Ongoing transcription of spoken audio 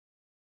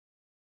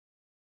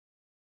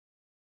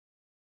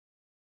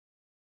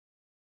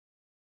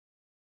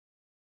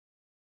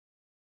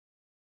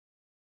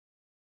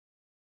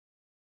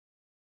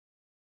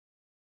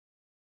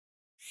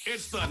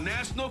It's the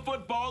National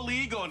Football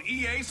League on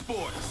EA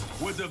Sports,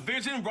 where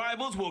division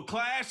rivals will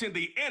clash in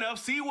the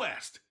NFC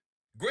West.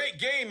 Great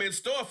game in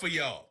store for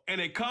y'all,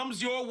 and it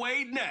comes your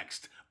way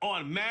next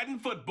on Madden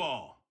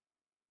Football.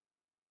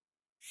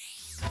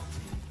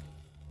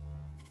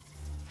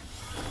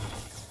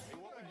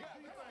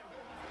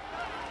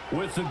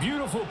 With the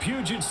beautiful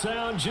Puget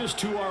Sound just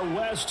to our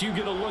west, you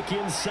get a look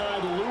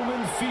inside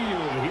Lumen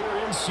Field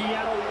here in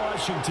Seattle,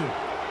 Washington.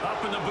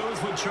 Up in the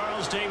booth with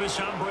Charles Davis,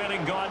 I'm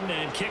Brandon Gaudin,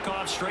 and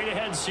kickoff straight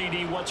ahead,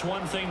 CD. What's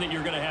one thing that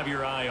you're going to have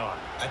your eye on?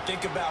 I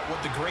think about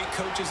what the great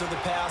coaches of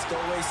the past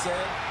always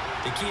said.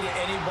 The key to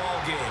any ball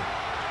game.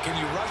 Can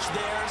you rush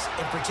theirs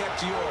and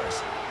protect yours?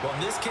 Well,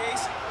 in this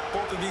case,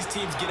 both of these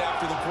teams get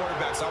after the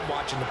quarterbacks. I'm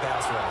watching the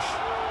pass rush.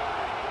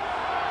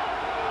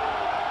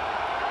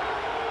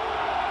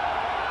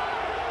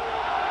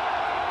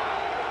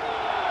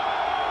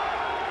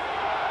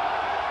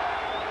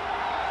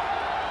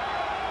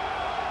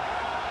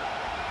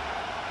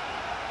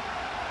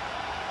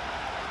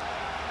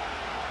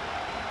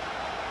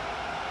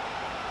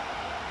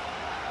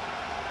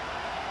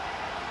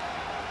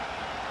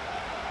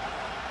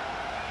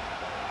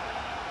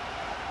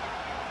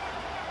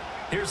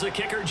 Here's the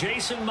kicker,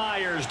 Jason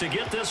Myers, to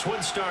get this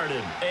one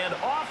started. And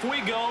off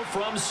we go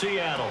from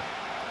Seattle.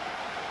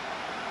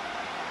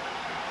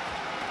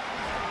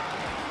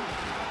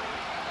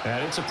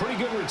 And it's a pretty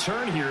good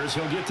return here as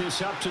he'll get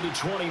this up to the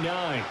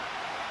 29.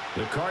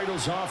 The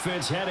Cardinals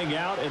offense heading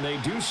out, and they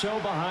do so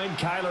behind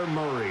Kyler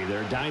Murray,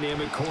 their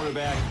dynamic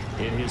quarterback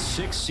in his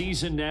 6th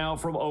season now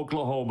from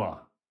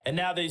Oklahoma. And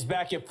now that he's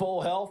back at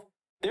full health,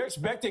 they're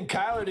expecting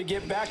Kyler to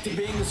get back to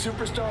being the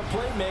superstar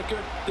playmaker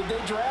that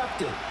they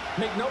drafted.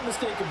 Make no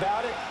mistake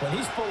about it, when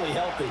he's fully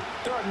healthy,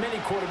 there aren't many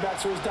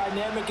quarterbacks who are as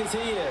dynamic as he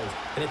is.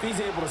 And if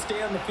he's able to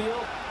stay on the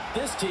field,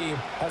 this team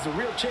has a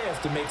real chance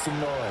to make some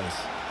noise.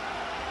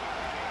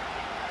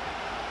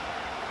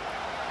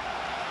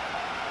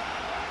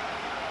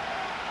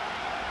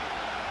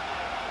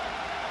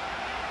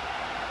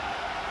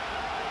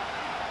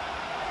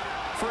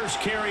 First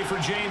carry for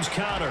James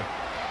Conner.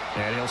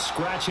 And he'll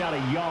scratch out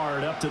a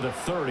yard up to the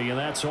 30, and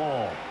that's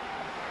all.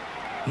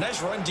 Nice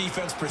run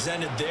defense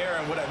presented there,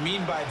 and what I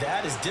mean by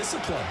that is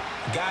discipline.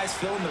 Guys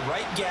filling the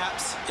right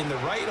gaps in the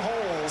right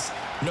holes,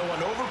 no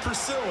one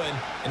over-pursuing,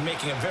 and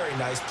making a very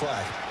nice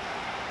play.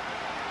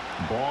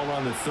 Ball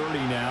on the 30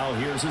 now.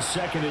 Here's a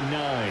 2nd and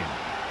 9.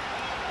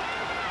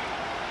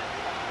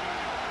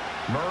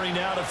 Murray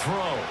now to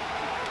throw.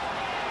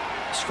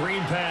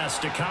 Screen pass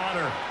to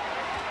Conner.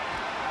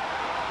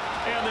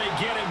 And they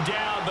get him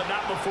down, but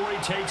not before he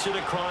takes it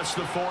across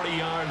the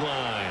 40-yard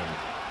line.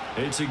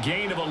 It's a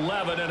gain of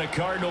 11 and a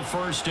Cardinal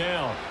first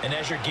down. And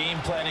as you're game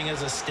planning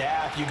as a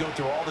staff, you go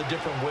through all the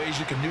different ways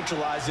you can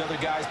neutralize the other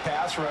guy's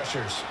pass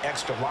rushers.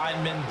 Extra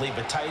linemen, leave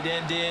a tight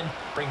end in,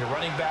 bring the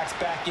running backs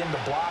back in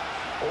to block.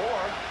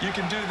 Or you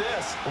can do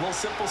this, a little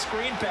simple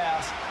screen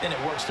pass, and it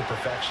works to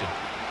perfection.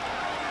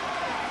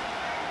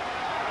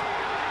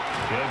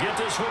 He'll get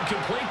this one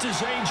complete to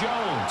Zay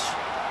Jones.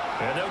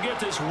 And they'll get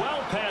this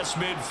well past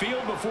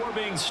midfield before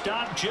being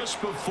stopped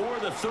just before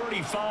the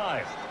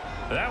 35.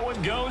 That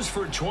one goes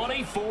for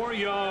 24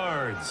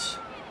 yards.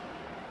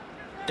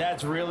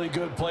 That's really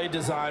good play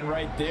design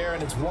right there,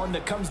 and it's one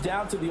that comes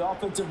down to the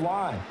offensive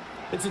line.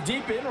 It's a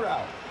deep in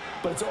route,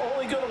 but it's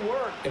only going to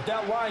work if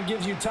that line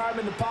gives you time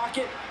in the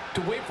pocket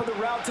to wait for the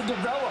route to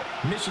develop.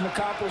 Mission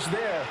accomplished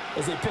there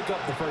as they pick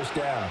up the first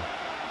down.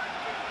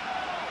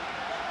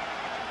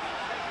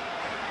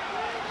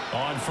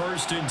 On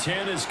 1st and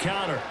 10 is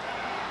Conner.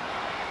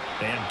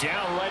 And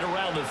down right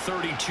around the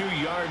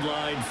 32-yard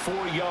line,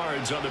 4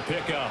 yards on the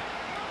pickup.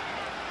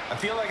 I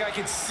feel like I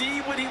could see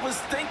what he was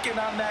thinking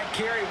on that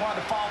carry. Wanted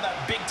to follow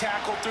that big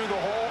tackle through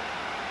the hole.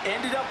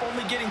 Ended up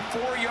only getting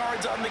 4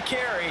 yards on the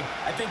carry.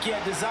 I think he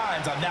had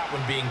designs on that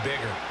one being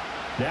bigger.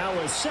 Now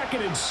a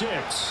 2nd and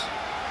 6.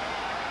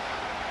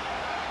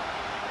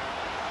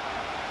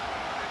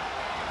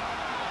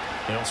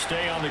 He'll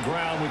stay on the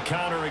ground with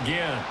Conner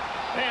again.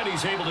 And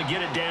he's able to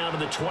get it down to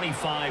the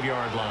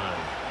 25-yard line.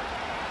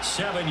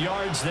 7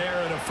 yards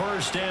there and a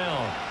first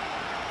down.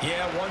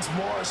 Yeah, once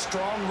more,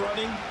 strong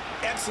running,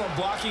 excellent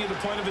blocking at the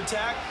point of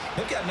attack.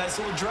 They've got a nice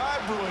little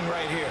drive brewing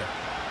right here.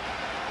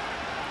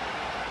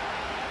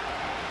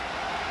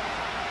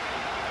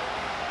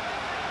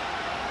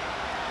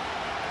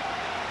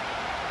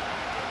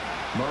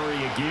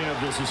 Murray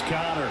again. This is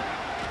Conner.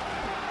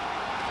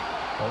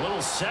 A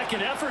little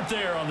second effort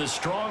there on the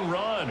strong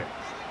run.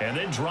 And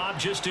then drop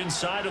just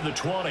inside of the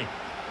 20.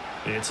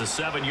 It's a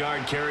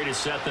 7-yard carry to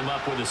set them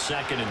up with a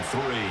 2nd and 3.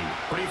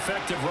 Pretty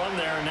effective run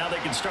there, and now they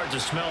can start to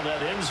smell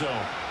that end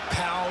zone.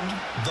 Pound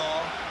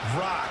the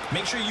rock.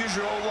 Make sure you use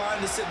your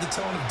O-line to set the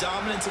tone of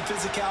dominance and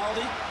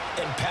physicality,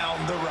 and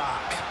pound the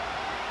rock.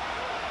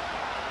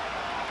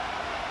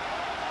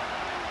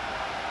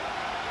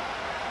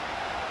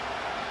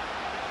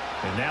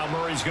 And now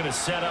Murray's going to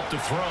set up to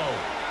throw.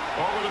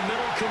 Over the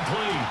middle,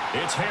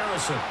 complete. It's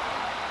Harrison.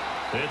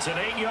 It's an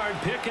 8-yard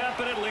pickup,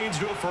 and it leads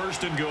to a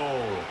 1st and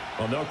goal.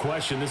 Well, no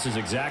question, this is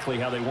exactly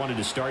how they wanted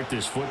to start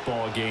this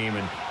football game.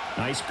 And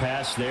Nice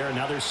pass there.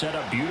 Now they're set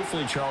up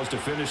beautifully, Charles, to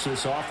finish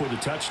this off with a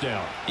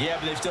touchdown. Yeah,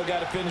 but they've still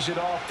got to finish it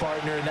off,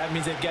 partner, and that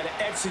means they've got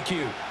to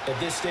execute at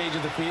this stage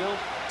of the field.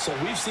 So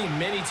we've seen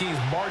many teams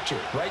march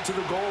it right to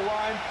the goal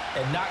line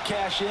and not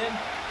cash in.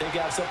 They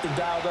got something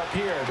dialed up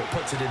here that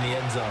puts it in the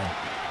end zone.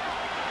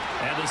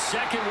 And the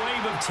second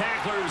wave of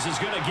tacklers is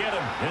going to get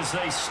him as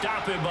they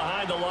stop him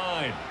behind the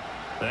line.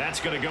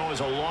 That's going to go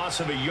as a loss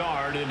of a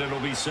yard, and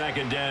it'll be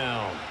second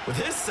down. With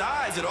his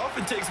size, it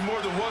often takes more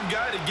than one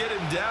guy to get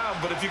him down,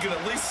 but if you can at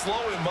least slow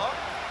him up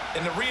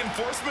and the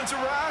reinforcements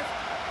arrive,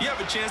 you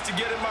have a chance to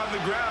get him on the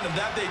ground, and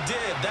that they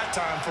did that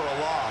time for a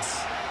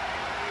loss.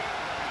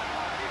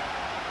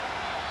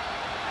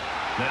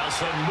 Now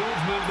some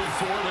movement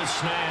before the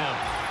snap.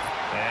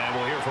 And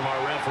we'll hear from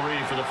our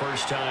referee for the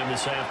first time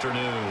this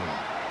afternoon.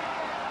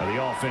 The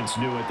offense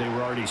knew it. They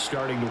were already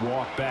starting to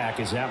walk back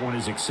as that one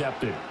is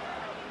accepted.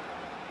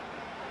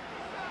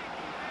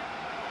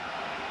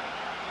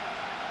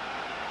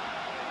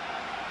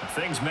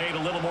 Things made a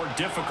little more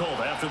difficult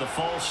after the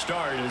false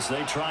start as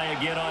they try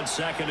again on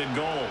second and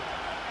goal.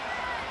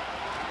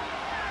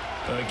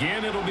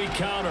 Again, it'll be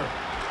counter.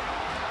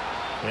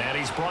 And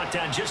he's brought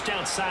down just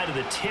outside of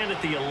the 10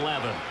 at the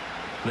 11.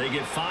 They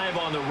get 5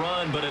 on the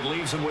run, but it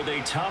leaves them with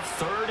a tough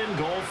third and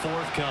goal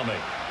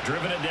forthcoming.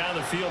 Driven it down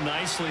the field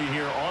nicely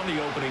here on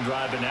the opening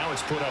drive, but now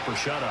it's put up or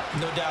shut up.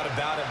 No doubt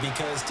about it,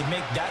 because to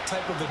make that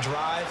type of a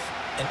drive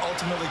and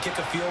ultimately kick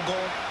a field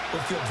goal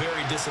would feel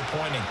very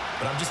disappointing.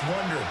 But I'm just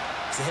wondering,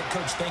 is the head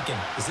coach thinking,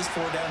 is this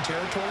 4-down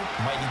territory?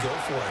 Might he go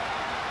for it?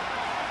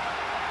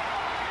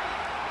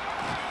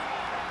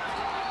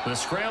 The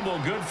scramble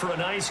good for a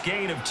nice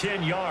gain of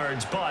 10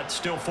 yards, but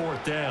still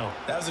fourth down.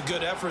 That was a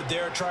good effort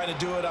there, trying to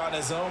do it on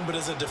his own, but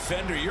as a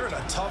defender, you're in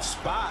a tough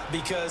spot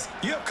because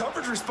you have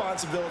coverage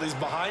responsibilities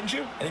behind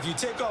you, and if you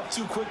take off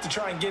too quick to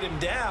try and get him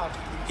down,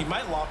 he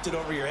might loft it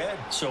over your head.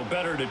 So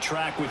better to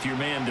track with your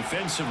man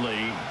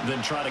defensively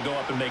than try to go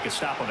up and make a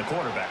stop on the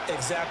quarterback.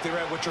 Exactly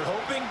right. What you're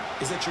hoping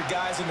is that your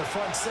guys in the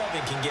front 7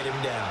 can get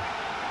him down.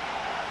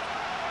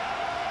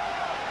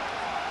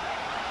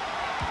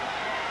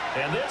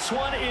 And this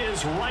one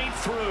is right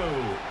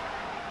through.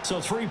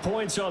 So 3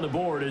 points on the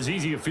board, as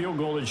easy a field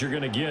goal as you're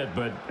going to get,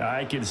 but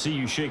I can see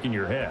you shaking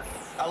your head.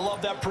 I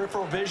love that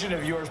peripheral vision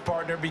of yours,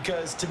 partner,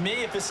 because to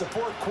me, if it's the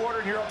fourth quarter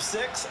and you're up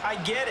 6, I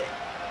get it.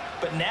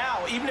 But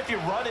now, even if you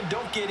run and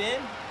don't get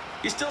in,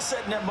 you're still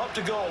setting them up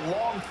to go a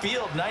long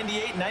field,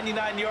 98,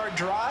 99-yard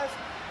drive.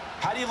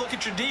 How do you look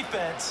at your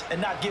defense and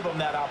not give them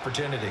that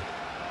opportunity?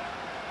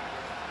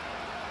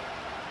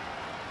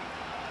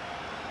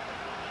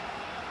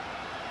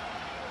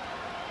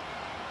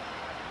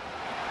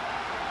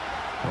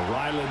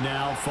 Ryland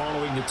now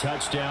following the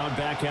touchdown,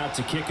 back out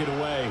to kick it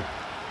away.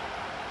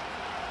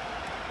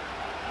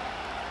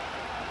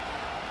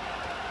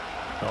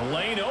 The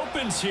lane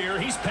opens here.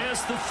 He's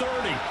past the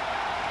 30.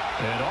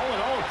 And all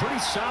in all, a pretty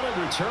solid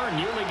return.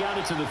 Nearly got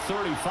it to the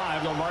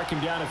 35. They'll mark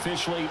him down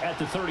officially at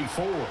the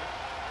 34.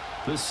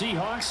 The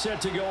Seahawks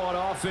set to go on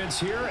offense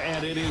here,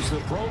 and it is the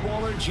Pro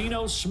Bowler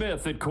Geno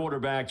Smith at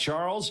quarterback,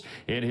 Charles,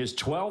 in his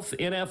 12th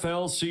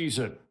NFL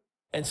season.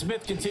 And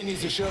Smith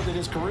continues to show that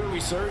his career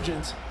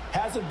resurgence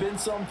hasn't been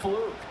some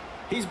fluke.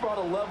 He's brought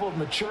a level of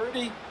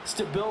maturity,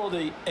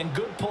 stability, and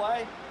good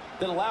play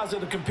that allows him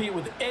to compete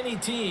with any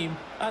team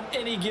on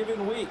any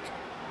given week.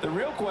 The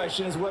real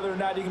question is whether or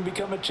not he can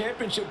become a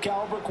championship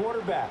caliber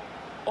quarterback.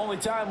 Only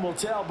time will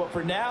tell, but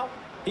for now,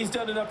 he's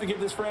done enough to give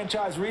this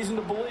franchise reason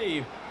to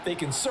believe they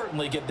can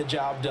certainly get the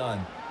job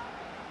done.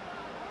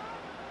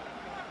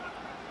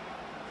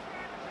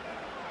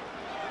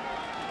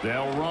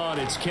 They'll run.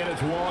 It's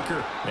Kenneth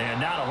Walker. And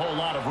not a whole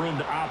lot of room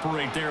to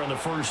operate there on the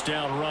first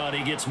down run.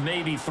 He gets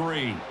maybe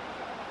 3.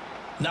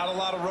 Not a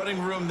lot of running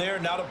room there.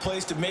 Not a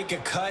place to make a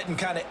cut and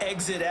kind of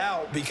exit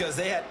out because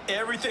they had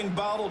everything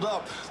bottled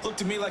up. Looked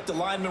to me like the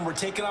linemen were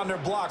taking on their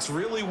blocks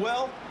really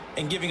well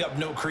and giving up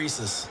no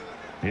creases.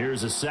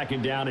 Here's a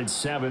second down and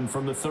 7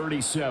 from the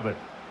 37.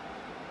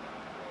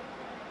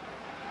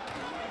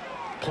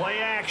 Play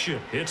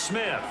action. It's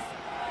Smith.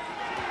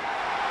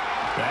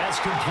 That's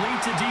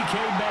complete to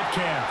DK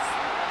Metcalf.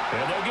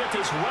 And they'll get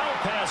this well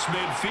past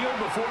midfield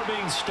before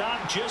being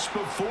stopped just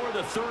before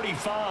the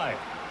 35.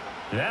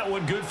 That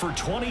one good for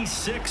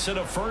 26 and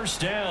a first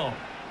down.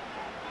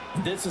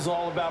 This is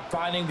all about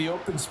finding the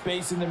open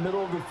space in the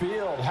middle of the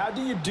field. How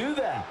do you do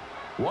that?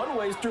 One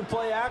way is through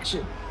play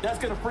action. That's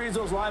going to freeze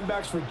those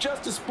linebacks for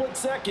just a split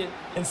second,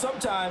 and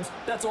sometimes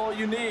that's all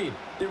you need.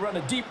 They run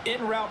a deep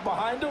in route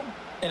behind them,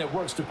 and it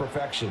works to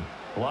perfection.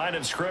 Line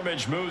of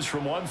scrimmage moves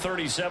from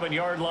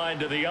 137-yard line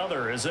to the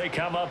other as they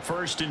come up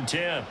 1st and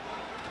 10.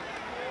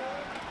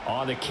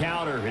 On the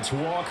counter, it's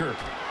Walker.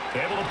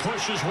 Able to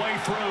push his way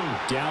through.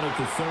 Down at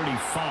the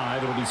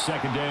 35, it'll be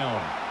second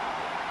down.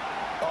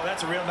 Oh,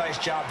 that's a real nice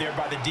job there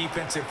by the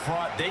defensive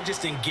front. They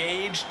just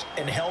engaged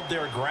and held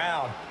their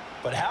ground.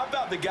 But how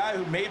about the guy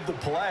who made the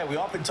play? We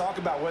often talk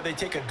about whether they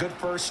take a good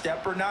first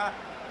step or not.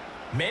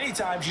 Many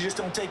times you just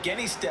don't take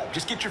any step.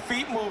 Just get your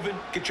feet moving,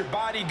 get your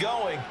body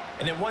going,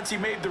 and then once he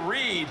made the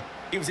read,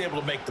 he was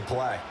able to make the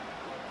play.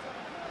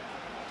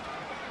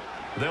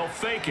 They'll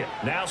fake it.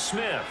 Now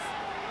Smith.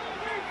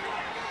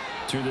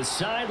 To the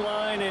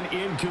sideline and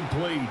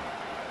incomplete.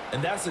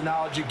 And that's the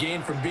knowledge you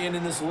gain from being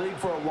in this league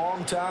for a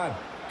long time.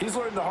 He's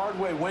learned the hard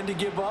way when to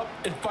give up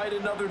and fight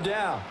another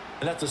down.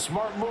 And that's a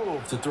smart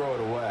move to throw it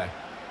away.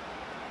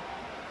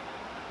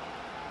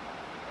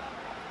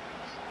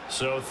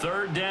 So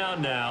third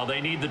down now.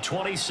 They need the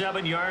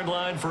 27-yard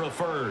line for a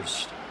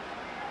first.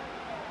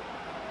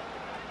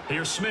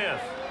 Here's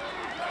Smith.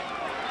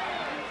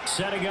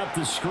 Setting up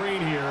the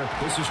screen here.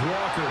 This is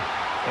Walker.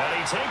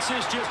 And he takes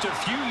this just a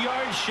few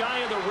yards shy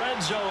of the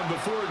red zone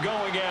before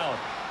going out.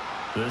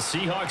 The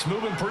Seahawks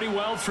moving pretty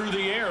well through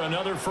the air.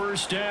 Another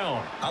first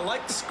down. I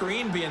like the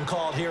screen being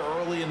called here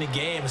early in the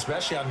game,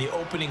 especially on the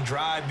opening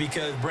drive,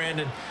 because,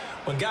 Brandon,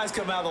 when guys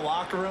come out of the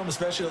locker room,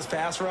 especially those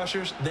pass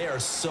rushers, they are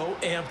so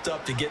amped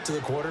up to get to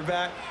the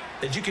quarterback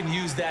that you can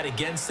use that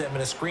against them,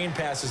 and a screen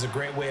pass is a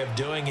great way of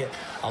doing it.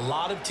 A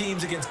lot of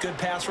teams against good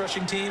pass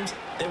rushing teams,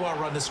 they want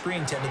to run the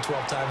screen 10 to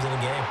 12 times in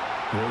a game.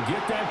 We'll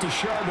get that to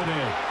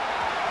Charbonnet.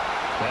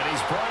 And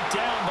he's brought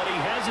down, but he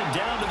has it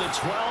down to the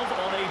 12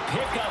 on a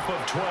pickup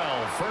of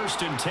 12.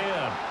 First and 10.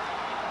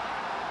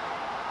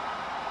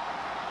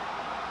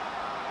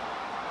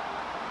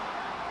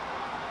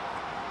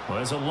 Well,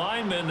 as a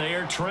lineman, they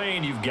are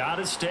trained. You've got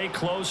to stay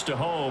close to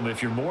home.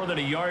 If you're more than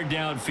a yard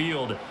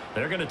downfield,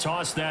 they're going to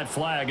toss that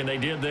flag, and they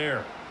did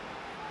there.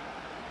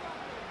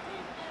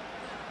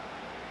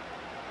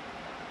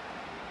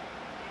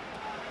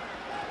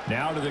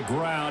 Now to the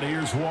ground.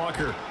 Here's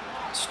Walker.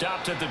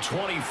 Stopped at the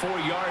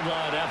 24-yard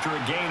line after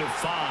a gain of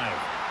 5.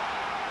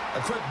 A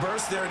quick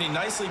burst there, and he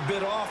nicely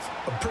bit off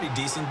a pretty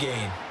decent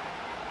gain.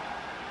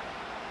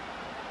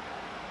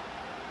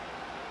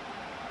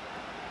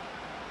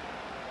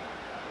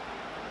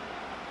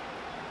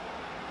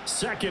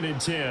 Second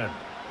and 10.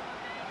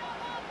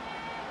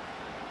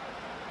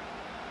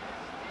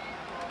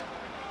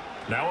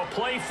 Now a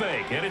play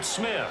fake, and it's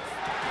Smith.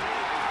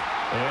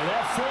 And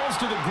that falls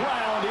to the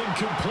ground,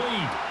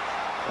 incomplete.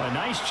 A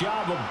nice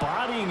job of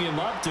bodying him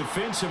up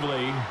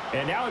defensively,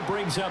 and now it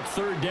brings up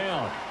third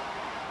down.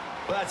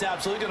 Well, that's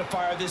absolutely going to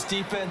fire this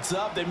defense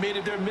up. They made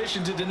it their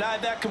mission to deny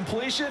that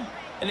completion,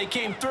 and they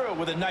came through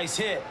with a nice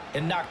hit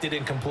and knocked it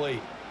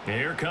incomplete.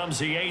 Here comes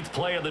the 8th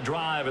play of the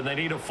drive, and they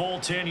need a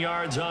full 10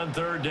 yards on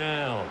third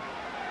down.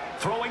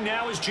 Throwing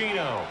now is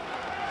Geno.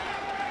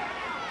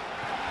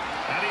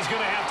 And he's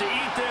going to have to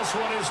eat this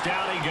one as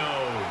down he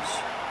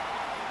goes.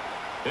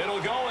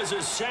 It'll go as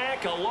a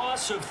sack, a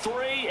loss of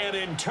 3, and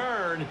in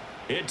turn,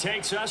 it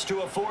takes us to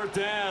a fourth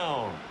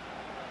down.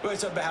 We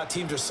always talk about how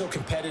teams are so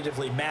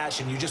competitively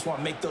matched, and you just want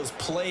to make those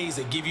plays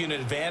that give you an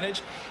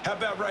advantage. How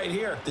about right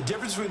here? The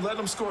difference between letting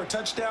them score a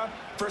touchdown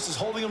versus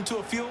holding them to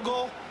a field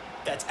goal,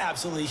 that's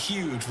absolutely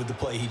huge with the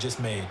play he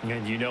just made.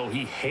 And you know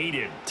he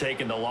hated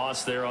taking the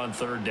loss there on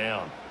third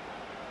down.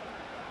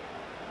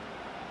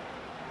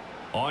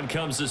 On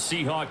comes the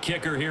Seahawk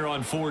kicker here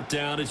on fourth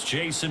down. It's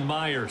Jason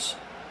Myers.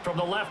 From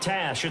the left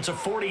hash, it's a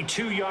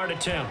 42-yard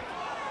attempt.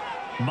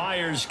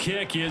 Myers'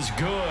 kick is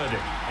good,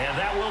 and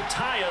that will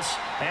tie us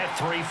at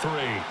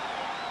 3-3.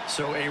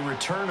 So a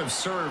return of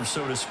serve,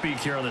 so to speak,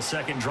 here on the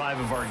second drive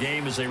of our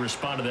game as they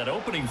respond to that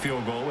opening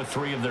field goal with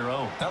 3 of their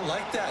own. I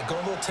like that. Go a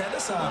little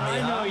tennis on me,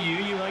 I know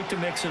you like to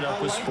mix it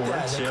up with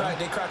sports.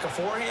 They crack a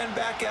forehand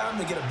back out, and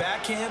they get a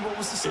backhand. What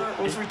was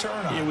the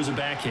return on? It was a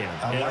backhand.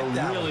 I like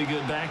that. Really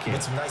good backhand.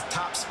 With some nice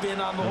top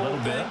spin on the whole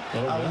thing.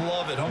 I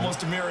love it.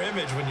 Almost a mirror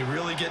image when you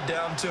really get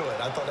down to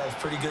it. I thought that was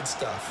pretty good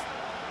stuff.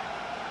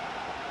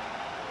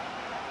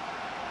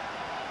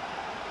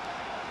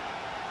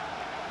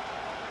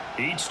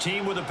 Each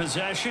team with a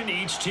possession,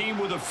 each team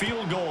with a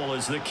field goal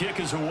as the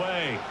kick is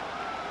away.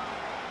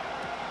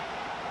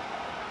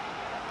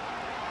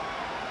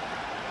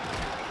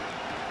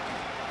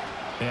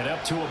 And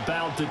up to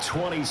about the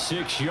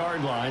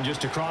 26-yard line,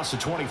 just across the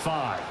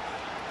 25.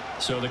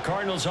 So the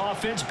Cardinals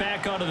offense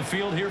back onto the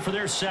field here for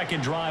their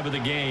second drive of the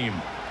game.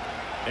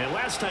 And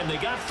last time they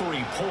got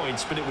 3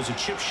 points, but it was a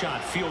chip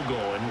shot field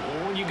goal.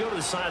 And when you go to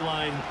the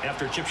sideline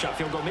after a chip shot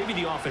field goal, maybe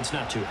the offense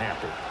not too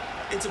happy.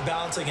 It's a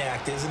balancing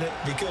act, isn't it?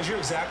 Because you're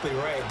exactly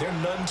right. They're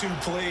none too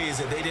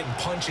pleased that they didn't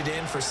punch it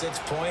in for 6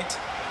 points.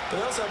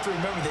 But they also have to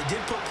remember they did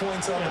put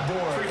points on the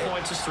board. 3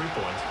 points is 3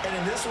 points. And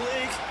in this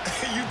league,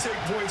 you take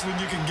points when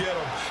you can get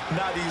them.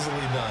 Not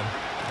easily done.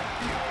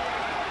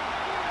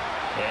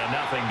 And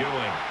nothing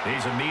doing.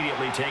 He's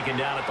immediately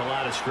taken down at the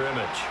line of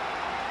scrimmage.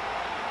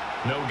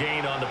 No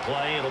gain on the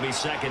play. It'll be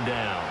second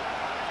down.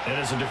 And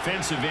as a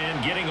defensive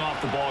end, getting off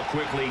the ball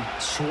quickly,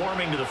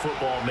 swarming to the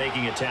football,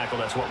 making a tackle,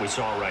 that's what we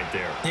saw right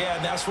there. Yeah,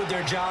 that's what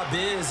their job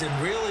is. And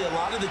really, a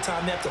lot of the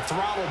time, they have to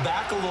throttle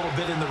back a little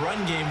bit in the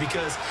run game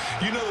because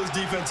you know those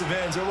defensive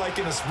ends, they're like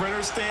in a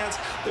sprinter stance.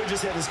 They're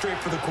just headed straight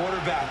for the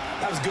quarterback.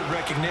 That was good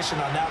recognition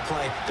on that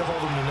play to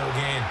hold them to no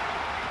gain.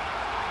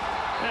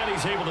 And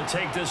he's able to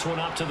take this one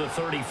up to the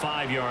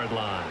 35-yard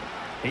line.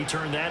 He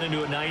turned that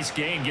into a nice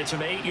gain, gets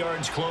him 8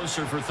 yards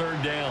closer for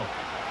third down.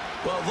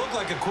 Well, it looked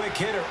like a quick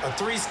hitter, a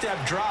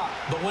 3-step drop.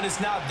 But when it's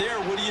not there,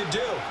 what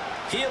do?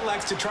 He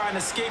elects to try and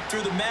escape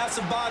through the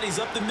massive bodies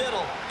up the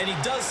middle, and he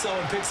does so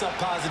and picks up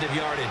positive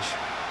yardage.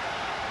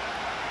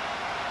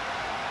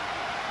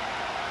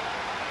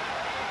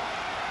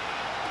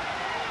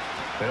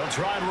 They'll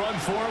try and run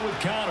for it with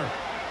Connor.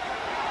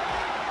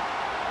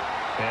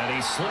 And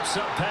he slips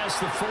up past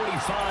the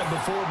 45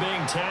 before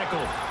being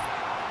tackled.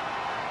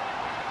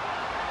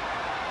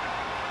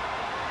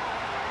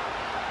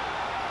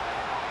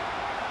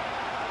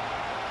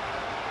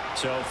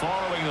 So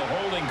following the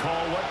holding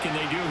call, what can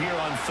they do here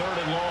on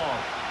 3rd and long?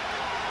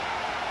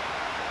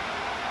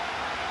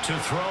 To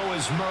throw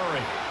is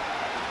Murray.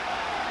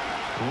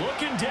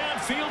 Looking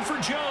downfield for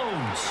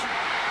Jones.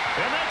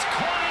 And that's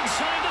caught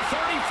inside the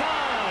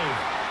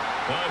 35.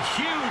 A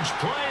huge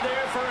play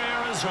there for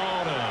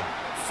Arizona.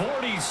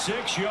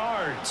 46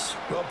 yards.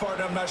 Well,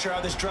 partner, I'm not sure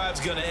how this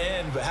drive's going to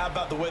end, but how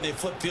about the way they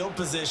flip field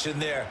position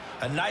there?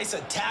 A nice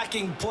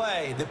attacking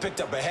play that picked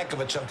up a heck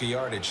of a chunk of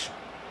yardage.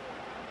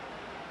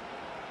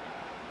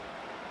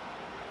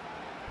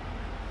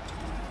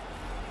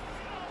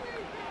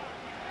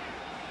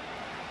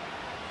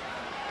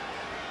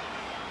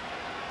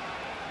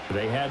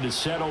 They had to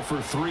settle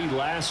for 3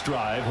 last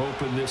drive,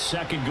 hoping this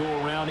second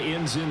go-around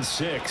ends in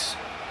 6.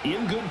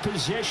 In good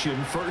position,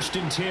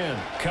 1st and 10.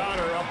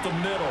 Connor up the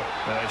middle.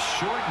 A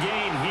short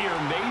gain here,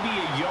 maybe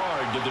a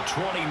yard to the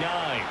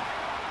 29.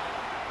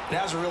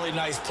 That was a really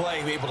nice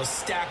play, able to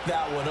stack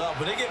that one up.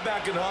 When they get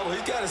back in the huddle,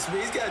 he's got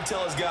to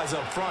tell his guys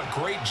up front,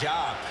 great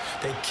job.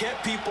 They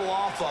kept people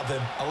off of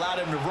him, allowed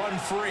him to run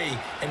free,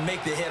 and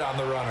make the hit on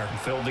the runner.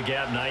 Filled the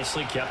gap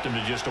nicely, kept him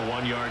to just a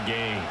 1-yard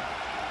gain.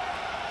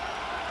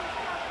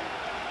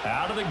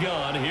 Out of the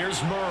gun,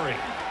 here's Murray.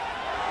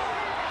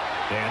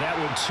 And that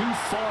one too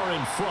far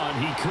in front.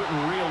 He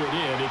couldn't reel it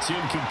in. It's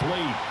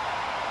incomplete.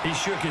 He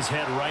shook his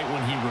head right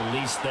when he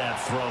released that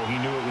throw. He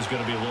knew it was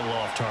going to be a little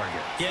off target.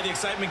 Yeah, the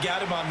excitement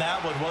got him on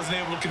that one. Wasn't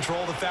able to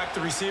control the fact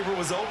the receiver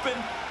was open,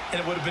 and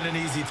it would have been an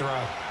easy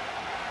throw.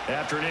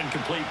 After an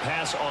incomplete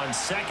pass on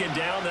 2nd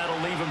down,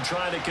 that'll leave him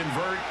trying to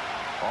convert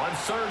on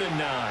 3rd and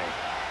 9.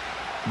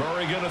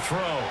 Murray going to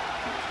throw.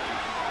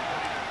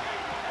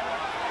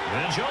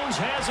 And Jones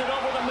has it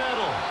over the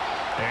middle.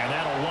 And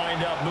that'll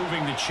wind up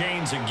moving the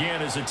chains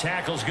again as the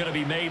tackle's going to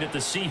be made at the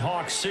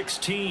Seahawks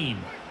 16.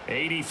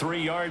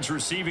 83 yards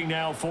receiving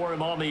now for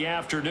him on the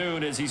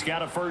afternoon as he's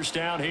got a 1st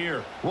down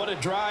here. What a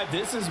drive.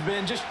 This has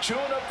been just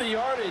chewing up the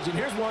yardage, and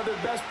here's one of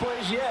their best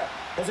plays yet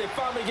as they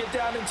finally get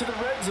down into the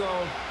red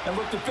zone and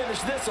look to finish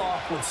this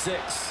off with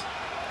 6.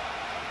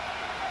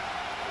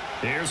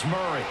 Here's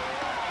Murray.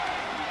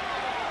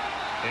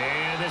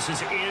 And this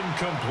is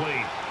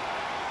incomplete.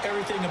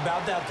 Everything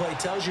about that play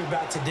tells you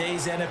about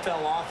today's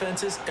NFL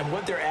offenses and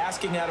what they're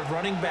asking out of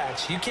running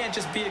backs. You can't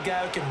just be a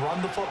guy who can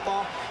run the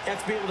football. You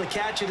have to be able to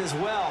catch it as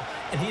well,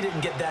 and he didn't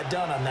get that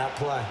done on that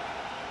play.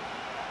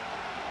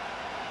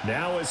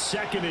 Now a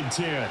 2nd and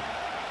 10.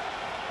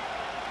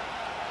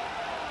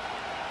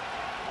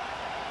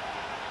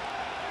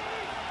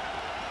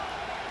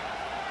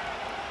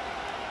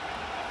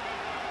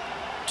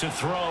 To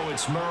throw,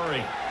 it's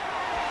Murray.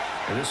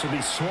 And this will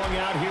be swung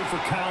out here for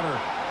Connor.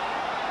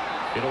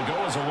 It'll go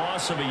as a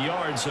loss of a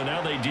yard, so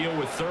now they deal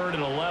with 3rd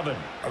and 11.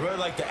 I really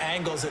like the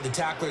angles that the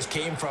tacklers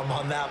came from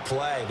on that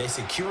play. They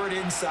secured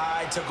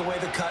inside, took away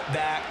the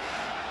cutback.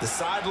 The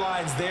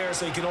sideline's there,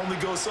 so he can only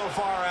go so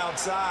far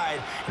outside,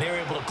 and they were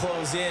able to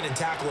close in and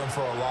tackle him for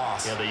a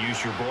loss. Yeah, they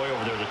used your boy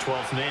over there, the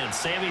 12th man.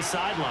 Sammy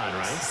Sideline,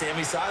 right?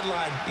 Sammy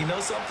Sideline. You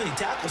know something? He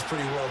tackles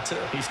pretty well, too.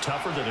 He's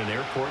tougher than an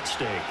airport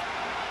steak.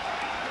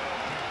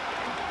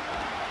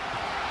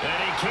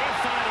 And he can't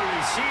find a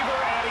receiver,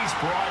 and he's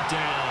brought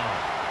down.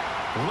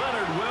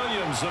 Leonard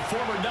Williams, the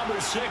former number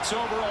 6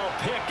 overall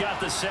pick, got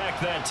the sack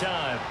that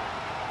time.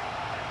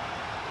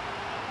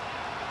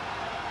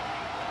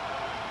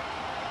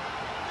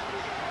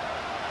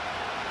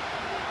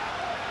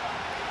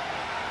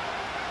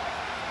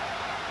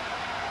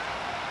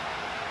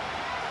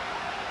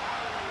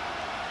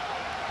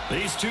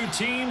 These two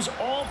teams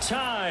all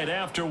tied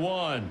after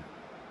 1.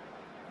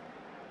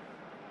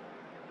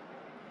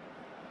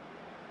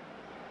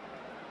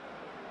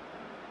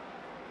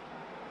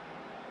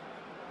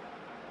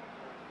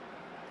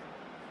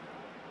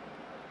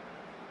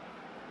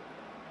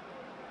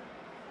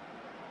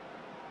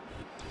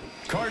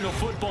 Cardinal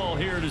football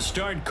here to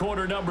start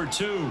quarter number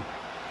 2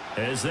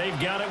 as they've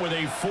got it with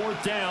a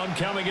 4th down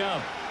coming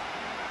up.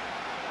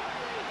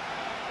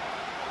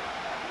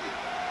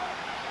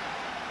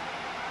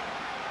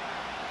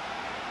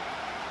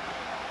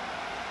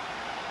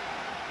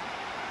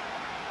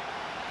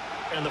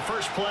 And the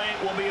first play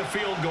will be a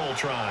field goal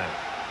try.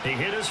 He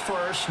hit his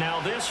first. Now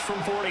this from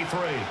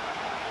 43.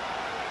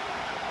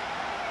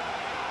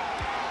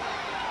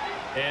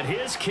 And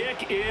his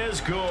kick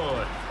is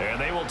good.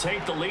 And they will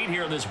take the lead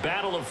here in this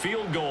battle of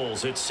field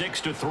goals. It's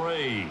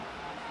 6-3.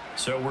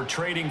 So we're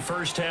trading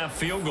first half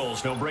field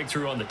goals. No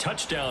breakthrough on the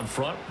touchdown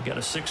front. We got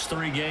a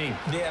 6-3 game.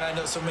 Yeah, and I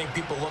know so many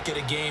people look at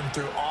a game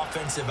through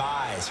offensive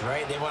eyes,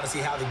 right? They want to see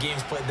how the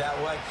game's played that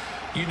way.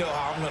 You know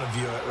how I'm going to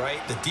view it, right?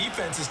 The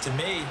defenses, to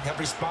me, have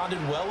responded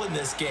well in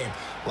this game.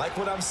 Like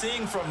what I'm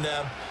seeing from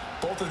them.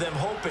 Both of them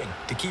hoping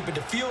to keep it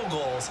to field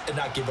goals and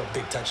not give up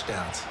big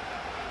touchdowns.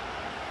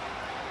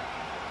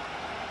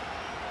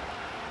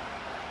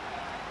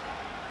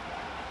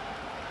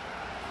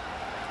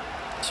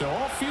 So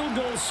all field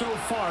goals so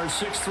far,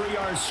 6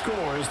 3-yard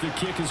score as the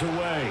kick is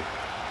away.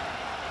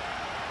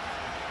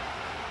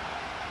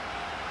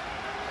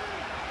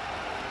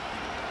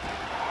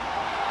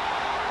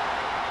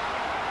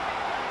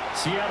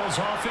 Seattle's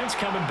offense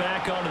coming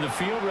back onto the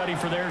field, ready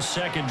for their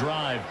second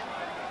drive.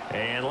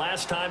 And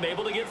last time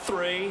able to get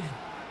 3.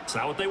 It's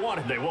not what they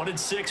wanted. They wanted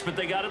 6, but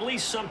they got at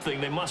least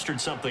something. They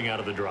mustered something out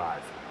of the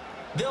drive.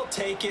 They'll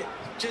take it.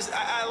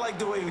 I like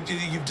the way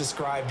you've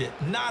described it.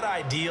 Not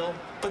ideal,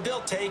 but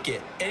they'll take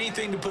it.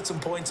 Anything to put some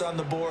points on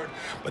the board.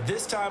 But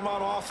this time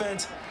on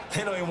offense,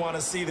 they don't even want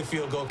to see the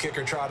field goal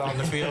kicker trot on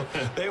the field.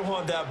 They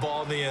want that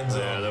ball in the end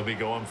zone. Yeah, they'll be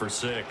going for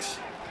 6.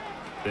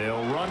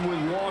 They'll run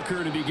with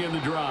Walker to begin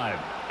the drive.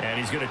 And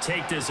he's going to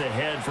take this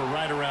ahead for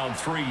right around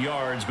 3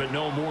 yards, but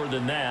no more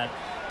than that.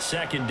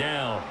 Second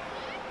down.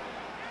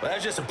 Well,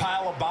 that's just a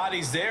pile of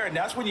bodies there, and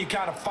that's when you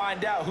kind of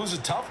find out who's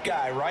a tough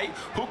guy, right?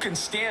 Who can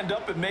stand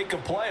up and make a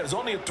play. It was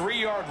only a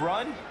 3-yard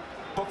run,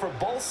 but for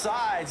both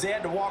sides, they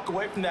had to walk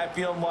away from that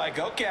feeling like,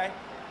 okay,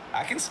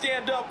 I can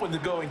stand up when the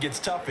going gets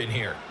tough in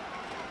here.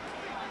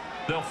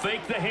 They'll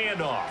fake the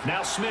handoff.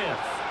 Now Smith.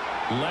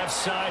 Left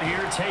side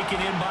here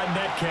taken in by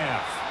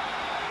Metcalf.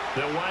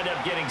 They'll wind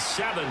up getting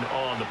 7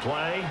 on the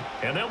play,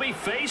 and they'll be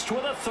faced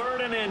with a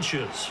 3rd and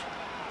inches.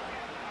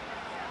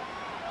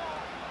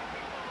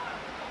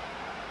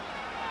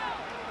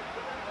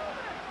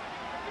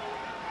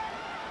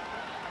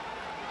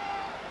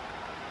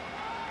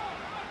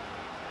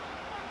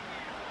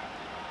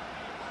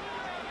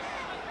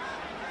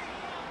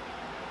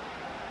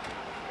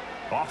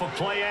 Off of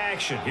play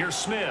action, here's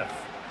Smith.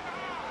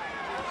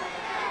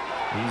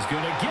 He's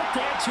going to get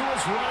that to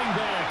his running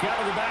back out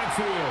of the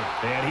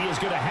backfield. And he is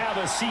going to have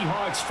a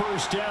Seahawks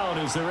first down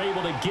as they're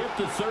able to get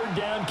the 3rd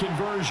down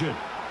conversion.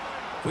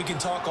 We can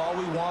talk all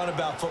we want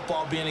about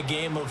football being a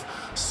game of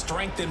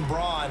strength and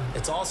brawn.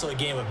 It's also a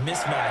game of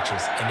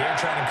mismatches, and they're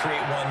trying to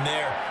create one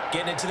there,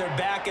 getting it to their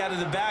back out of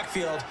the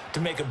backfield to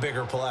make a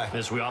bigger play.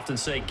 As we often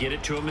say, get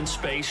it to him in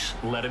space,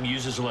 let him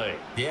use his leg.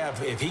 Yeah,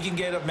 if he can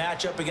get a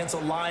matchup against a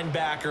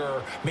linebacker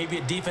or maybe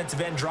a defensive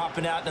end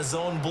dropping out in a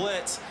zone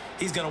blitz,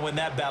 he's going to win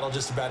that battle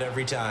just about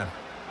every time.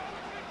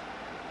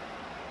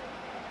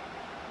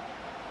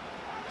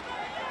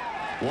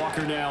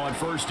 Walker now on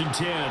 1st and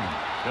 10.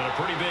 Got a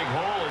pretty big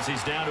hole as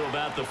he's down to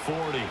about the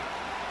 40.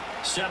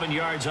 7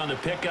 yards on the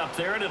pickup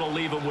there, and it'll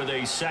leave him with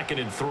a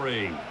 2nd and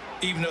 3.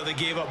 Even though they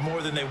gave up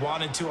more than they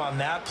wanted to on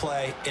that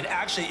play, it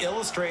actually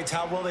illustrates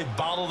how well they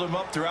bottled him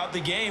up throughout the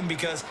game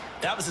because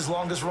that was his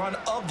longest run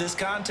of this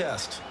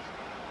contest.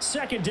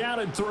 2nd down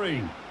and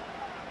 3.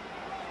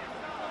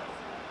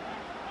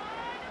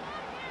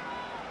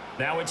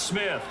 Now it's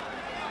Smith.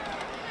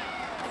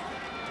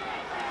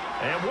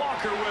 And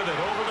Walker with it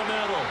over the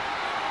middle.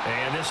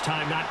 And this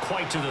time not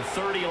quite to the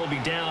 30. He'll be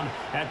down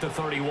at the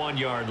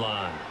 31-yard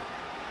line.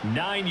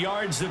 9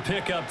 yards to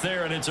pick up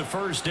there, and it's a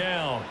first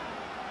down.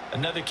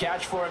 Another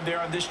catch for him there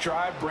on this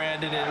drive,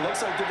 Brandon, and it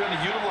looks like they're going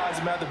to utilize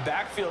him out of the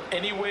backfield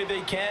any way they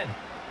can.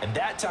 And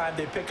that time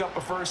they pick up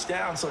a first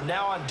down. So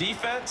now on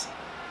defense,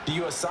 do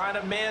you assign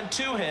a man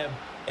to him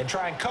and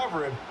try and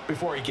cover him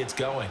before he gets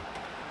going?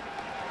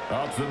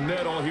 Up the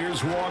middle,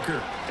 here's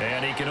Walker.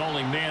 And he can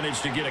only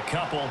manage to get a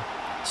couple.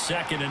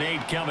 2nd and 8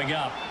 coming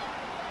up.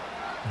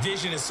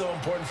 Vision is so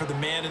important for the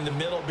man in the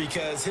middle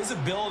because his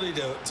ability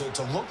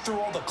to look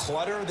through all the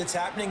clutter that's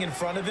happening in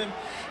front of him,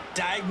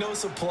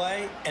 diagnose a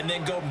play, and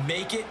then go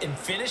make it and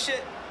finish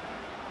it,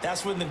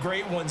 that's when the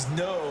great ones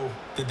know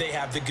that they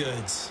have the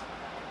goods.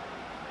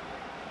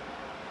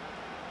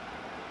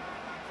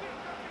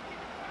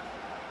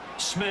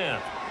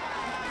 Smith.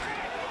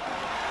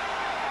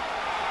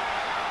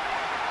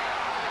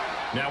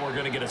 Now we're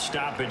going to get a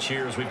stoppage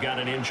here as we've got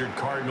an injured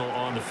Cardinal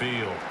on the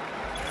field.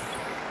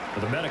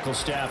 The medical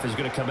staff is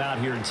going to come out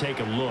here and take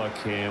a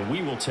look, and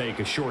we will take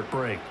a short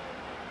break.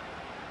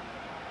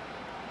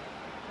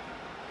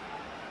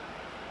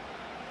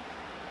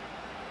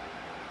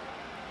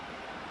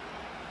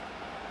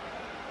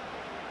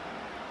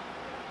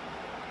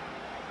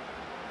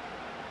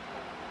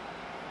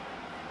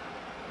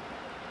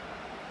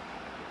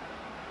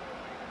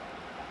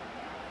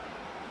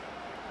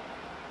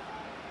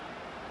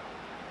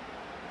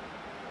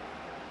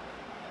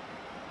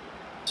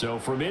 So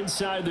from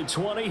inside the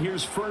 20,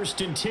 here's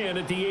 1st and 10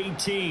 at the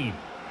 18.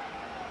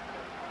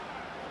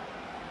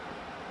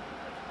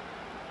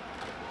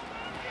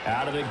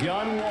 Out of the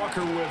gun,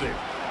 Walker with it.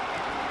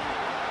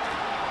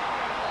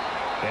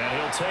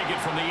 And he'll take it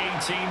from the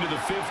 18 to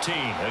the 15,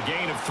 a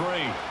gain of 3.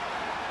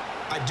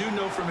 I do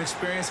know from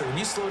experience that when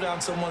you slow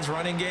down someone's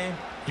running game,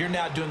 you're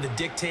now doing the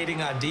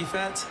dictating on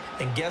defense.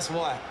 And guess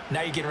what?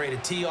 Now you're getting ready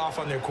to tee off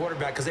on their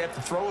quarterback because they have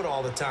to throw it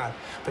all the time.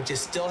 But you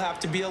still have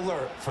to be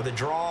alert for the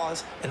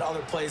draws and other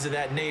plays of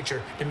that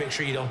nature to make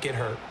sure you don't get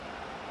hurt.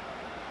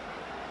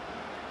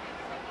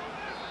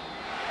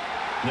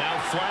 Now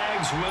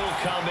flags will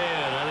come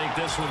in. I think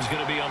this one's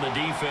going to be on the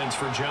defense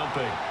for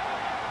jumping.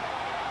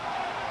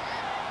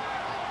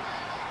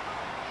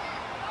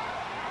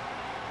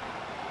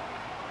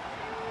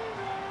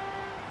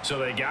 So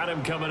they got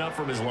him coming up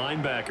from his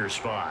linebacker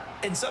spot.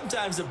 And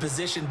sometimes the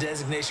position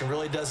designation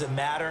really doesn't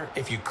matter.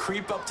 If you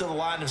creep up to the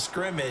line of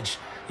scrimmage,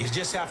 you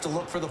just have to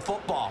look for the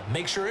football.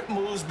 Make sure it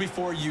moves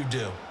before you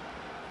do.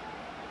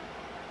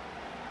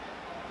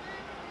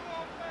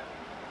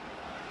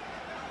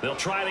 They'll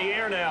try the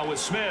air now with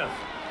Smith.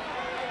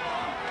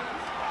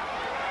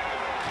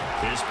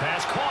 His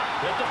pass caught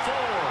at the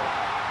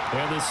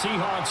 4. And the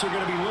Seahawks are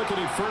going to be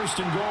looking at first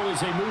and goal as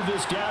they move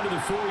this down to the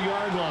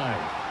 4-yard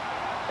line.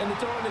 And the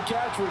throw and the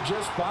catch were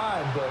just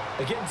fine, but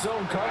against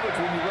zone coverage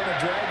when you run a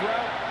drag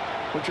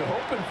route, what you're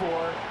hoping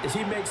for is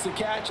he makes the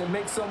catch and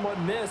makes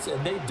someone miss,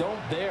 and they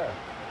don't there.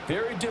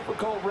 Very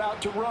difficult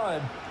route to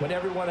run when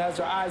everyone has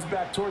their eyes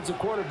back towards the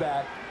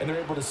quarterback and they're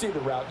able to see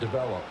the route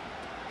develop.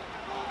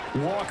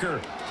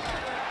 Walker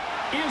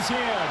is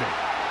in.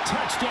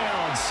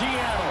 Touchdown,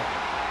 Seattle.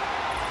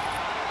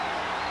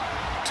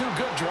 2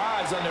 good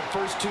drives on their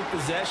first 2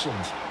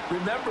 possessions.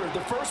 Remember,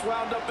 the first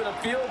wound up in a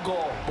field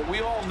goal, but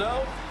we all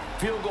know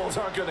field goals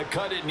aren't going to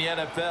cut it in the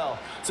NFL,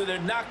 so they're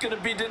not going to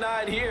be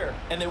denied here,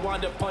 and they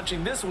wind up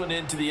punching this one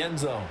into the end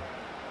zone.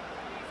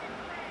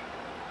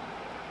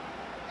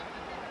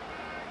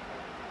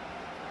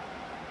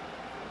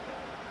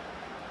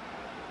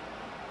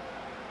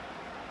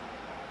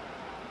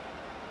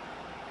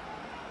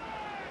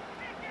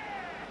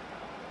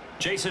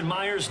 Jason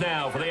Myers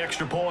now for the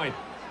extra point.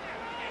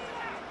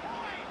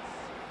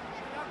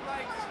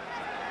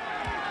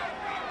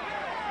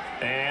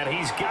 And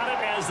he's got it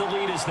as the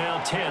lead is now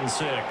 10-6.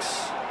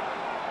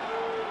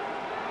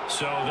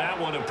 So that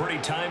one a pretty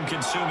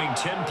time-consuming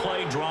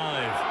 10-play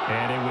drive.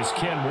 And it was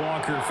Ken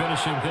Walker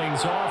finishing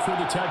things off with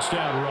a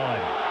touchdown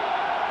run.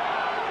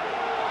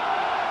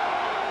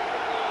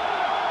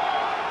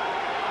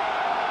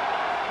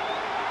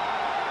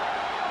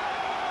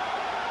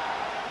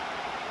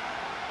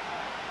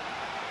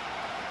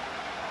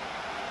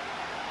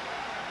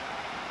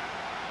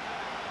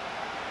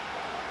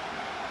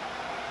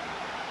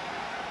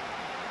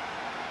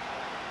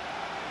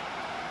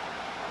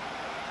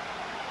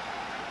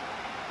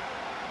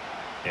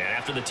 And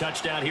after the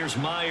touchdown, here's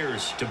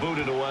Myers to boot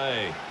it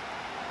away.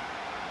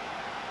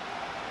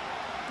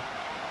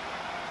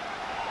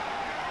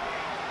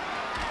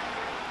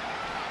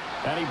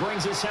 And he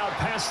brings us out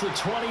past the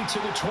 20 to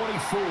the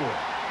 24.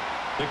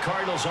 The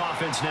Cardinals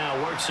offense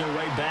now works their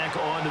way back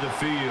onto the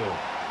field.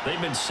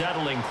 They've been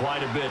settling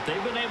quite a bit.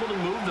 They've been able to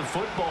move the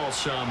football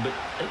some, but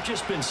they've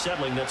just been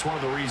settling. That's one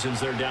of the reasons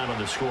they're down on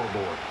the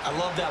scoreboard. I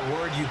love that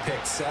word you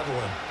picked,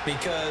 settling,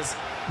 because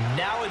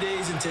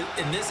nowadays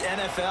in this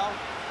NFL,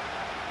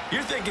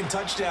 you're thinking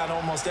touchdown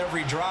almost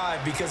every drive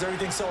because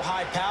everything's so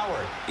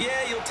high-powered.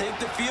 Yeah, you'll take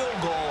the field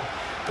goal,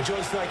 but you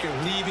always feel like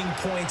you're leaving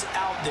points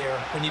out there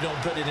when you don't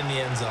put it in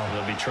the end zone.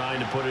 They'll be trying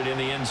to put it in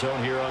the end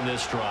zone here on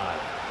this drive.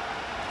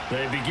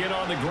 They begin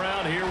on the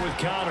ground here with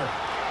Connor.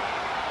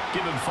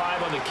 Give him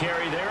 5 on the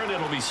carry there, and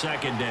it'll be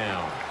second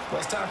down.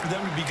 Well, it's time for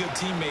them to be good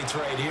teammates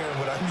right here. And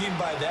what I mean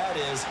by that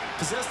is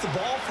possess the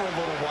ball for a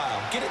little while.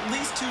 Get at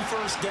least 2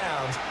 first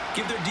downs.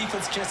 Give their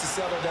defense a chance to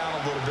settle down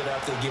a little bit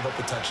after they give up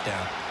a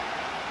touchdown.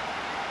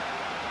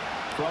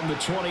 From the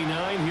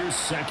 29, here's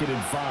 2nd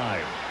and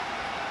 5.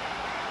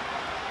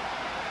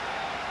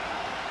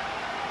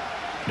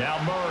 Now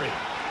Murray.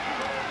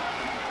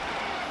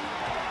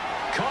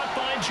 Caught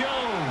by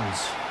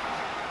Jones.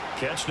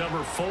 Catch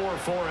number 4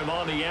 for him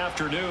on the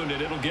afternoon,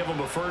 and it'll give him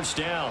a first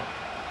down.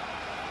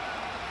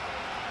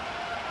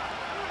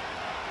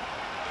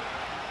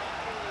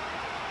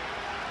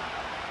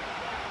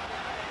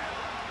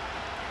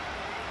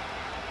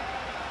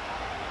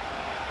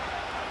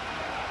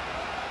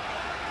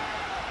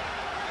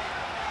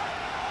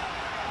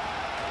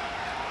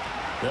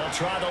 They'll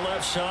try the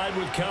left side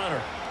with Connor.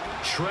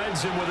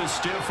 Shreds him with a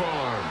stiff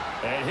arm.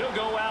 And he'll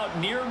go out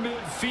near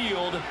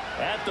midfield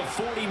at the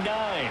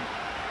 49.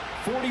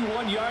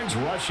 41 yards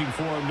rushing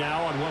for him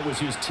now on what was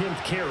his 10th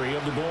carry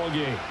of the ball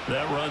game.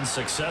 That run's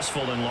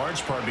successful in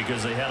large part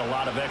because they had a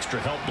lot of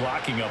extra help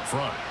blocking up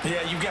front.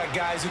 Yeah, you've got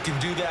guys who can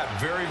do that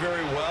very,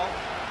 very well.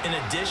 In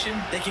addition,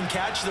 they can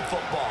catch the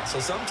football. So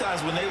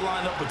sometimes when they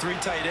line up with 3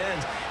 tight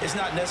ends, it's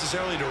not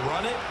necessarily to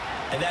run it,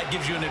 and that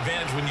gives you an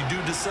advantage when you do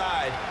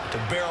decide to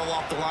barrel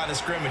off the line of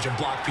scrimmage and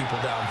block people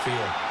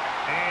downfield.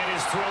 And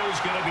his throw's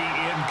going to be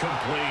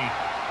incomplete.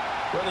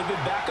 Well, they've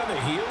been back on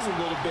their heels a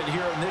little bit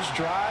here on this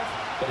drive,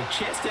 but a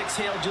chance to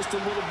exhale just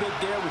a little bit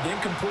there with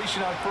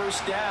incompletion on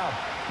first down.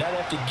 Now they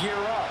have to gear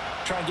up,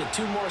 try and get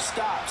 2 more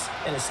stops,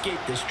 and escape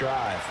this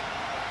drive.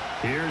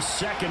 Here's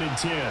 2nd and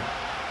 10.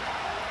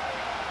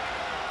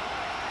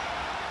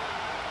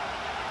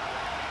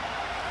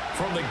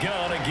 From the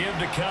gun, a give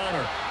to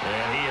Connor.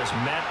 And he is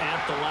met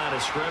at the line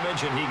of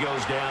scrimmage, and he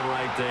goes down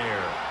right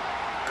there.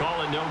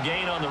 Call it no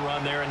gain on the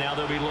run there, and now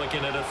they'll be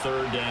looking at a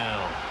 3rd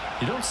down.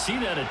 You don't see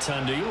that a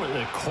ton, do you? With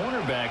a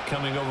cornerback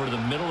coming over to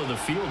the middle of the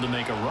field to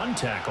make a run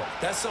tackle.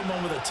 That's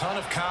someone with a ton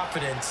of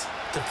confidence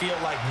to feel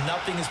like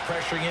nothing is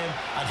pressuring him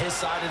on his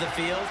side of the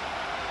field.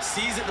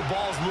 Sees that the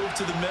ball's moved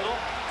to the middle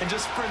and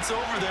just sprints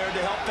over there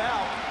to help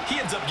out. He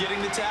ends up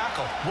getting the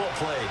tackle. Well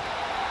played.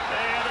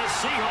 And the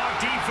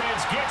Seahawks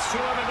defense gets to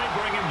him, and they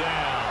bring him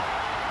down.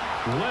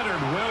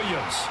 Leonard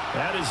Williams.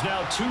 That is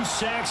now 2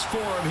 sacks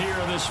for him here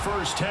in this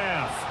first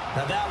half.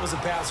 Now that was a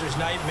passer's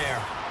nightmare.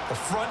 The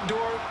front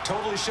door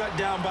totally shut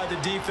down by the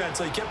defense,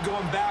 so he kept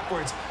going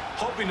backwards,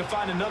 hoping to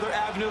find another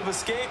avenue of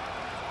escape.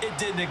 It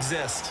didn't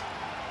exist.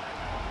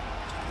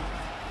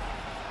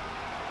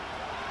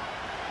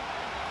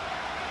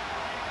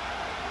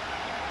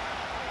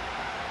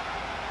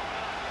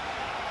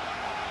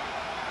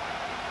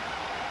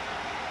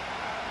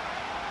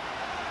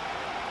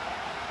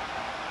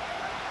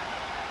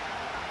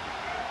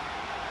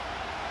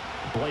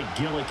 Blake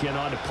Gillikin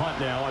on to punt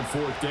now on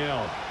 4th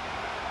down.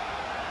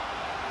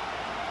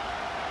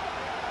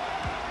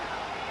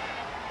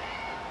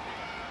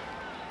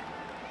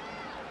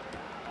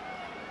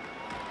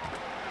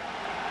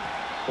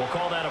 We'll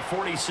call that a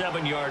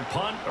 47-yard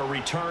punt, a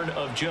return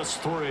of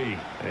just 3.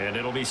 And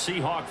it'll be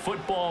Seahawk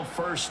football,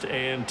 1st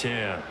and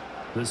 10.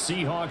 The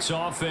Seahawks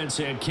offense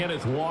and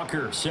Kenneth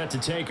Walker set to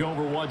take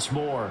over once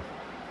more.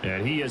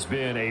 And he has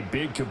been a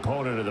big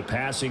component of the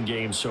passing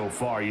game so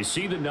far. You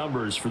see the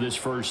numbers for this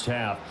first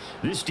half.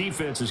 This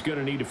defense is going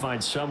to need to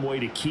find some way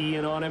to key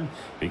in on him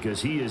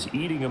because he is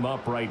eating them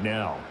up right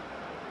now.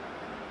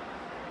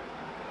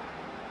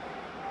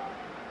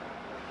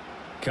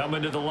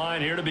 Coming to the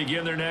line here to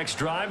begin their next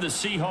drive, the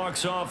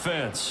Seahawks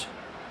offense.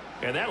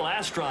 And that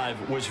last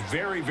drive was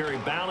very, very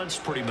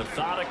balanced, pretty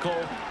methodical.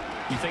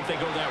 You think they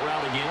go that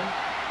route again?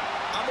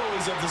 I'm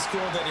always of the school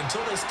that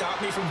until they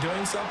stop me from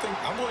doing something,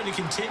 I'm going to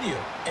continue.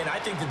 And I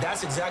think that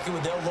that's exactly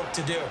what they'll look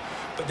to do.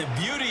 But the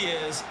beauty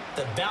is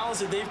the balance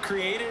that they've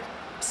created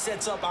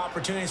sets up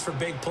opportunities for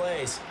big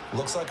plays.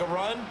 Looks like a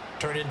run,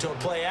 turn it into a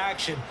play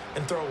action,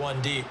 and throw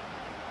one deep.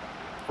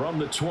 From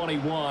the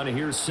 21,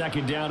 here's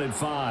 2nd down and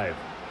 5.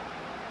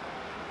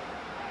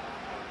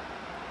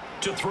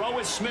 To throw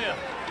is Smith.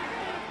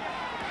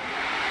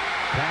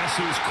 Pass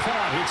is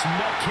caught. It's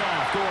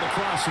Metcalf going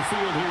across the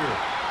field here.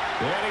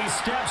 And he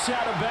steps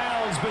out of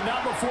bounds, but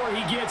not before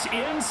he gets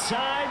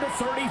inside the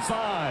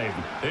 35.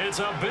 It's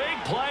a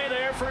big play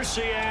there for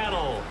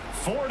Seattle.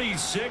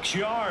 46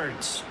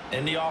 yards.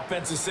 And the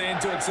offense is saying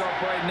to itself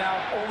right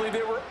now, only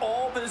they were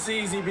all this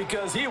easy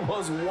because he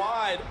was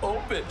wide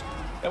open.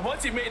 And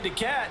once he made the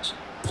catch,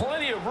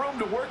 plenty of room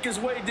to work his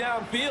way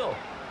downfield.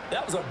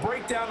 That was a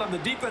breakdown on the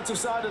defensive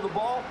side of the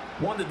ball,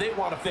 one that they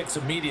want to fix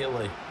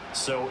immediately.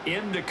 So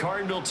into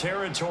Cardinal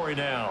territory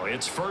now.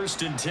 It's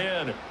 1st and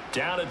 10,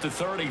 down at the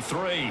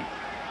 33.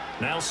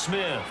 Now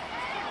Smith.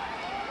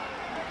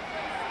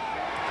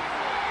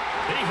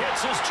 He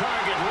hits his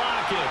target,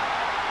 Lockett.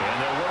 And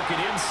they're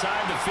working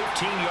inside the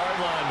 15-yard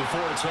line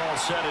before it's all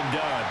said and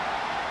done.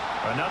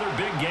 Another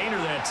big gainer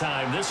that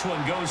time. This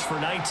one goes for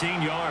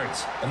 19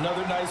 yards.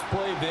 Another nice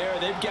play there.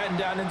 They've gotten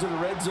down into the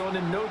red zone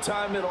in no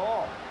time at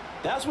all.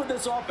 That's what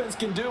this offense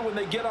can do when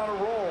they get on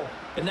a roll.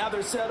 And now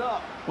they're set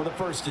up with a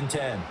 1st and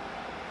 10.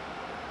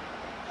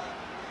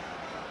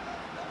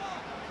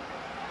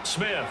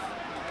 Smith.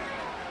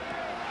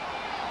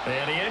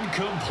 And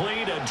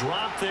incomplete. A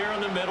drop there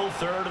in the middle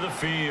third of the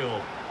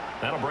field.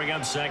 That'll bring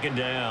up 2nd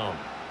down.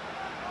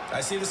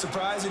 I see the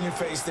surprise in your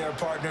face there,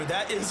 partner.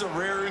 That is a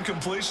rare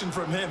incompletion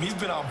from him. He's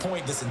been on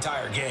point this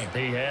entire game.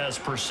 He has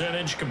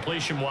percentage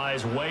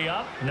completion-wise way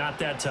up. Not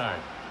that time.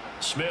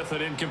 Smith,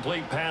 an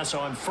incomplete pass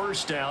on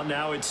 1st down.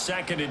 Now it's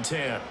 2nd and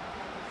 10.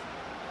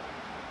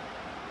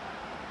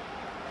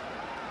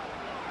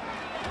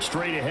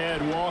 Straight ahead,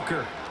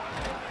 Walker.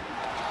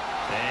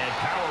 And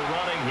power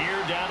running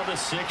here down to the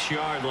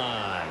 6-yard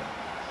line.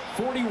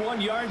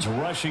 41 yards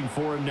rushing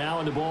for him now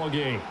in the ball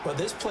game. Well,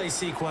 this play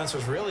sequence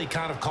was really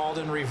kind of called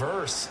in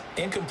reverse.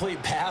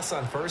 Incomplete pass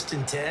on 1st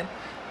and 10.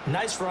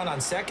 Nice run on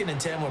 2nd and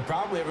 10 when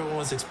probably everyone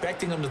was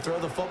expecting him to throw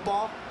the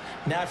football.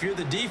 Now, if you're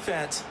the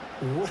defense,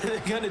 what are they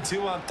going to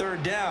do on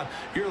 3rd down?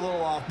 You're a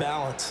little off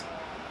balance.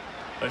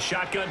 A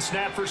shotgun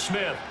snap for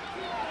Smith.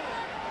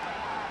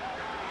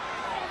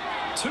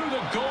 To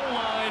the goal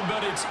line,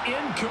 but it's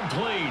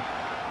incomplete.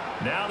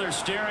 Now they're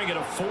staring at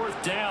a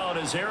 4th down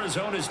as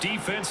Arizona's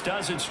defense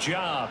does its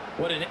job.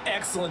 What an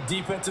excellent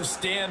defensive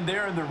stand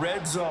there in the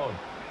red zone.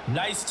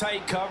 Nice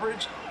tight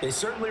coverage. They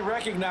certainly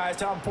recognized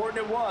how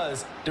important it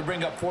was to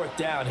bring up 4th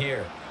down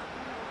here.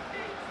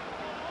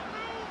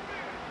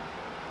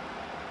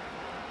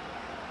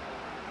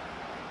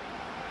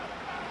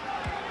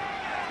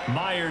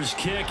 Myers'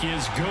 kick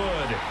is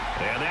good.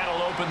 And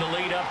that'll open the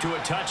lead up to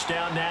a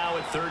touchdown now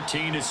at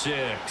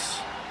 13-6.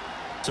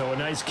 So a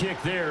nice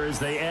kick there as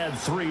they add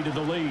 3 to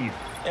the lead.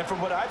 And from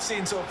what I've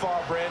seen so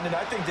far, Brandon,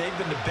 I think they've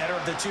been the better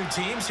of the two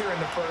teams here in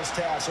the first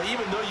half. So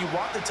even though you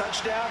want the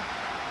touchdown,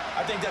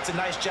 I think that's a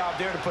nice job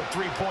there to put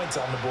 3 points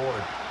on the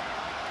board.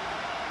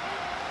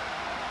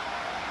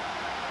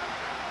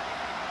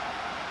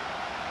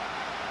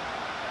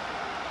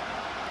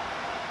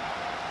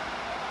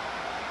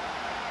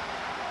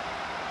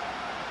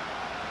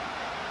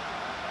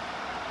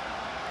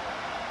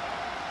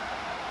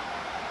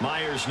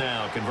 Myers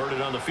now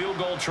converted on the field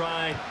goal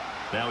try.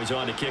 Now he's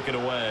on to kick it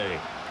away.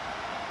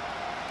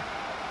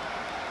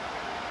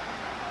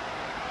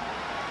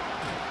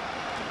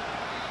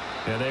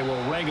 And they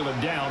will wrangle him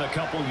down a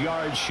couple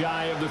yards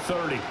shy of the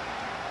 30.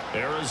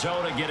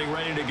 Arizona getting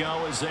ready to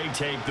go as they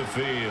take the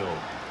field.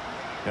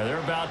 Now they're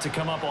about to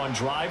come up on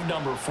drive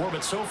number 4,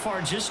 but so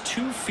far just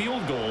 2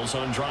 field goals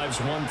on drives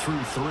 1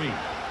 through 3.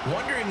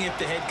 Wondering if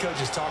the head coach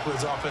has talked with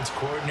his offensive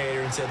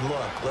coordinator and said,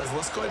 look,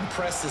 let's go ahead and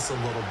press this a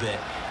little bit.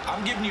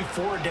 I'm giving you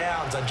 4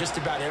 downs on just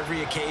about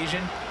every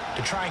occasion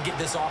to try and get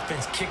this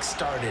offense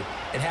kick-started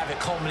and have it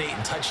culminate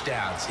in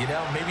touchdowns. You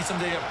know, maybe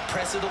someday to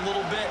press it a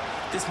little bit.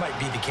 This might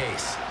be the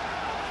case.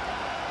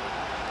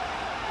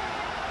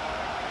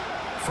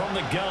 From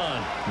the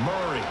gun,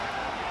 Murray.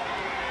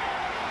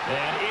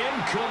 And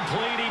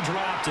incomplete, he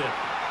dropped it.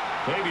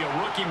 Maybe a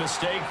rookie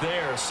mistake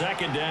there,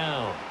 2nd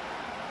down.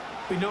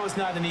 We know it's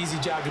not an easy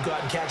job to go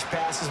out and catch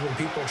passes when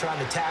people are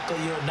trying to tackle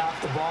you and knock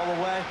the ball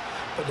away.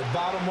 But the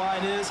bottom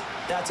line is,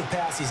 that's a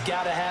pass he's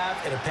got to have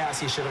and a pass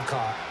he should have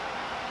caught.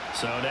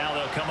 So now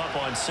they'll come up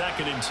on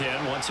 2nd and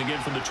 10, once again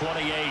from the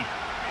 28.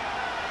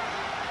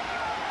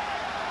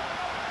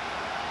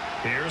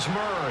 Here's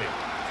Murray.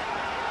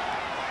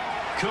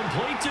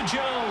 Complete to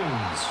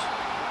Jones.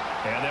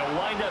 And they'll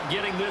wind up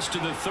getting this to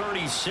the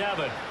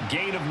 37,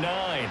 gain of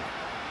 9.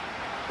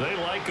 They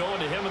like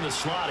going to him in the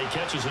slot. He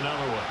catches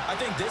another one. I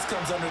think this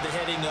comes under the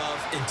heading of,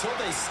 until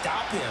they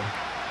stop him,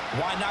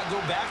 why not go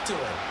back to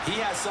it? He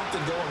has something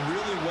going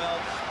really well.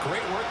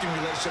 Great working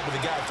relationship with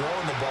the guy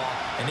throwing the ball,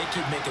 and they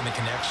keep making the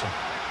connection.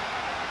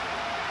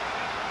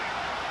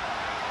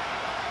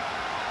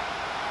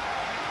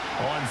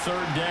 On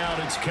 3rd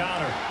down, it's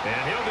Connor.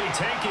 And he'll be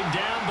taken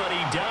down, but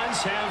he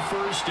does have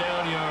 1st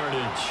down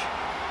yardage.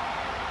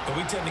 But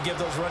we tend to give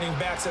those running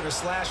backs that are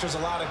slashers a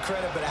lot of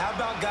credit. But how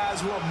about guys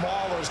who are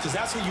maulers? Because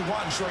that's what you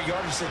want in short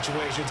yardage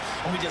situations.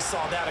 And we just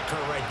saw that occur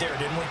right there,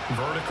 didn't we?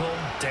 Vertical,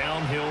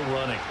 downhill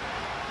running.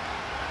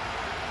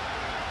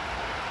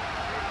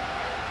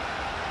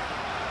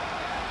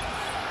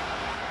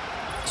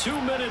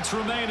 Two minutes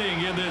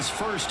remaining in this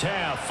first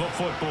half of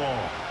football.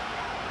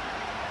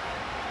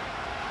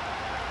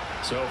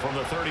 So from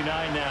the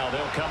 39 now,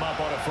 they'll come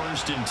up on a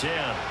 1st and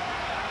 10.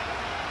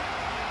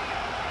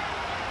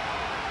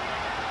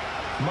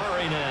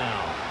 Murray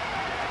now.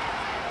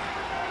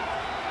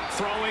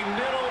 Throwing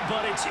middle,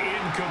 but it's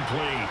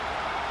incomplete.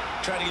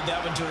 Trying to get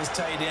that one to his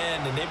tight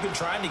end, and they've been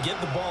trying to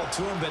get the ball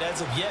to him, but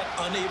as of yet,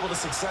 unable to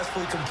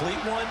successfully complete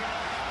one.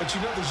 But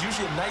you know, there's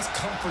usually a nice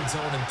comfort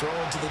zone in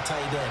throwing to the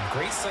tight end.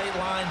 Great sight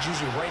lines,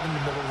 usually right in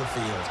the middle of the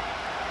field.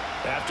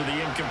 After the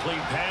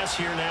incomplete pass,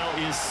 here now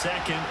is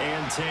 2nd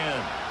and 10.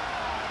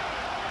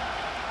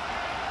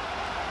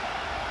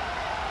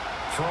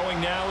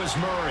 Throwing now is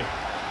Murray.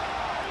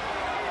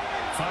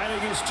 Finding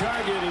his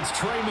target, it's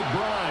Trey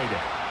McBride.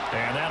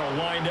 And that'll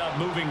wind up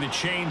moving the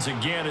chains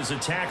again as the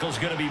tackle's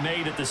going to be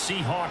made at the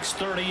Seahawks'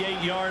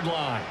 38-yard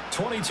line.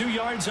 22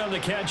 yards on the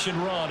catch and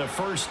run, a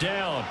 1st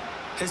down.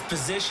 His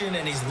position,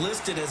 and he's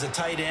listed as a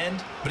tight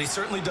end, but he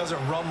certainly doesn't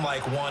run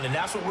like one, and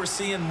that's what we're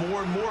seeing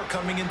more and more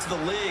coming into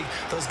the league.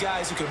 Those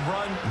guys who can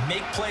run,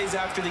 make plays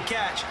after the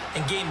catch,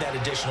 and gain that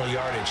additional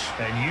yardage.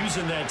 And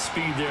using that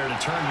speed there to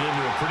turn it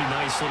into a pretty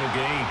nice little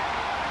gain.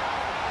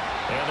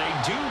 And they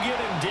do get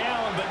him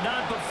down, but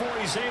not before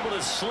he's able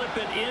to slip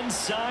it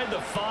inside the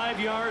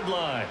 5-yard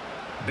line.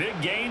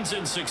 Big gains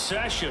in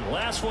succession.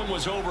 Last one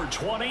was over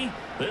 20.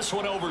 This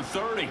one over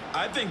 30.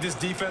 I think this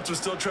defense was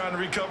still trying to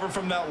recover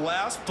from that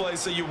last play,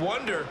 so you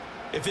wonder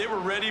if they were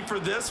ready for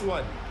this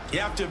one. You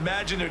have to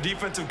imagine their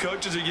defensive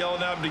coaches are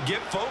yelling at them to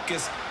get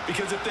focused,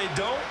 because if they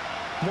don't,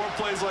 more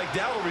plays like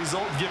that will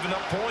result in giving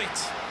up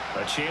points.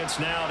 A chance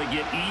now to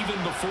get even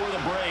before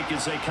the break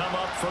as they come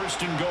up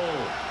 1st and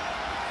goal.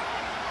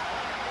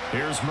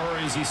 Here's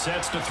Murray as he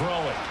sets to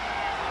throw it.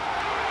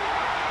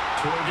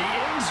 Toward the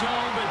end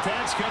zone, but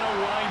that's going to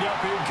wind up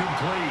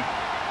incomplete.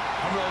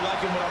 I'm really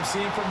liking what I'm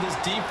seeing from this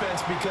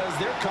defense because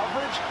their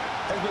coverage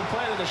has been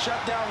playing at a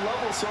shutdown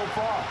level so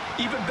far.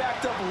 Even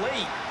backed up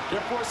late,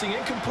 they're forcing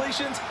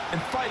incompletions and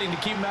fighting to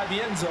keep them out of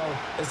the end zone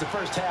as the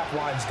first half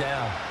winds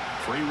down.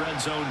 3 red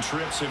zone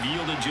trips have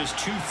yielded just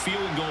 2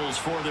 field goals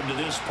for them to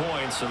this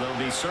point, so they'll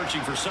be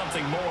searching for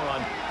something more on.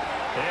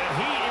 And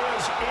he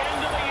is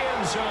into the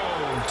end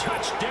zone.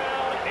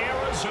 Touchdown,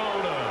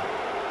 Arizona.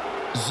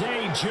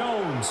 Zay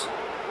Jones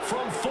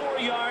from 4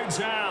 yards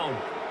out.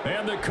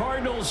 And the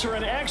Cardinals are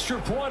an extra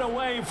point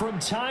away from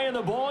tying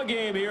the ball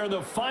game here in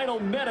the final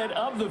minute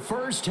of the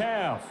first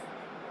half.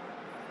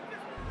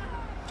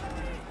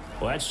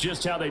 Well, that's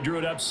just how they drew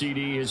it up,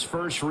 CD. His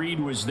first read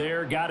was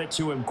there, got it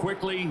to him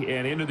quickly,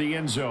 and into the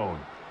end zone.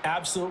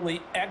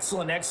 Absolutely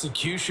excellent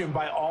execution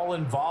by all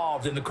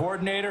involved. And the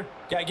coordinator,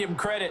 got to give him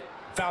credit,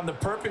 found the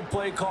perfect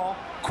play call.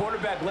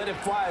 Quarterback let it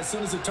fly as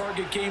soon as the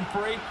target came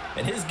free,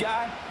 and his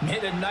guy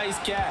made a nice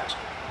catch.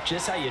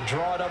 Just how you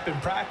draw it up in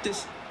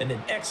practice and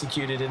then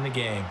execute it in the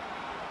game.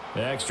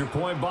 Extra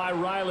point by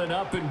Ryland,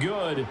 up and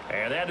good.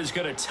 And that is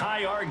going to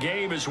tie our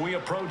game as we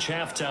approach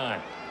halftime.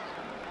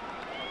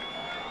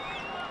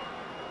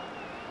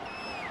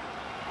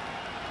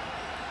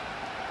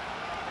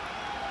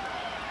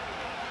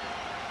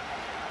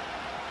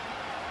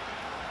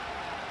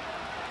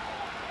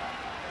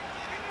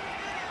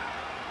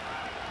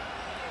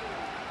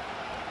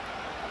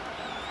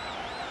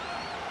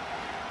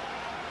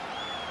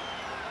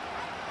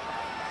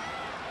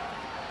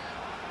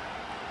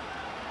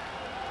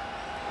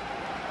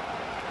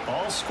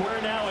 All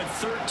square now at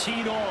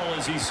 13 all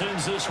as he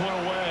sends this one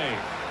away.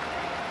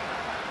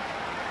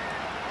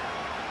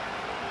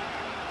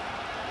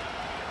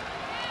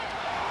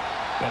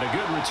 And a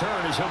good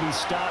return as he'll be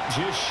stopped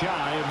just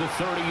shy of the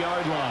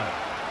 30-yard line.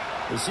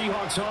 The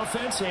Seahawks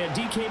offense and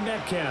DK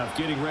Metcalf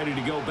getting ready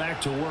to go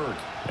back to work.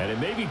 And it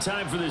may be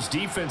time for this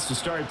defense to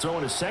start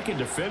throwing a second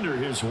defender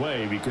his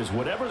way, because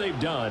whatever they've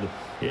done,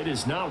 it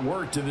has not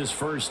worked in this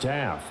first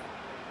half.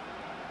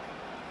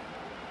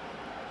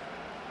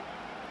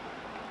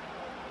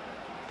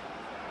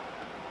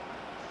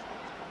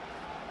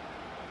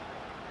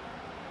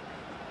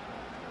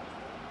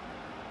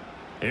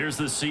 Here's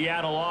the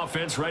Seattle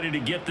offense ready to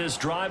get this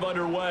drive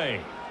underway.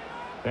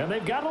 And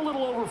they've got a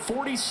little over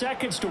 40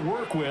 seconds to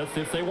work with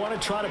if they want to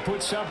try to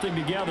put something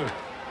together.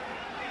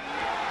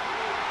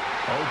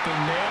 Open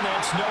man,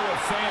 that's Noah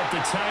Fant,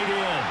 the tight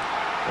end.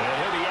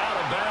 And he'll be out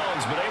of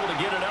bounds, but able to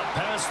get it up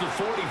past the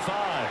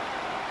 45.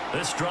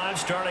 This drive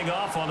starting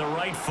off on the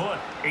right foot,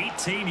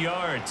 18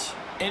 yards.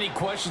 Any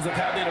questions of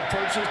how they'd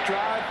approach this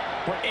drive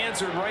were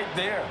answered right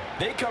there.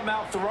 They come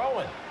out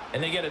throwing,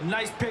 and they get a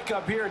nice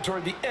pickup here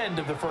toward the end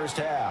of the first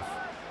half.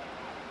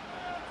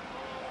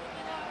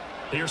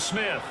 Here's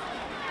Smith.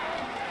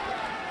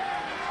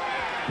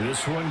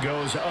 This one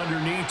goes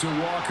underneath to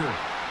Walker.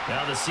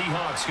 Now the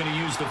Seahawks going to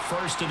use the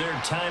first of their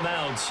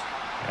timeouts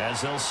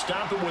as they'll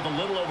stop it with a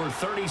little over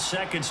 30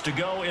 seconds to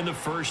go in the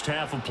first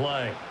half of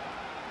play.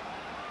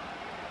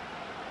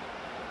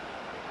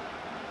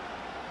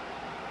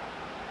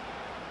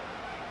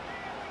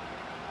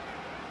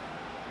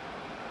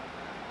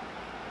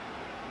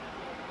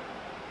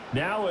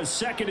 Now a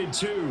 2nd and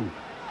 2.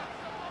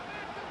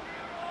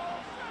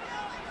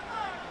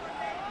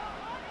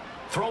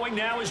 Throwing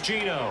now is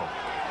Geno.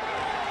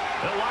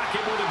 They'll lock it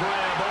with a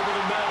grab over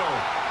the middle.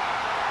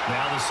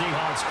 Now the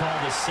Seahawks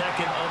call the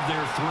second of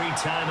their 3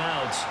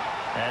 timeouts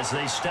as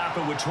they stop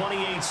it with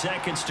 28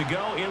 seconds to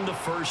go in the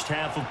first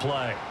half of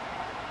play.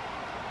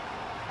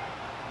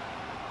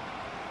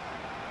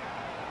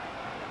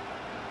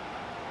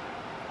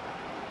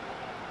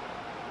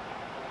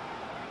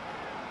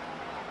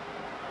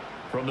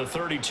 From the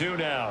 32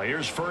 now,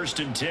 here's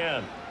 1st and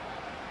 10.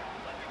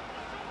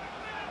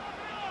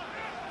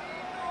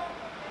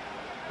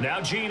 Now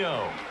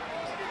Geno.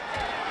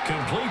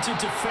 Completes it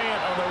to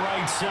Fant on the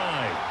right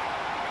side.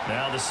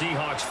 Now the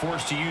Seahawks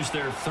forced to use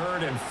their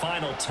 3rd and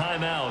final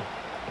timeout.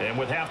 And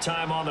with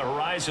halftime on the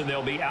horizon,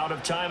 they'll be out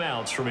of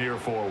timeouts from here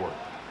forward.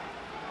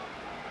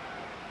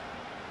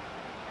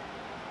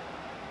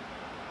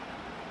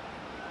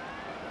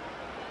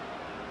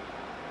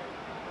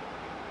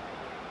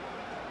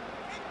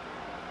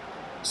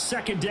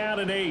 Second down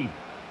and 8.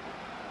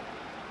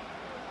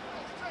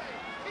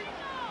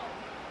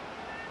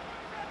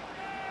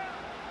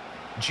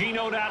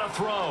 Geno now to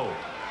throw.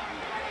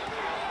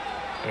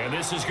 And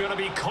this is going to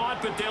be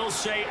caught, but they'll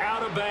say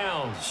out of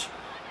bounds.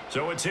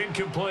 So it's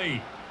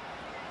incomplete.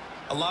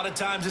 A lot of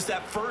times it's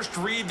that first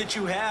read that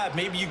you have.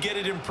 Maybe you get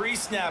it in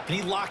pre-snap, and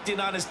he locked in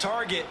on his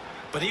target,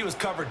 but he was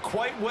covered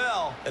quite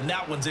well, and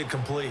that one's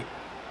incomplete.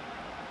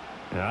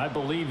 I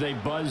believe they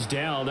buzzed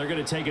down. They're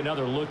going to take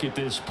another look at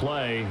this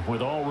play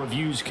with all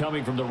reviews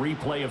coming from the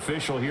replay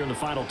official here in the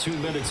final 2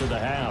 minutes of the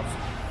half.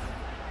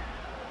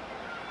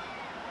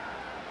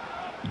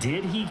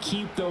 Did he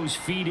keep those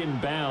feet in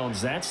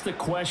bounds? That's the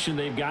question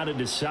they've got to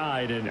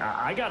decide. And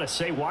I got to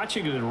say,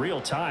 watching it in real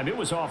time, it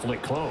was awfully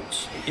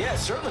close. Yeah, it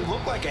certainly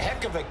looked like a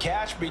heck of a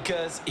catch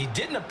because he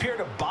didn't appear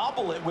to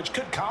bobble it, which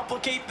could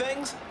complicate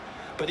things.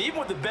 But even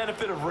with the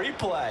benefit of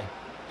replay,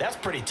 that's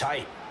pretty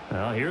tight.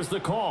 Well, here's the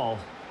call.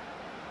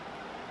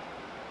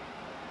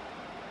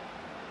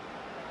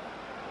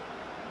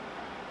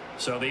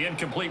 So the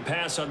incomplete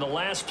pass on the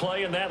last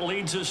play, and that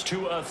leads us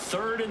to a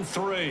 3rd and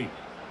 3.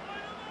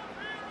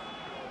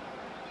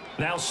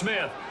 Now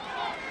Smith.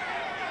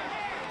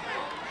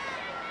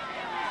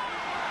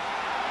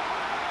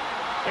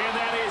 And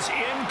that is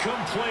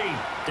incomplete.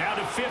 Down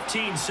to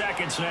 15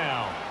 seconds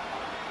now.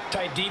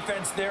 Tight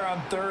defense there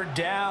on 3rd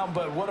down,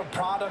 but what a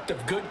product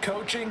of good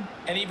coaching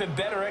and even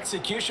better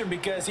execution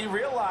because he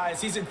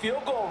realized he's in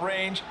field goal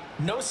range.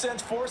 No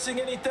sense forcing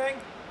anything,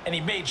 and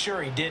he made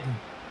sure he didn't.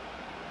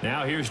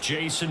 Now here's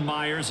Jason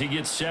Myers. He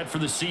gets set for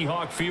the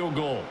Seahawk field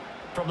goal.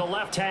 From the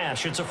left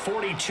hash, it's a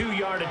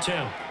 42-yard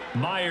attempt.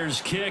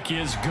 Myers' kick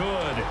is good,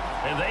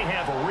 and they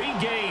have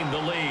regained the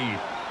lead.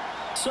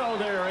 So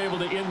they're able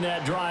to end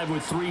that drive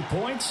with 3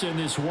 points in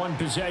this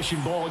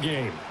one-possession ball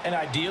game. And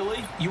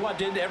ideally, you want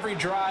to end every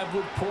drive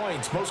with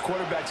points. Most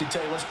quarterbacks would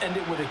tell you, let's end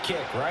it with a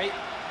kick, right?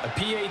 A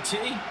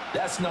PAT,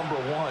 that's number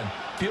 1.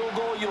 Field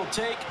goal you'll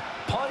take.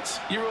 Punts,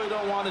 you really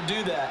don't want to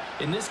do that.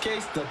 In this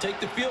case, they'll take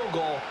the field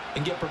goal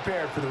and get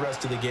prepared for the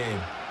rest of the game.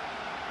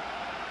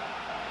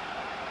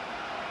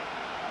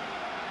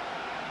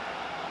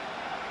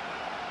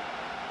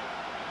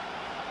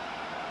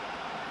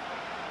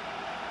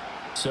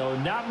 So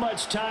not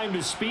much time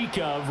to speak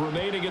of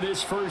remaining in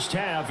this first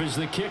half as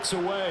the kick's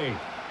away.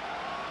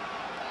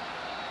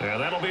 Yeah,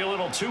 that'll be a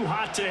little too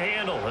hot to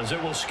handle as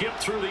it will skip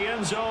through the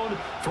end zone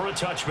for a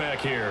touchback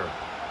here.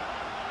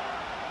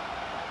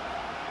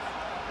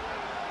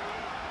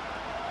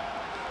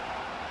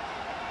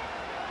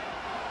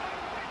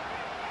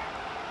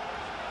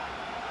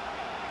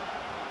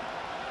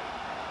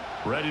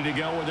 Ready to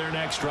go with their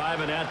next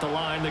drive, and at the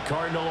line, the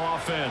Cardinal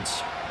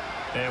offense.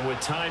 And with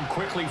time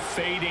quickly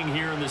fading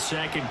here in the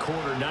second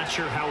quarter, not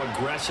sure how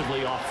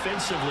aggressively,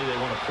 offensively they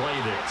want to play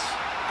this.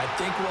 I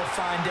think we'll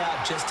find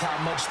out just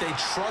how much they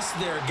trust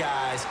their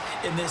guys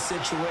in this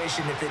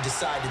situation if they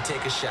decide to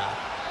take a shot.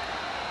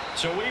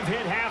 So we've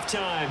hit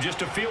halftime,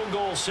 just a field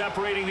goal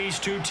separating these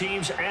two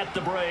teams at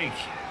the break.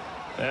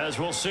 As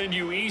we'll send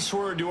you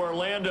eastward to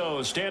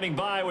Orlando, standing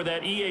by with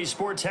that EA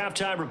Sports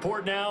halftime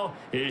report now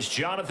is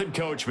Jonathan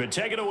Coachman.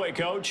 Take it away,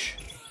 Coach.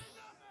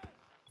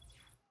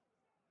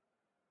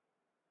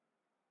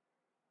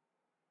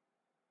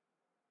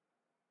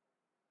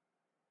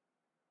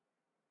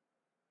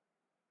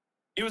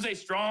 It was a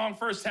strong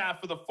first half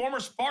for the former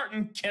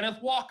Spartan,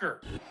 Kenneth Walker.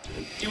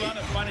 He wound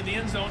up finding the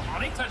end zone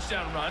on a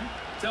touchdown run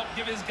to help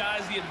give his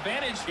guys the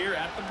advantage here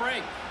at the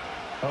break.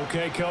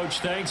 Okay, Coach,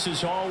 thanks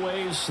as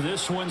always.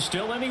 This one's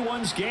still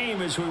anyone's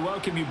game as we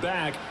welcome you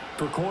back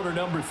for quarter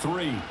number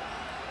 3.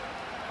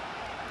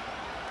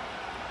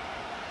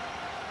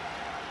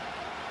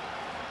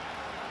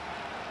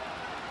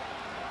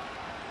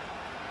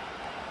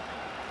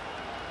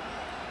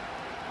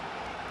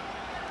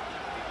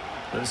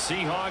 The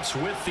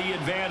Seahawks with the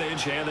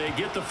advantage, and they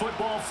get the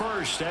football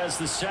first as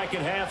the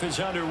second half is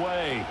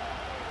underway.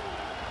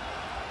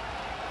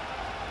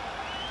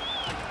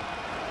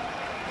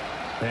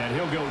 And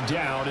he'll go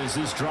down as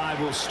this drive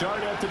will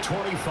start at the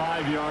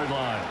 25-yard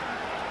line.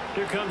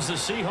 Here comes the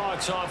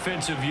Seahawks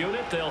offensive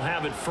unit. They'll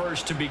have it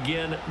first to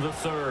begin the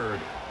third.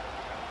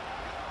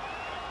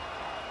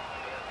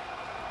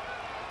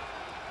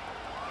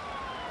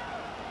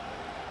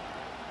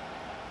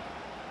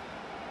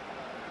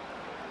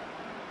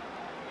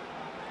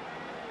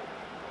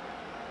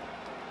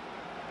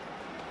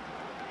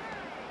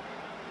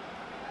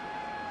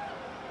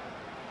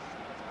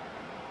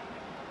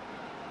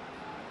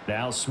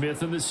 Now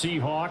Smith and the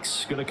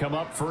Seahawks going to come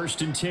up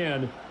first and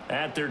 10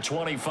 at their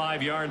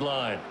 25-yard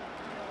line.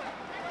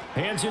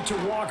 Hands it to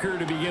Walker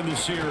to begin the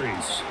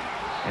series.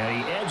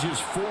 And he edges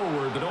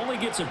forward but only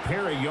gets a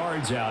pair of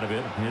yards out of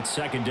it. It's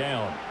second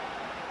down.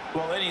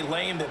 Well, any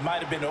lane that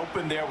might have been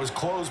open there was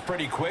closed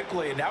pretty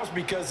quickly, and that was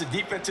because the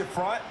defensive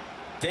front,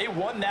 they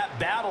won that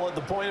battle at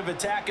the point of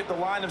attack at the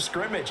line of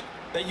scrimmage.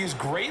 They used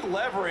great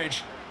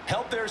leverage,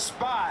 held their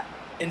spot,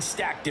 and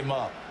stacked him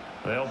up.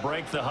 They'll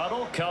break the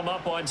huddle, come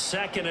up on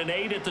 2nd and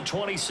 8 at the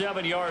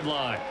 27-yard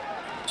line.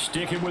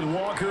 Sticking with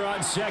Walker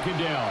on second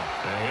down.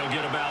 And he'll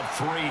get about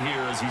 3 here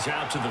as he's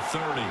out to the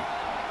 30.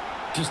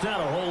 Just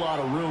not a whole lot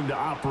of room to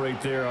operate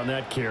there on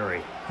that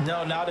carry.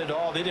 No, not at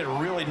all. They did a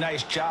really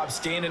nice job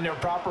staying in their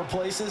proper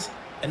places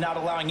and not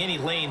allowing any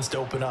lanes to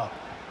open up.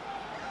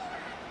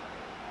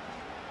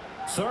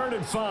 3rd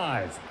and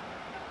 5.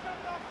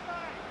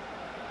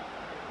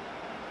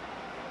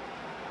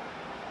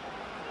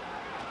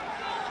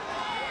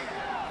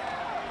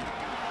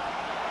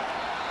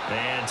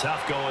 And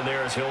tough going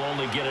there as he'll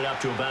only get it up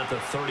to about the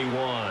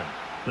 31.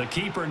 The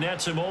keeper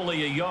nets him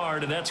only a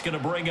yard, and that's going to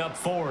bring up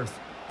 4th.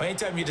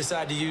 Anytime you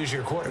decide to use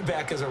your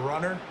quarterback as a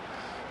runner,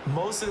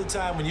 most of the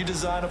time when you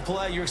design a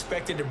play, you're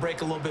expected to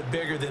break a little bit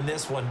bigger than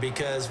this one,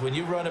 because when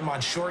you run him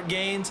on short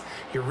gains,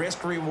 your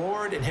risk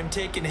reward and him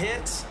taking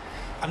hits,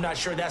 I'm not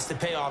sure that's the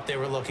payoff they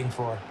were looking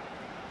for.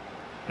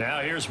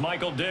 Now here's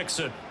Michael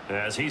Dixon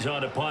as he's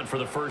on to punt for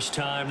the first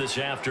time this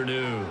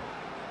afternoon.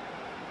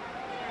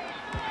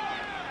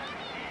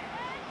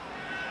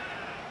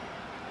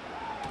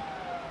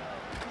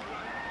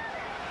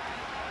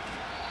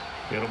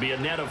 It'll be a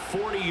net of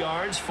 40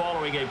 yards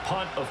following a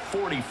punt of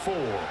 44.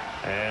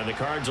 And the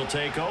Cards will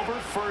take over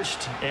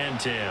 1st and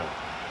 10.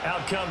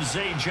 Out comes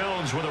Zay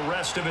Jones with the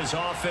rest of his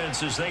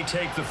offense as they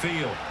take the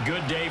field.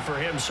 Good day for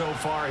him so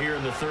far here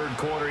in the third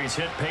quarter. He's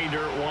hit pay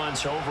dirt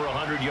once, over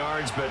 100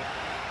 yards. But,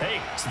 hey,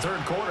 it's the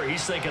third quarter.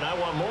 He's thinking, I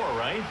want more,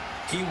 right?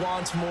 He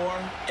wants more,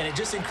 and it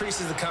just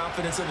increases the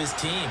confidence of his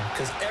team,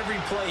 because every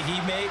play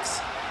he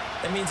makes,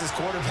 that means his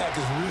quarterback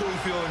is really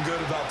feeling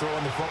good about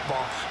throwing the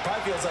football.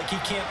 Probably feels like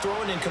he can't throw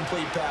an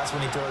incomplete pass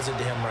when he throws it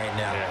to him right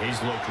now. Yeah, he's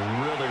looked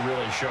really,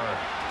 really sharp.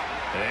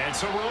 And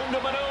some room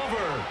to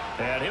maneuver.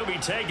 And he'll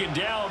be taken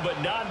down, but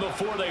not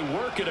before they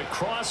work it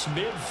across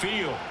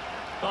midfield.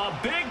 A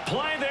big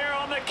play there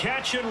on the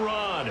catch and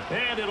run.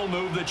 And it'll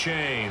move the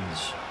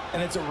chains.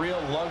 And it's a real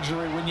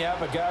luxury when you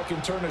have a guy who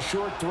can turn a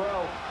short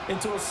throw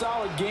into a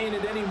solid gain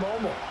at any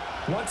moment.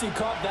 Once he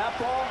caught that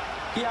ball,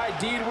 he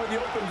ID'd where the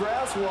open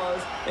grass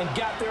was and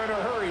got there in a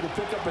hurry to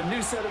pick up a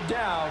new set of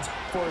downs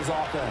for his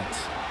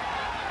offense.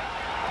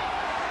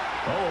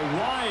 Oh,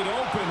 wide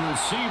open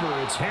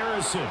receiver. It's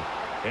Harrison.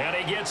 And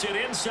he gets it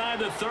inside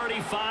the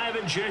 35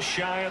 and just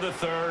shy of the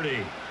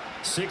 30.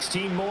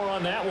 16 more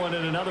on that one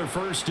and another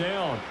first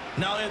down.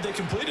 Not only have they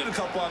completed a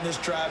couple on this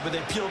drive, but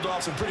they peeled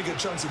off some pretty good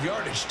chunks of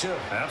yardage, too.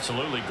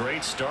 Absolutely.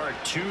 Great start.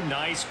 2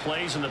 nice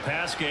plays in the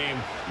pass game.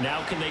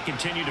 Now can they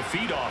continue to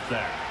feed off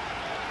that?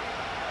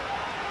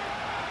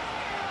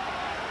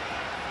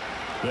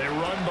 They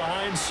run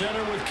behind center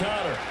with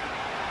Connor.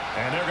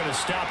 And they're going to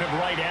stop him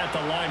right at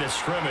the line of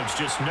scrimmage.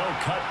 Just no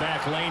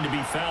cutback lane to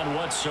be found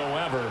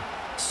whatsoever.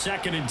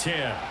 2nd and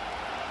 10.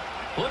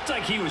 Looked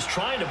like he was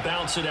trying to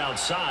bounce it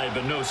outside,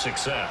 but no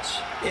success.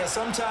 Yeah,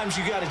 sometimes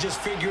you got to just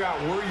figure out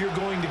where you're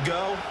going to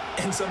go,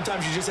 and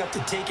sometimes you just have to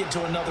take it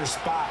to another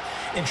spot.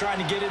 And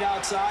trying to get it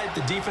outside,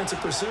 the defensive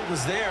pursuit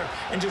was there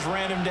and just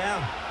ran him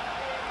down.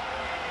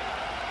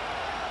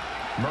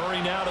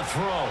 Murray now to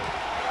throw.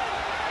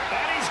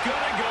 And he's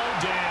going to go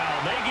down.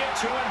 They get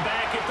to him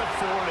back at the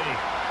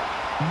 40.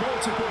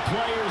 Multiple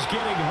players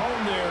getting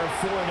home there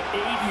for an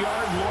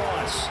 8-yard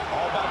loss.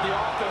 All about the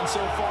offense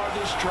so far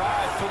this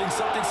drive, putting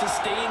something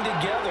sustained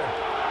together.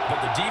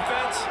 But the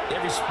defense, they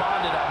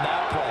responded on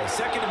that play.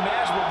 Second and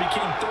manageable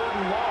became third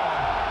and long.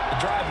 The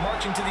drive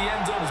marching to the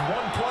end zone is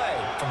one play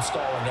from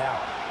stalling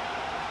out.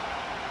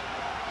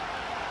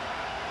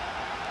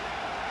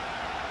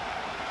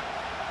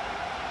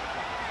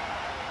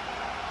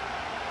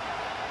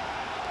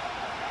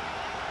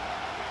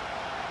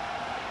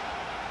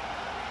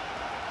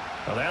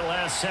 Well, that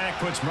last sack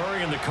puts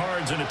Murray and the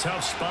Cards in a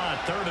tough spot,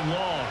 third and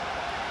long.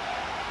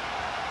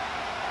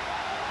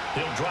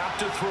 He'll drop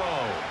to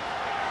throw.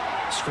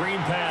 Screen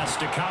pass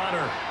to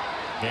Connor.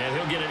 And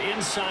he'll get it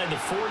inside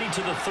the 40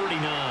 to the 39.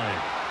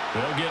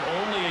 They'll get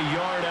only a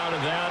yard out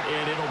of that,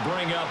 and it'll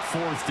bring up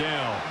fourth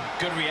down.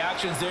 Good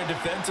reactions there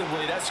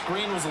defensively. That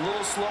screen was a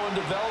little slow in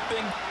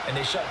developing, and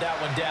they shut that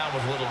one down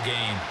with little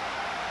gain.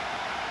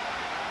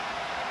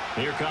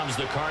 Here comes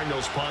the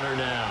Cardinals punter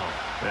now,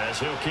 as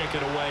he'll kick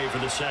it away for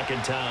the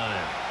second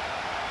time.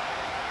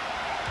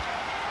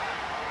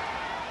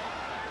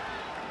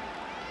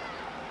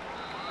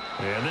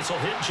 And this will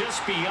hit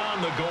just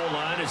beyond the goal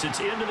line as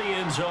it's into the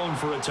end zone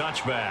for a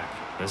touchback.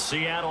 The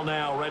Seattle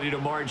now ready to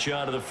march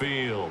out of the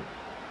field.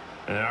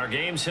 And our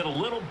game's hit a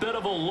little bit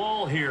of a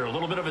lull here, a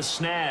little bit of a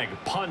snag.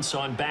 Punts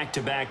on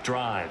back-to-back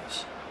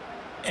drives.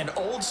 And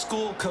old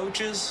school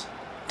coaches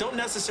don't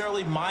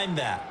necessarily mind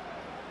that.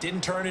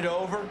 Didn't turn it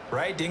over,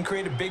 right? Didn't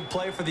create a big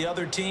play for the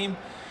other team.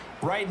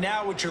 Right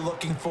now what you're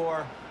looking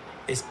for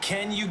is,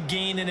 can you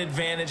gain an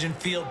advantage in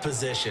field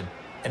position?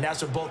 And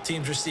that's what both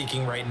teams are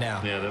seeking right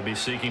now. Yeah, they'll be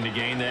seeking to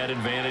gain that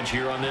advantage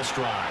here on this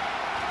drive.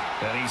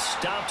 And he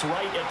stopped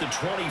right at the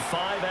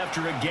 25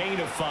 after a gain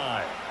of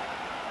 5.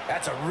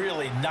 That's a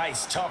really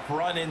nice, tough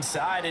run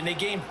inside, and they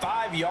gained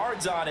 5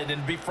 yards on it.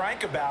 And to be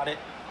frank about it,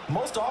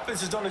 most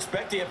offenses don't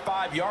expect to get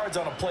 5 yards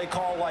on a play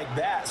call like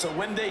that. So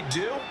when they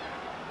do,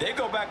 they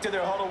go back to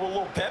their huddle with a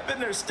little pep in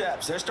their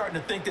steps. They're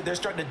starting to think that they're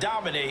starting to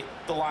dominate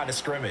the line of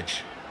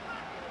scrimmage.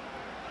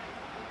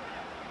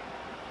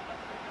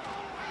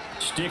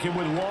 Sticking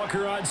with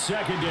Walker on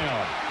second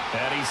down.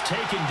 And he's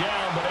taken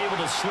down, but able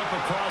to slip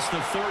across the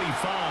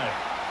 35.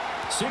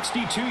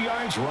 62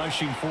 yards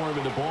rushing for him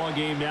in the ball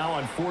game now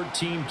on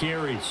 14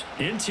 carries.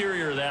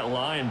 Interior of that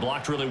line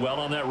blocked really well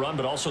on that run,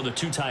 but also the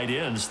 2 tight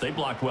ends, they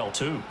blocked well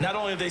too. Not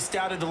only have they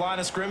scouted the line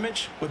of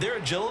scrimmage, with their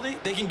agility,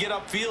 they can get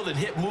upfield and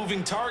hit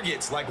moving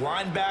targets like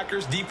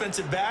linebackers,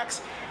 defensive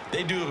backs.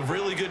 They do a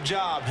really good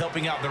job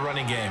helping out in the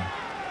running game.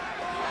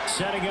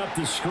 Setting up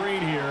the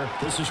screen here.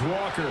 This is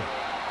Walker.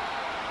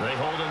 They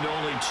hold him to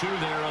only 2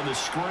 there on the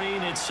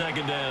screen. It's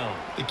second down.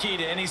 The key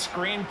to any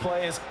screen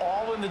play is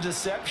all in the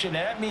deception.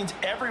 And that means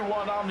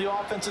everyone on the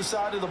offensive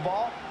side of the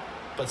ball.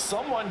 But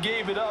someone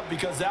gave it up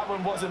because that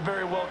one wasn't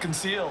very well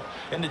concealed.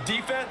 And the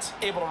defense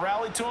able to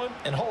rally to him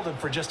and hold him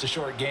for just a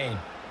short gain.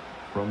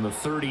 From the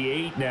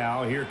 38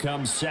 now, here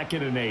comes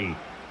second and 8.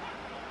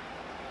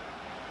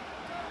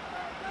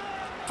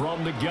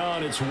 From the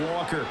gun, it's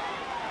Walker.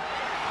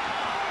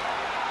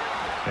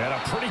 And a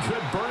pretty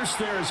good burst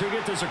there as he'll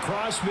get this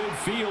across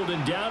midfield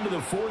and down to the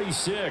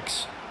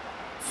 46.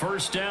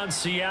 First down,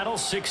 Seattle,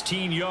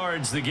 16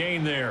 yards, the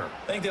gain there.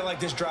 I think they like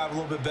this drive a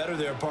little bit better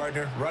there,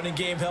 partner. Running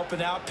game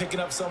helping out,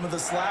 picking up some of the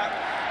slack.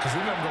 Because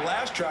remember the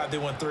last drive, they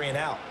went 3 and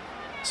out.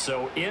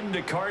 So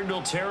into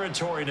Cardinal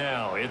territory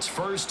now. It's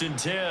first and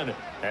 10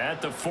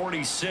 at the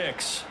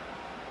 46.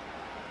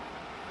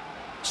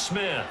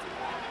 Smith.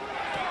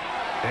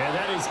 And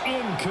that is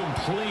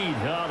incomplete.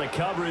 Oh, the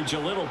coverage a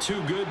little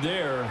too good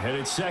there, and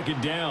it's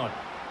second down.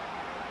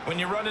 When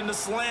you run in the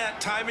slant,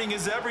 timing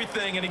is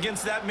everything, and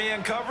against that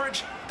man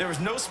coverage, there was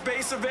no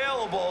space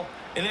available,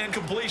 and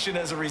incompletion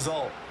as a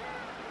result.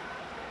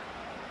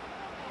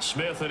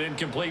 Smith, an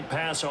incomplete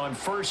pass on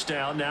first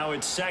down. Now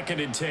it's second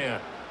and 10.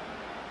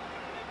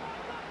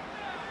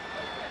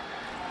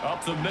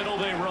 Up the middle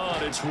they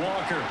run. It's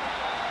Walker.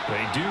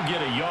 They do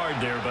get a yard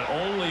there, but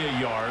only a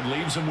yard.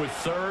 Leaves them with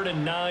 3rd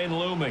and 9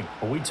 looming.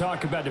 When we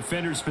talk about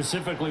defenders,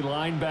 specifically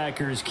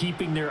linebackers,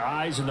 keeping their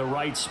eyes in the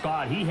right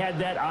spot, he had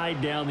that eye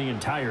down the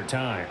entire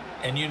time.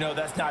 And you know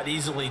that's not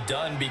easily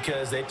done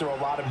because they throw a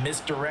lot of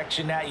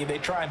misdirection at you. They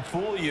try and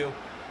fool you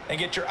and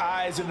get your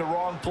eyes in the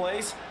wrong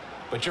place.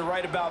 But you're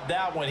right about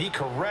that one. He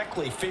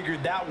correctly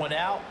figured that one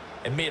out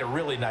and made a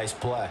really nice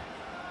play.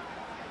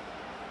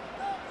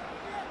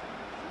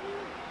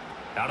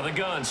 Out of the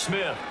gun,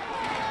 Smith.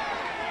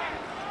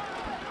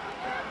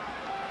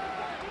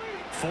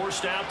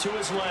 Forced out to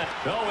his left.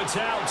 Oh, it's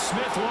out.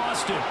 Smith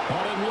lost it.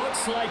 But it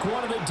looks like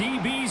one of the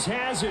DBs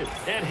has it.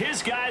 And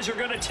his guys are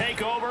going to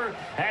take over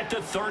at the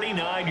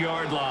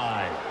 39-yard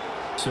line.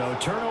 So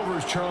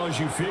turnovers, Charles,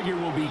 you figure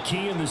will be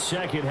key in the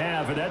second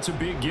half, and that's a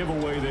big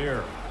giveaway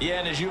there. Yeah,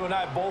 and as you and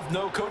I both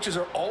know, coaches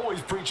are always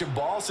preaching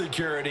ball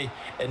security,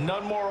 and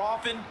none more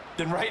often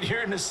than right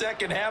here in the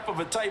second half of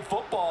a tight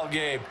football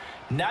game.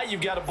 Now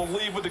you've got to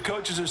believe what the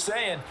coaches are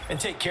saying and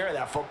take care of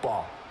that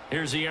football.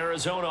 Here's the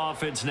Arizona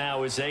offense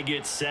now as they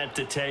get set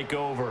to take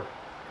over.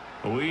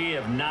 We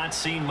have not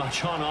seen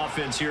much on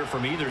offense here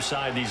from either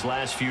side these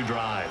last few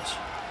drives.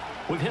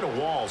 We've hit a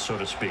wall, so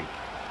to speak.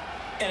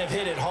 And have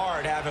hit it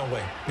hard, haven't we?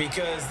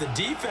 Because the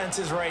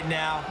defenses right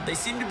now, they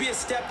seem to be a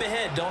step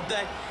ahead, don't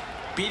they?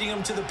 Beating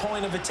them to the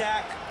point of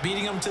attack,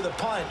 beating them to the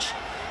punch.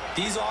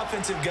 These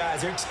offensive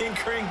guys, they're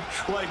tinkering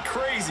like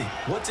crazy.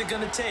 What's it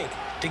going to take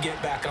to get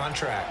back on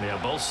track?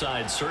 Yeah, both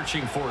sides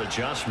searching for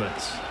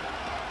adjustments.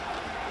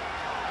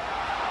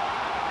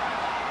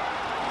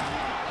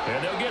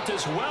 And they'll get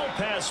this well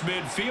past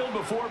midfield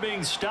before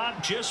being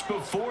stopped just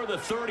before the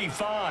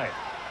 35.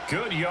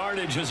 Good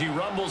yardage as he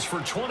rumbles for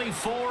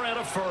 24 and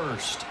a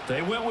first.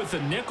 They went with the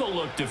nickel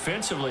look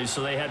defensively,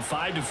 so they had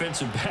 5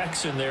 defensive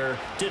backs in there.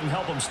 Didn't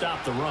help them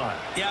stop the run.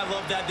 Yeah, I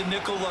love that, the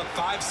nickel look.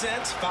 5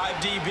 cents, 5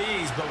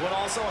 DBs. But what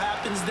also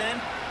happens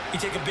then, you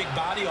take a big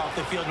body off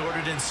the field in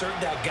order to insert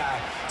that guy.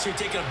 So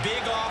you're taking a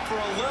big off for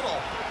a little.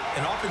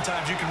 And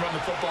oftentimes you can run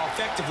the football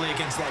effectively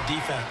against that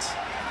defense.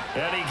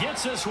 And he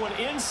gets this one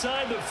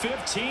inside the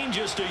 15,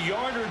 just a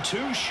yard or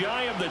 2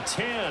 shy of the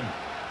 10.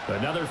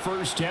 Another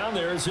first down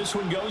there as this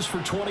one goes for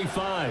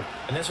 25.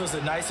 And this was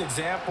a nice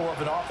example of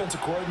an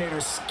offensive coordinator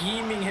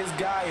scheming his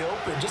guy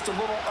open. Just a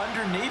little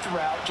underneath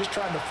route, just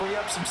trying to free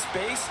up some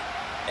space.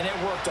 And it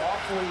worked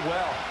awfully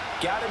well.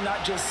 Got him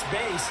not just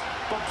space,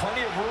 but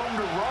plenty of room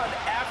to run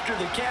after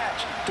the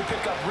catch to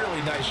pick up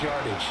really nice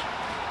yardage.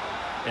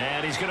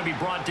 And he's going to be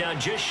brought down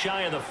just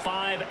shy of the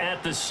 5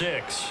 at the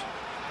 6.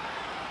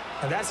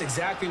 And that's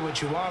exactly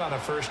what you want on a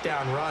first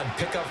down run.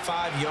 Pick up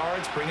 5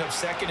 yards, bring up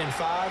 2nd and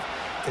 5.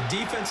 The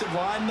defensive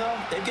line, though,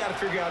 they've got to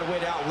figure out a way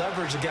to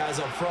out-leverage the guys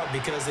up front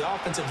because the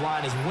offensive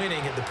line is winning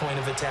at the point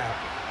of attack.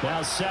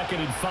 Now 2nd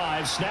and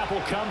 5. Snap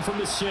will come from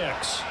the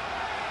 6.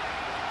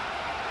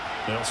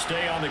 They'll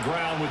stay on the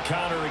ground with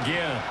Connor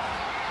again.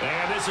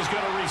 And this is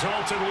going to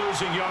result in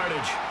losing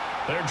yardage.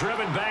 They're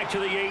driven back to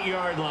the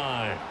 8-yard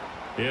line.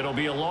 It'll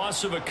be a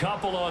loss of a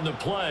couple on the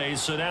play,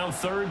 so now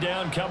 3rd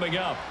down coming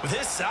up. With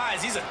his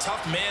size, he's a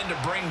tough man to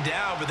bring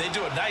down, but they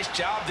do a nice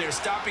job there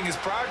stopping his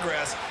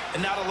progress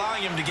and not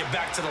allowing him to get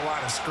back to the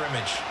line of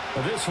scrimmage.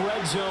 This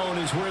red zone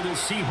is where the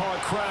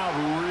Seahawk crowd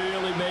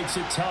really makes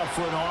it tough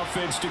for an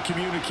offense to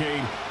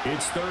communicate.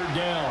 It's 3rd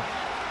down.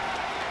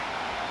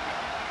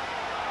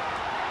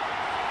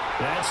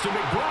 That's to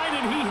McBride,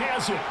 and he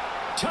has it.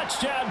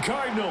 Touchdown,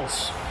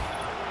 Cardinals.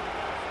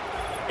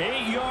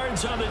 8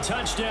 yards on the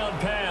touchdown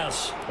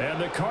pass.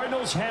 And the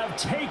Cardinals have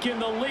taken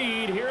the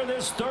lead here in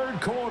this 3rd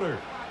quarter.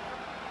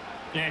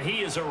 And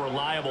he is a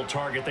reliable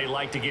target. They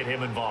like to get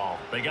him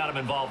involved. They got him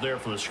involved there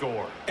for the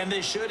score. And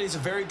they should. He's a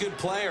very good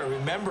player.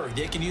 Remember,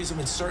 they can use him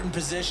in certain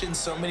positions,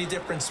 so many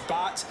different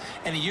spots,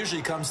 and he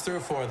usually comes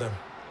through for them.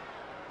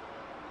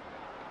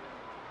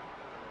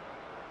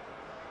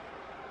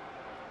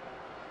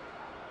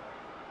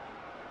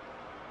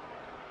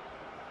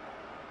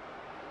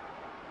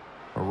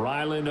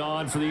 Ryland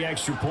on for the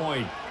extra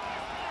point.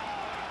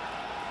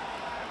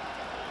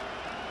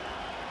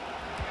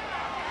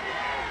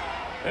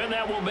 And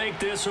that will make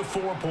this a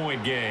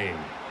 4-point game.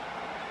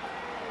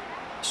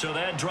 So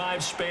that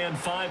drive spanned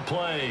 5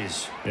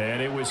 plays.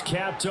 And it was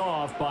capped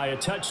off by a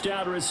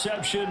touchdown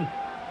reception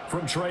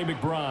from Trey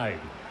McBride.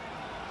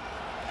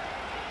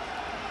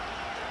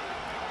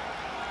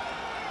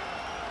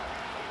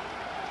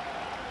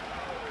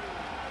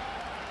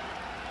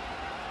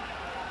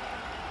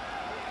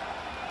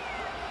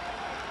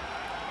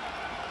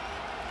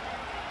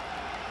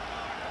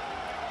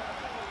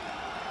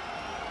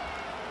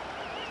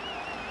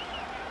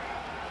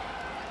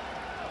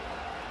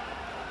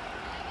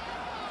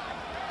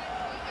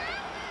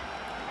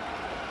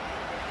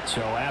 So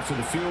after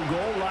the field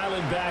goal,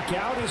 Ryland back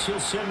out as he'll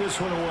send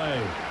this one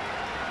away.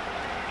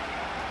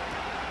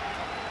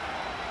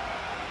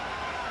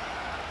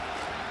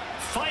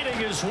 Fighting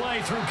his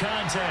way through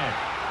contact.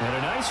 And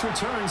a nice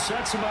return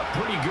sets him up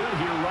pretty good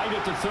here right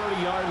at the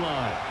 30-yard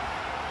line.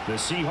 The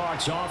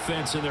Seahawks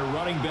offense and their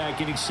running back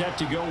getting set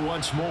to go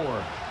once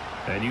more.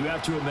 And you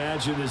have to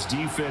imagine this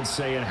defense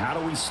saying, how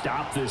do we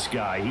stop this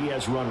guy? He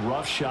has run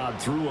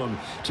roughshod through him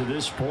to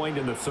this point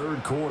in the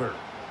 3rd quarter.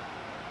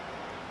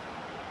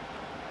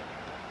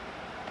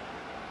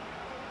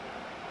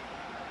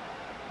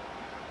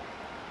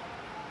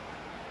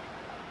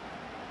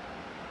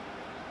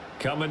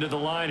 Coming to the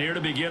line here to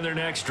begin their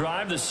next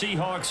drive, the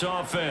Seahawks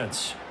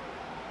offense.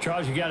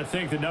 Charles, you got to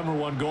think the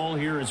 #1 goal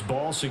here is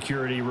ball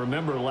security.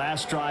 Remember,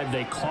 last drive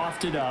they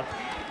coughed it up,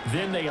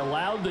 then they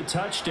allowed the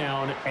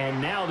touchdown,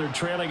 and now they're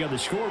trailing on the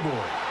scoreboard.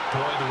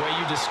 Boy, the way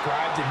you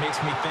described it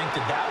makes me think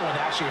that that one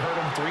actually hurt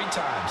them 3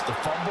 times. The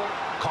fumble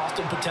cost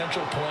them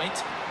potential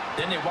points.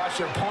 Then they watched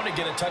their opponent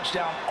get a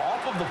touchdown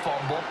off of the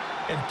fumble.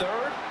 And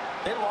third,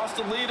 they lost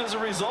the lead as a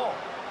result.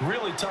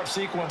 Really tough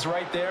sequence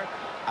right there.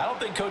 I don't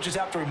think coaches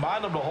have to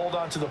remind them to hold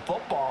on to the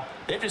football.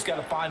 They've just got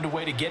to find a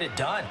way to get it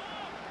done.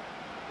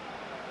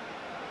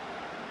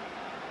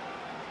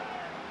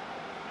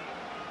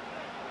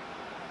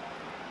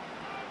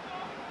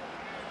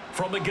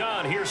 From the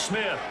gun, here's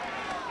Smith.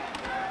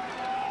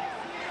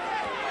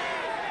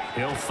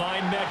 He'll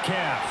find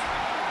Metcalf.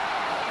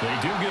 They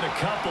do get a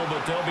couple,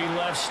 but they'll be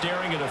left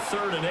staring at a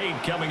 3rd and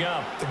 8 coming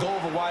up. The goal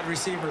of a wide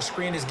receiver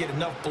screen is get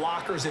enough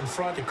blockers in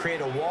front to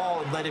create a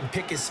wall and let him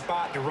pick his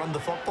spot to run the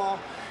football.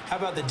 How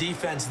about the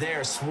defense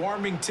there,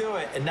 swarming to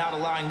it and not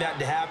allowing that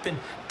to happen?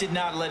 Did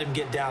not let him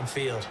get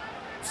downfield.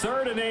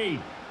 3rd and 8.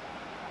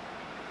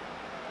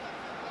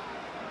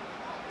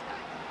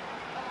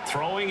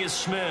 Throwing is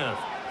Smith.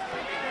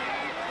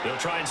 They'll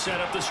try and set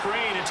up the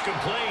screen. It's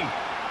complete.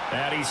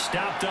 And he's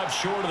stopped up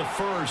short of the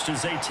first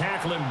as they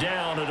tackle him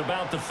down at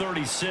about the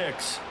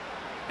 36.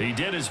 He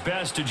did his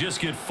best to just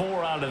get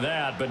 4 out of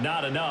that, but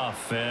not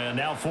enough. And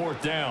now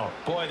 4th down.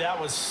 Boy, that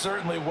was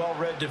certainly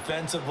well-read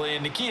defensively.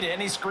 And the key to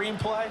any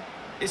screenplay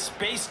is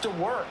space to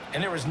work.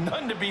 And there was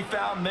none to be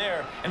found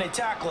there. And they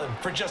tackle him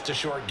for just a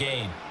short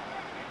gain.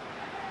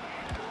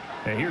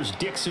 And here's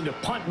Dixon to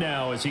punt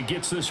now as he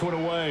gets this one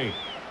away.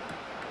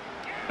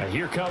 And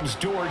here comes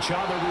Dortch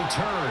on the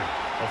return.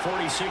 A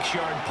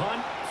 46-yard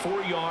punt,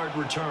 4-yard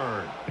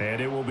return. And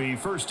it will be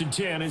 1st and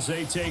 10 as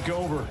they take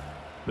over.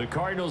 The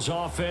Cardinals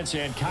offense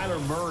and Kyler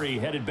Murray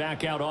headed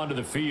back out onto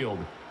the field.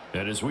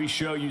 And as we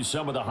show you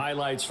some of the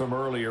highlights from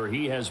earlier,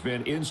 he has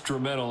been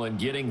instrumental in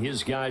getting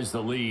his guys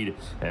the lead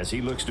as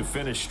he looks to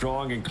finish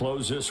strong and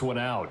close this one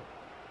out.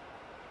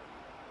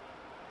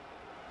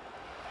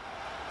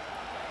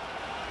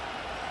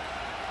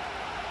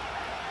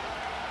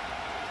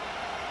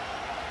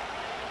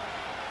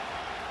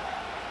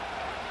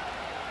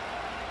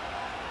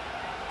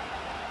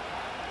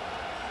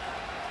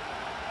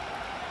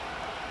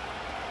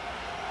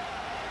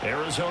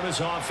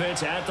 Arizona's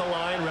offense at the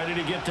line, ready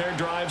to get their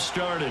drive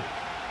started.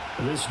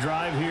 This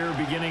drive here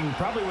beginning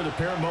probably with a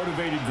pair of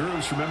motivated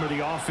groups. Remember, the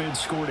offense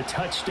scored a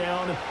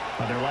touchdown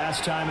on their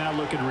last time out,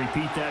 looking to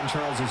repeat that in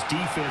Charles's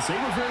defense. They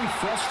were very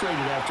frustrated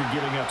after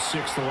giving up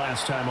 6 the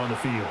last time on the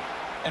field.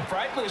 And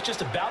frankly, it's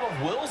just a battle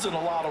of wills in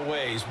a lot of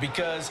ways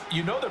because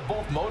you know they're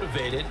both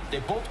motivated, they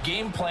both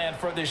game plan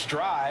for this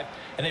drive,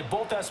 and they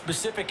both have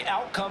specific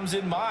outcomes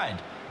in mind.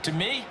 To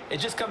me,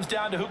 it just comes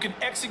down to who can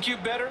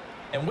execute better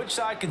and which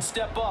side can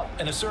step up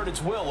and assert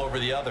its will over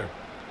the other.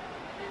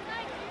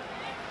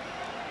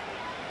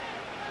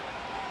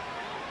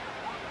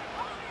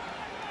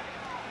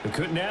 They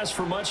couldn't ask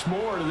for much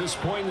more to this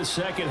point in the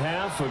second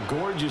half. A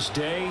gorgeous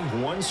day,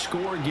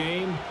 1-score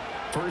game.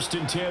 1st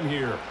and 10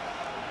 here.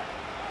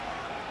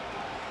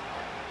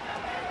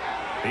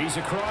 He's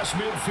across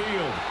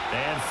midfield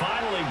and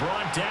finally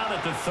brought down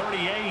at the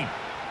 38.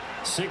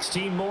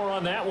 16 more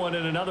on that one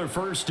and another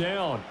 1st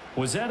down.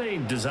 Was that a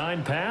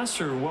design pass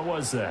or what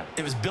was that?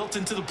 It was built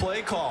into the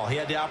play call. He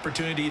had the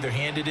opportunity to either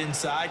hand it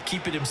inside,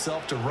 keep it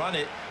himself to run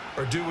it,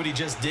 or do what he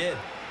just did.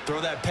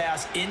 Throw that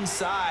pass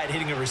inside,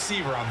 hitting a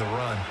receiver on the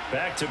run.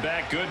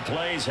 Back-to-back good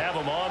plays have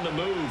him on the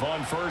move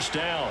on 1st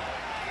down.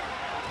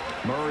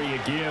 Murray a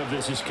give.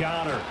 This is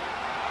Connor.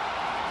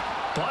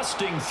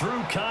 Busting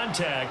through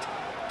contact.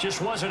 Just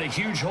wasn't a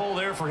huge hole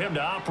there for him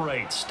to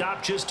operate.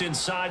 Stopped just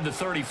inside the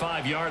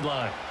 35-yard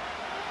line.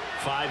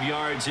 5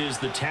 yards is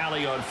the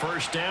tally on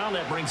 1st down.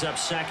 That brings up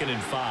 2nd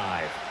and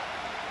 5.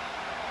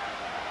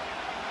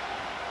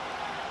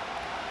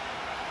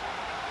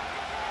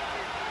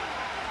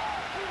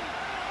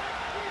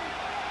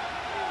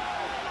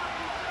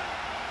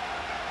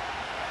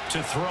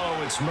 To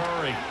throw, it's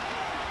Murray.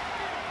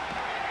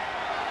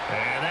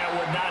 And that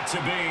would not to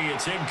be.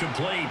 It's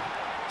incomplete.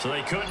 So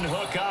they couldn't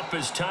hook up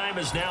as time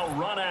has now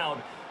run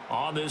out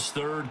on this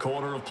 3rd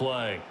quarter of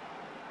play.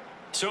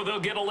 So they'll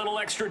get a little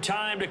extra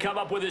time to come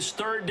up with his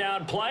 3rd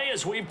down play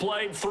as we've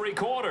played 3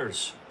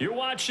 quarters. You're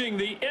watching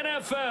the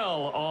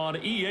NFL on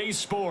EA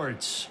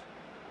Sports.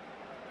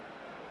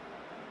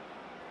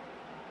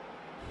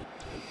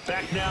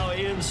 Back now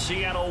in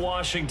Seattle,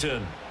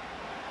 Washington.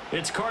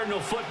 It's Cardinal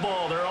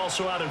football. They're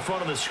also out in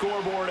front of the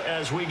scoreboard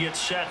as we get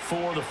set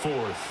for the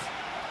 4th.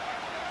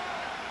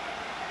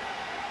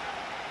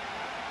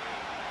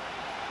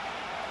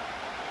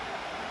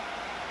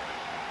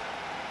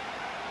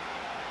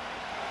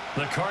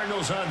 The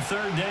Cardinals on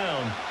 3rd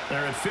down.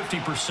 They're at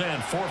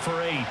 50%, 4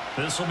 for 8.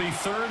 This will be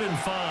 3rd and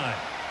 5.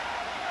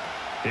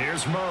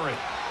 Here's Murray.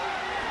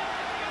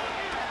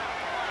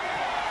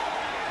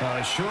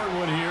 A short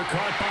one here,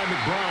 caught by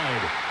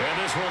McBride. And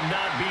this will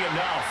not be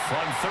enough.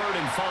 On 3rd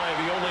and 5,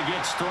 he only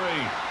gets 3.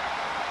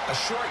 A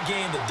short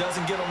game that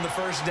doesn't get him the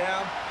 1st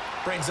down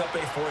brings up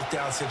a 4th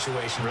down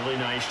situation. Really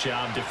nice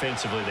job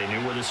defensively. They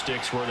knew where the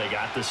sticks were. They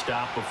got the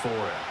stop before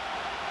it.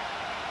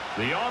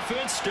 The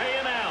offense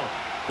staying out.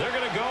 They're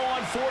going to go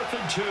on 4th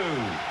and 2.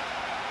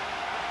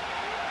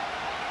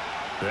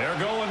 They're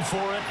going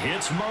for it.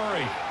 It's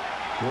Murray.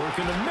 Work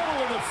in the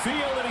middle of the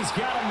field, and he's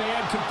got a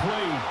man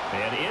complete.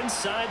 And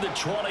inside the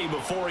 20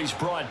 before he's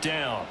brought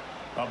down.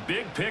 A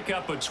big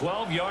pickup of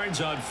 12 yards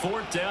on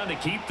 4th down to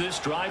keep this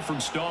drive from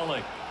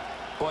stalling.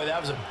 Boy,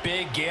 that was a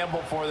big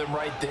gamble for them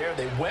right there.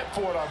 They went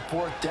for it on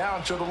fourth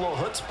down, showed a little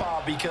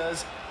chutzpah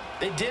because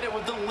they did it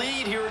with the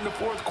lead here in the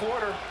fourth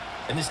quarter.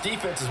 And this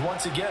defense is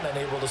once again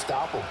unable to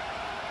stop them.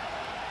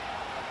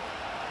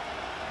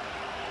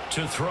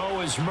 To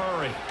throw is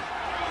Murray.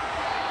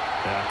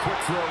 A quick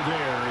throw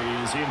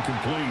there is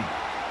incomplete.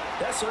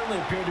 That certainly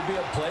appeared to be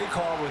a play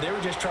call where they were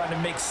just trying to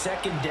make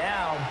second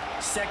down,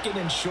 second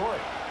and short.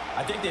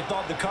 I think they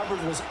thought the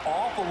coverage was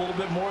off a little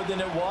bit more than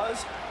it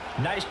was.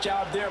 Nice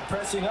job there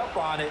pressing up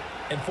on it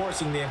and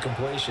forcing the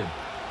incompletion.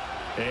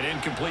 An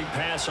incomplete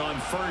pass on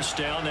first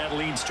down. That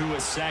leads to a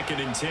 2nd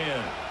and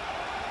 10.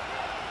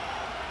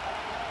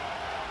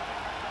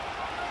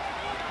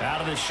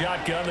 Out of the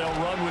shotgun, they'll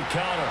run with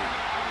Connor.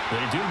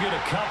 They do get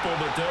a couple,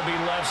 but they'll be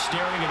left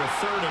staring at a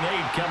 3rd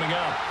and 8 coming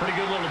up. Pretty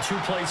good little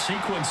two-play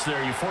sequence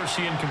there. You force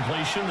the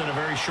incompletion, then a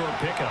very short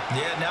pickup.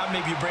 Yeah, now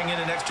maybe you bring in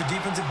an extra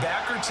defensive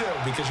back or two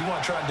because you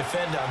want to try and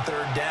defend on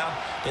 3rd down.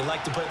 They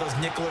like to play those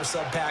nickel or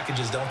sub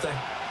packages, don't they?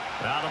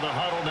 Out of the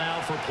huddle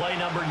now for play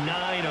number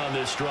 9 on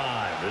this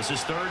drive. This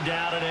is 3rd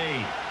down and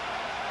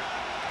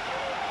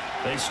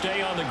 8. They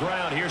stay on the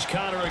ground. Here's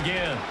Connor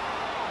again.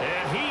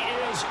 And he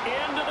is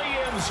into the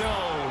end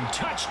zone.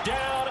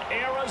 Touchdown,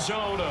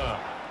 Arizona.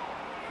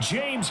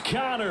 James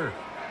Conner,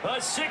 a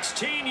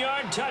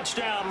 16-yard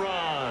touchdown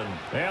run.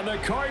 And the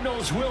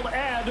Cardinals will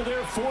add to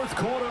their fourth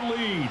quarter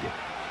lead.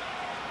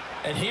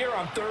 And here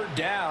on 3rd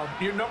down,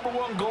 your number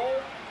one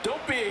goal,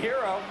 don't be a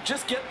hero,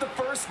 just get the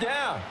first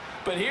down.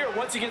 But here,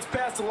 once he gets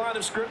past the line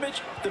of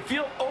scrimmage, the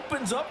field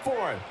opens up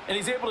for him, and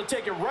he's able to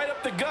take it right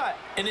up the gut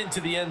and into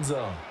the end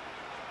zone.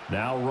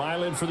 Now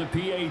Ryland for the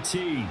PAT.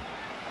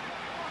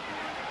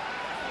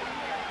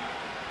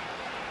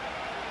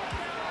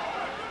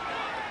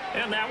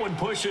 And that one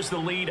pushes the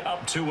lead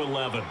up to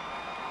 11.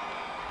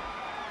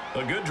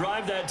 A good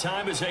drive that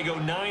time as they go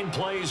 9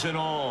 plays in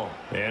all.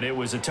 And it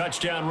was a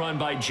touchdown run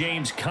by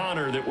James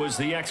Conner that was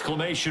the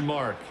exclamation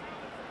mark.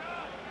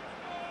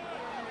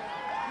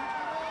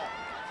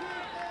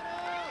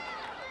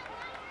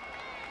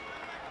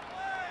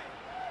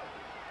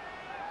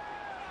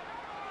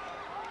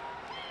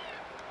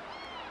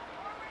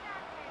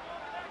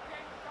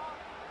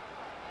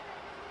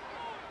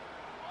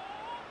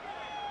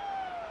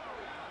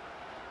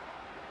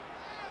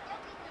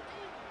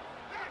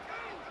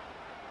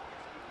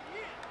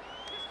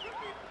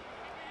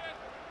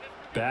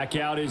 Back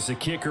out is the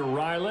kicker,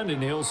 Ryland,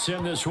 and he'll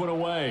send this one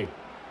away.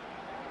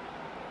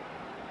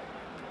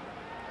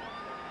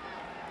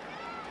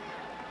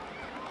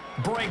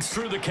 Breaks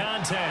through the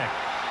contact.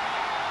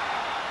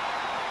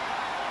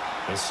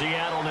 And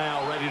Seattle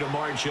now ready to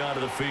march out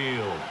of the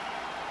field.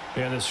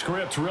 And the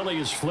script really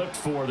is flipped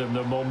for them.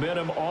 The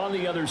momentum on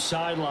the other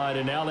sideline,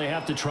 and now they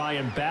have to try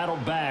and battle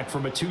back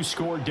from a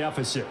 2-score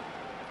deficit.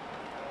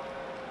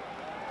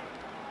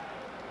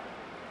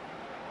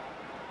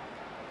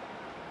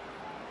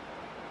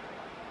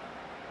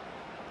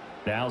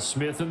 Now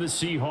Smith and the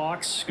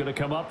Seahawks going to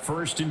come up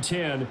 1st and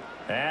 10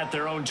 at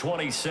their own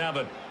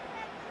 27.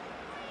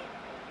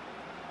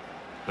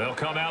 They'll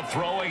come out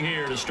throwing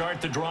here to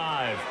start the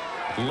drive.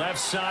 Left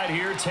side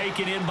here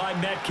taken in by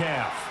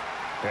Metcalf.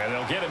 And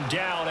they'll get him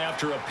down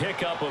after a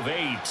pickup of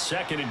 8,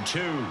 2nd and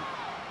 2.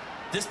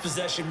 This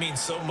possession means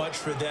so much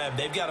for them.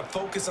 They've got to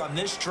focus on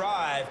this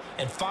drive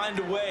and find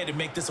a way to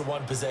make this a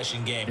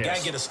one-possession game. Yes. Got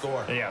to get a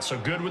score. Yeah, so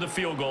good with a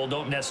field goal.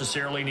 Don't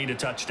necessarily need a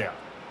touchdown.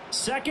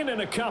 2nd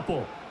and a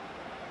couple.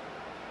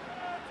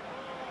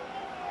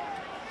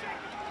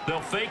 They'll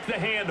fake the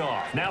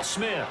handoff. Now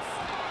Smith.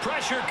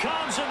 Pressure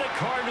comes, and the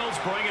Cardinals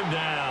bring him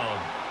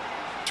down.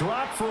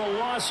 Dropped for a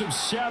loss of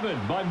 7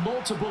 by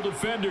multiple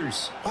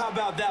defenders. How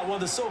about that? One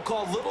of the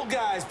so-called little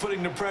guys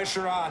putting the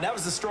pressure on. That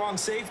was the strong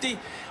safety.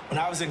 When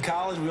I was in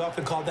college, we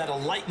often called that a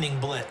lightning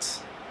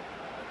blitz.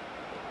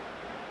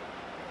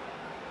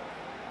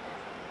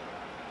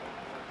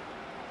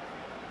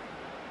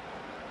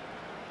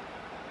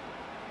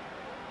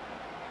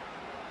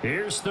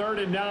 Here's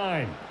 3rd and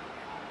 9.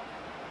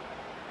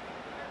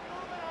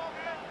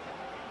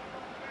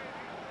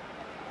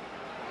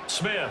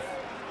 Smith.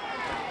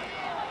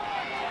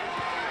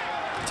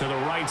 To the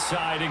right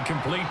side,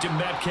 incomplete to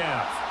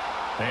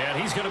Metcalf.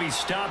 And he's going to be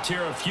stopped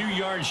here a few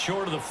yards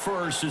short of the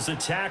first as the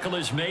tackle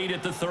is made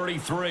at the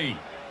 33.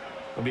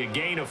 It'll be a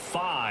gain of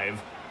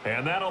 5,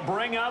 and that'll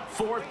bring up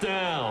 4th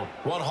down.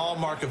 One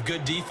hallmark of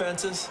good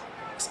defenses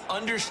is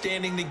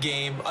understanding the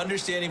game,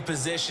 understanding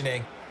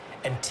positioning,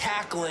 and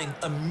tackling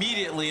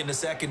immediately in the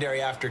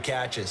secondary after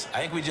catches.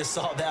 I think we just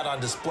saw that on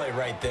display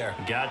right there.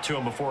 Got to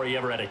him before he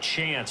ever had a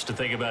chance to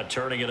think about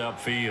turning it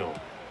upfield.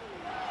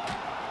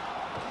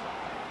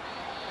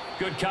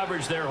 Good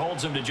coverage there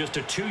holds him to just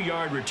a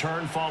 2-yard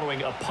return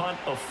following a punt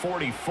of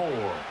 44.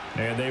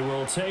 And they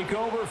will take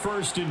over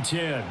 1st and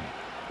 10.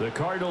 The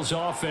Cardinals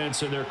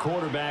offense and their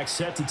quarterback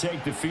set to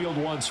take the field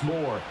once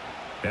more.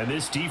 And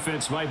this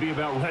defense might be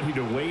about ready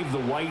to wave the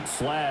white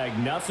flag.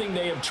 Nothing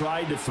they have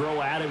tried to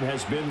throw at him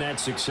has been that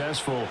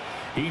successful.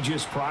 He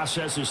just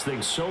processes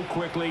things so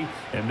quickly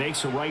and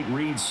makes a right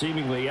read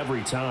seemingly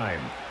every time.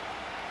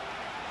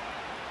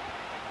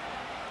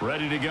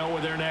 Ready to go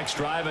with their next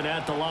drive, and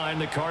at the line,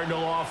 the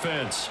Cardinal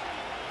offense.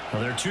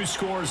 Well, there are 2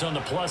 scores on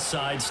the plus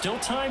side. Still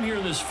time here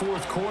in this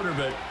fourth quarter,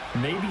 but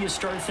maybe you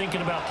start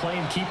thinking about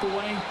playing keep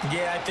away?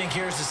 Yeah, I think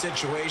here's the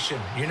situation.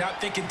 You're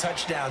not thinking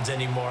touchdowns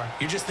anymore.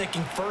 You're just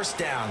thinking first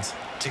downs.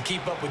 To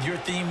keep up with your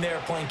theme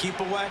there, playing keep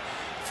away,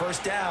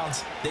 first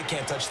downs, they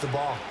can't touch the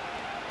ball.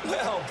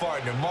 Well,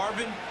 partner,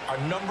 Marvin, our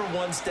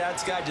 #1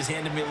 stats guy, just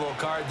handed me a little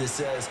card that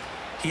says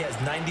he has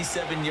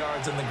 97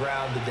 yards on the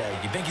ground today.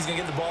 You think he's going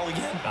to get the ball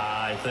again?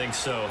 I think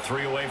so.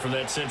 3 away from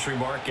that century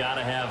mark. Got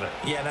to have it.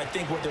 Yeah, and I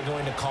think what they're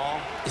going to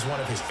call is one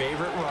of his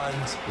favorite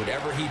runs,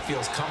 whatever he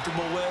feels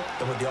comfortable with,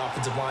 and what the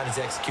offensive line has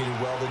executed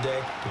well today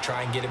to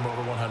try and get him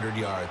over 100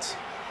 yards.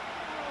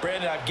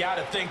 Brandon, I've got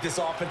to think this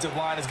offensive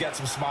line has got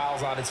some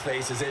smiles on its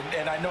faces,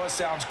 and I know it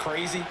sounds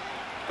crazy,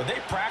 but they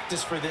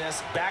practiced for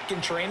this back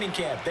in training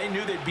camp. They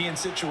knew they'd be in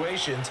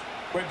situations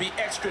where it'd be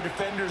extra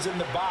defenders in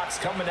the box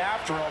coming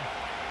after them,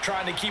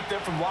 trying to keep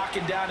them from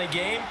locking down a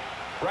game.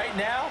 Right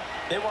now,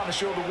 they want to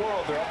show the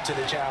world they're up to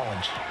the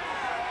challenge.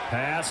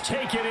 Pass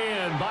taken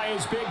in by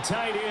his big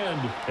tight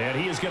end. And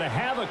he is going to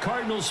have a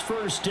Cardinals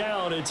first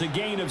down. It's a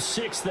gain of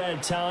 6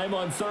 that time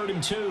on 3rd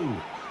and 2.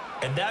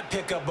 And that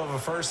pickup of a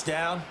first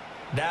down,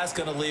 that's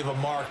going to leave a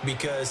mark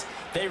because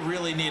they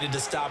really needed to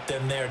stop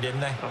them there,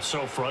 didn't they? Oh,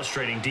 so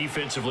frustrating.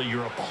 Defensively,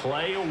 you're a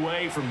play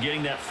away from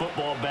getting that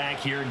football back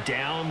here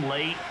down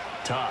late.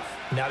 Tough.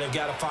 Now they've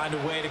got to find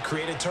a way to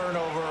create a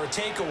turnover or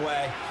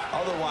takeaway.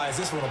 Otherwise,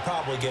 this one will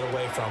probably get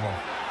away from them.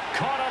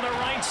 Caught on the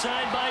right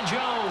side by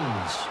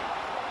Jones.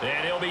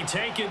 And he'll be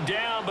taken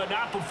down, but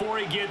not before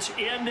he gets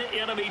into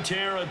enemy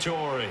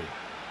territory.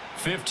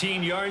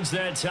 15 yards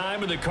that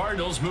time, and the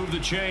Cardinals move the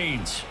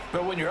chains.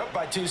 But when you're up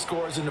by 2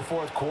 scores in the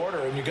fourth quarter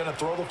and you're going to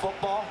throw the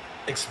football,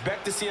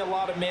 expect to see a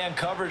lot of man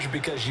coverage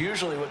because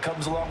usually what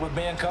comes along with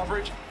man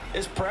coverage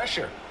is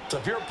pressure. So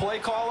if you're a play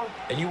caller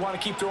and you want to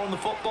keep throwing the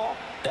football,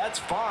 that's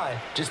fine.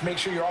 Just make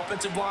sure your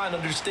offensive line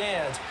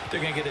understands they're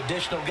going to get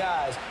additional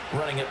guys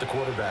running at the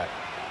quarterback.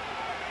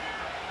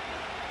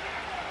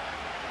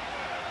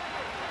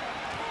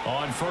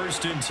 On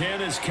 1st and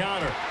 10 is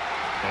Connor.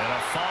 And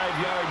a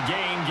 5-yard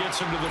gain gets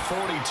him to the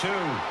 42.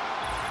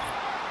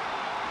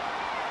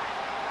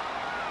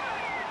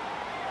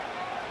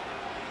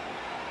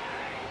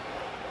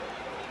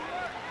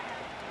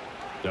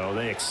 So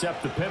they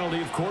accept the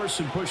penalty, of course,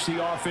 and push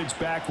the offense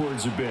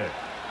backwards a bit.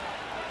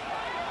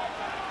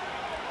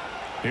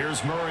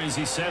 Here's Murray as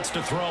he sets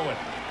to throw it.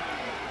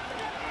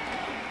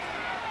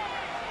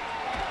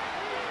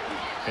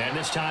 And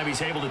this time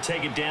he's able to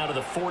take it down to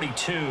the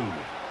 42.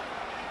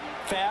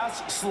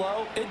 Fast,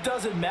 slow, it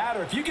doesn't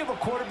matter. If you give a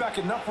quarterback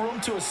enough room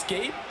to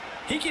escape,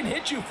 he can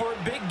hit you for a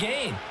big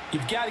gain.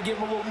 You've got to give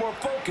him a little more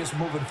focus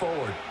moving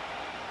forward.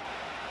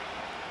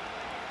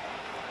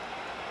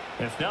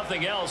 If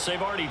nothing else,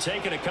 they've already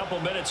taken a couple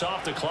minutes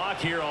off the clock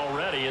here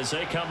already as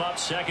they come up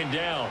 2nd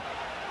down.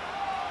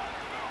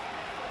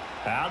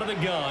 Out of the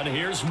gun,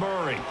 here's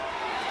Murray.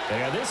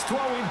 And this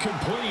throw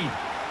incomplete.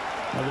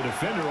 Now the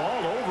defender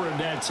all over him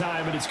that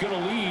time, and it's going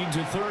to lead to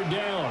 3rd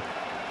down.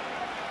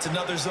 It's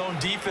another zone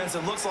defense.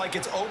 It looks like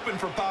it's open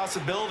for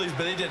possibilities,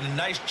 but they did a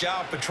nice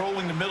job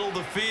patrolling the middle of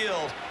the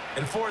field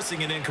and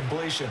forcing an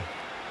incompletion.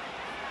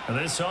 And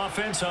this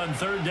offense on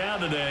 3rd down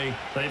today,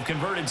 they've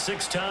converted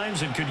 6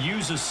 times and could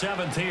use a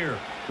 7th here.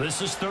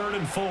 This is 3rd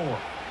and 4.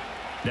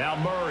 Now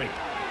Murray.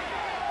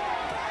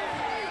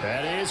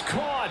 That is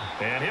caught,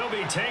 and he'll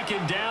be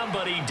taken down,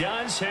 but he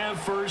does have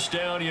first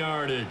down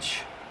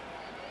yardage.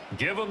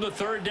 Give him the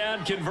 3rd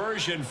down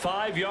conversion,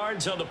 5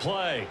 yards on the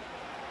play.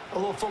 A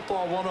little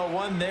football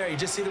 101 there. You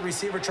just see the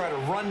receiver try to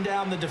run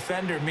down the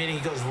defender, meaning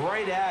he goes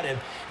right at him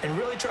and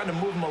really trying to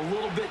move him a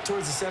little bit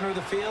towards the center of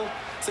the field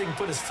so he can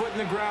put his foot in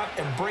the ground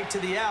and break to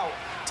the out,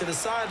 to the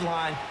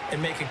sideline,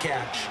 and make a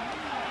catch.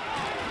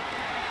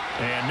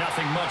 And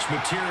nothing much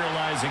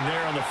materializing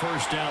there on the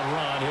first down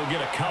run. He'll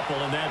get a couple,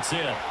 and that's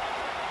it.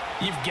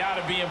 You've got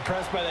to be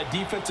impressed by that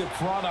defensive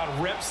front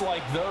on reps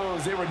like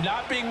those. They were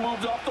not being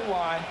moved off the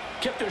line,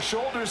 kept their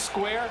shoulders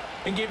square,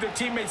 and gave their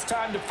teammates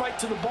time to fight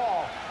to the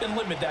ball and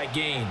limit that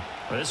gain.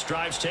 This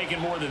drive's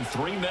taken more than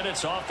 3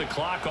 minutes off the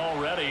clock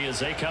already as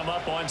they come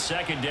up on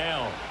 2nd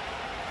down.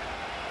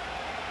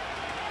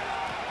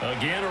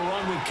 Again, a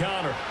run with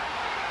Connor.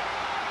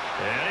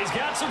 And he's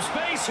got some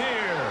space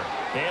here.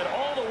 And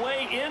all the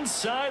way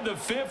inside the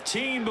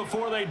 15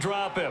 before they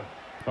drop him.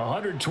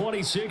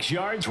 126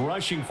 yards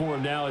rushing for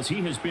him now as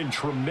he has been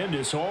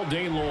tremendous all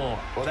day long.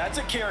 Well, that's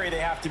a carry they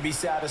have to be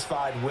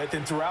satisfied with.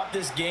 And throughout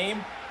this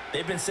game,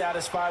 they've been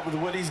satisfied with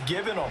what he's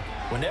given them.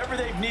 Whenever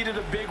they've needed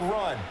a big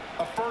run,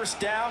 a first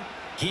down,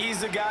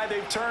 he's the guy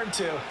they've turned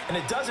to. And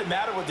it doesn't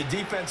matter what the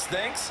defense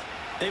thinks.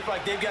 They've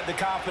got the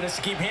confidence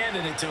to keep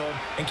handing it to him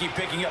and keep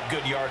picking up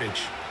good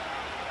yardage.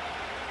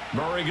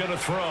 Murray going to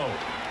throw.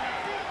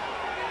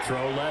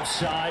 Throw left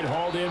side,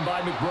 hauled in by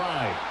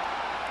McBride.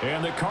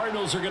 And the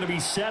Cardinals are going to be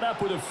set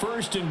up with a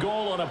 1st and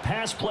goal on a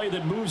pass play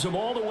that moves them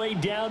all the way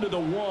down to the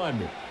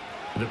 1.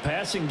 The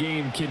passing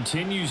game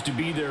continues to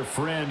be their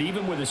friend.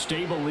 Even with a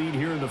stable lead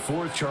here in the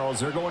fourth, Charles,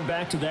 they're going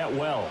back to that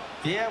well.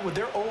 Yeah, with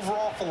their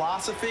overall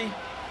philosophy,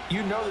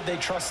 you know that they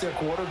trust their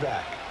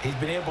quarterback. He's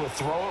been able to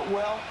throw it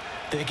well.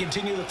 They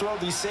continue to throw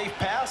these safe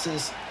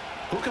passes.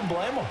 Who can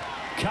blame them?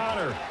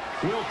 Connor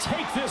will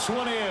take this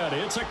one in.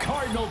 It's a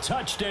Cardinal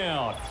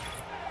touchdown.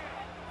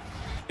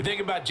 You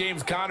think about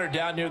James Conner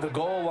down near the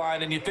goal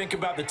line, and you think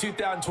about the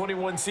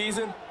 2021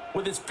 season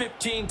with his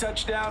 15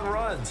 touchdown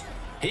runs.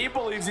 He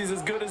believes he's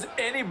as good as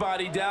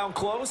anybody down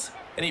close,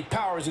 and he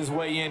powers his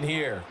way in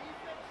here.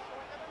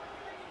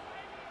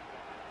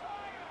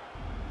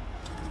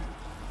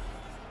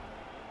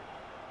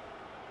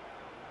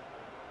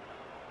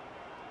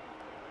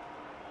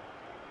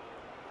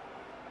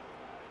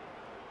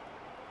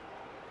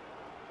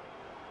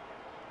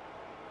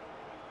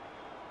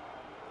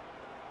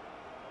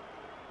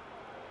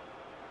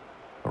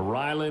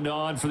 Ryland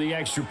on for the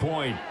extra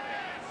point.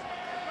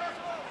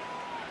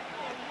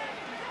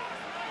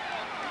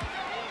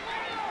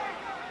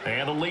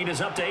 And the lead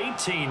is up to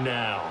 18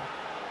 now.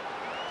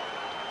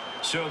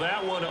 So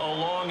that one a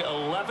long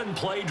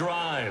 11-play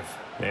drive.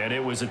 And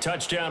it was a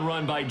touchdown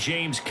run by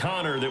James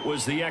Conner that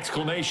was the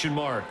exclamation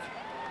mark.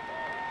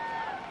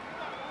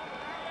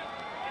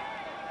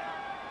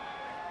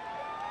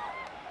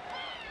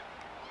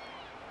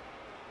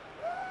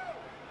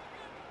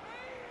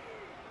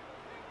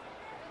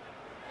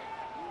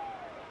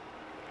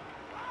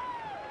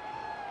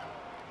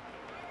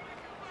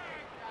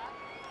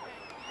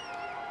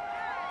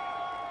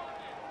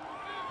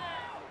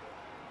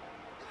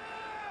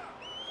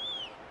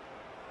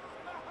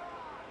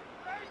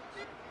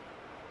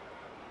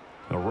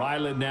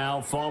 Ryland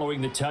now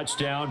following the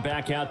touchdown,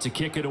 back out to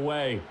kick it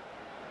away.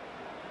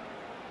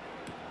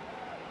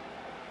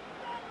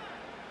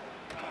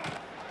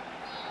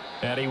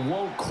 And he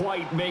won't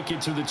quite make it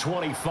to the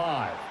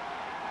 25.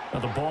 Now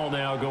the ball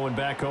now going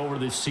back over to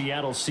the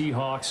Seattle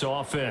Seahawks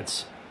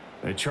offense.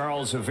 And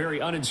Charles, a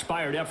very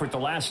uninspired effort the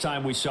last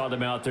time we saw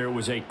them out there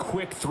was a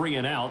quick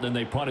 3-and-out, then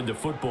they punted the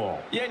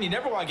football. Yeah, and you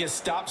never want to get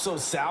stopped so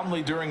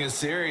soundly during a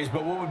series,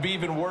 but what would be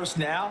even worse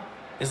now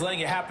is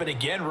letting it happen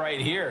again right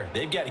here.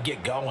 They've got to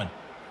get going.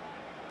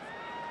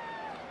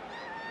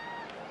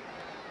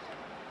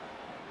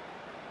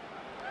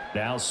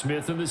 Now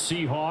Smith and the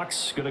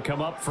Seahawks going to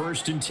come up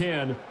 1st and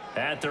 10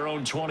 at their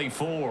own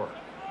 24.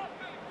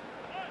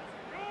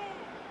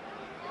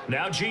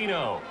 Now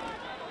Geno.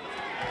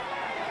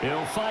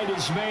 He'll find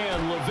his man,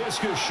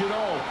 Laviska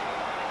Shenault.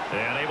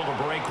 And able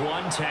to break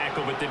one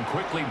tackle, but then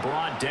quickly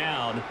brought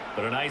down.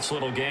 But a nice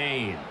little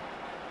gain.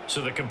 So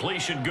the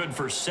completion good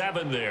for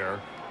 7 there.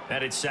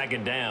 And it's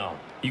 2nd down.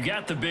 You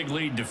got the big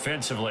lead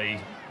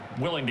defensively.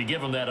 Willing to give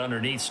them that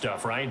underneath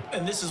stuff, right?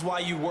 And this is why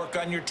you work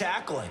on your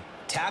tackling.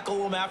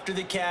 Tackle them after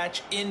the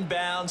catch,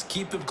 inbounds,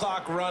 keep the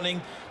clock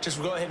running.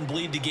 Just go ahead and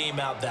bleed the game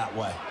out that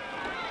way.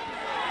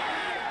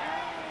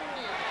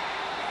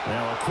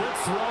 Now a quick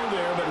throw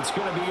there, but it's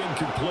going to be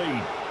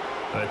incomplete.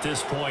 At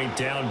this point,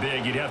 down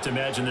big, you'd have to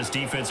imagine this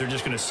defense are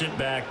just going to sit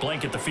back,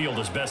 blanket the field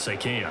as best they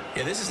can.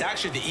 Yeah, this is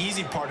actually the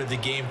easy part of the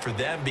game for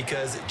them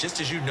because,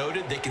 just as you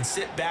noted, they can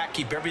sit back,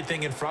 keep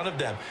everything in front of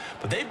them.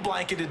 But they've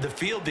blanketed the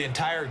field the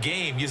entire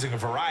game using a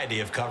variety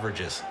of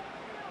coverages.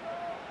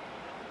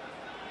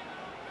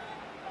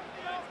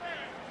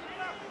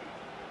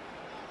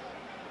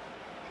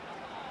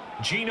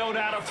 Geno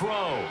now to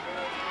throw.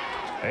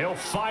 He'll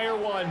fire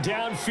one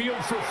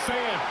downfield for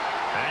Fant.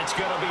 That's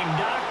going to be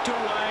knocked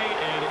away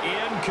and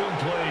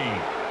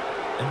incomplete.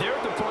 And they're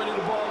at the point of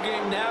the ball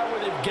game now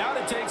where they've got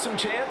to take some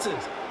chances.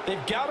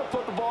 They've got to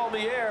put the ball in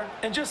the air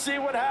and just see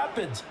what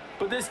happens.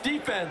 But this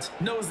defense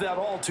knows that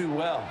all too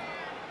well.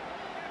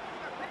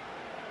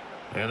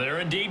 And they're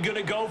indeed going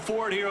to go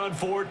for it here on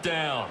 4th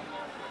down.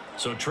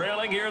 So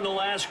trailing here in the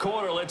last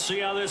quarter, let's see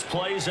how this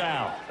plays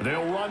out.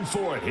 They'll run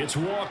for it. It's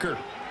Walker.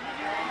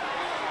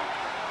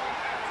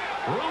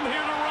 Room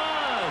here to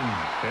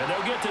run. And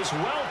they'll get this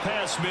well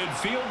past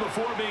midfield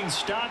before being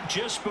stopped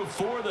just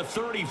before the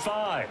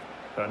 35.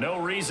 No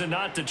reason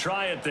not to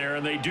try it there,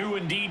 and they do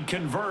indeed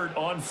convert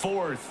on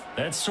 4th.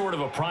 That's sort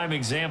of a prime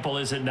example,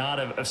 is it not,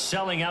 of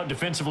selling out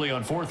defensively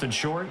on 4th and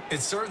short?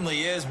 It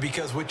certainly is,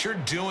 because what you're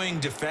doing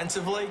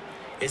defensively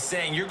is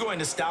saying you're going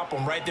to stop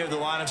them right there at the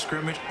line of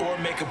scrimmage or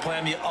make a play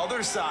on the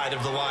other side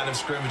of the line of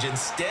scrimmage.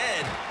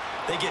 Instead,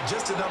 they get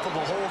just enough of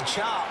a hole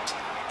chopped,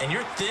 and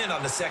you're thin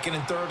on the 2nd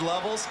and 3rd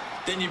levels.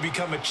 Then you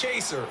become a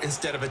chaser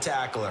instead of a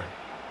tackler.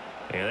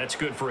 And that's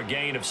good for a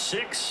gain of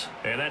 6,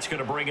 and that's going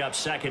to bring up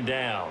 2nd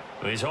down.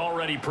 He's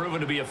already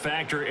proven to be a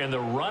factor in the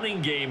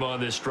running game on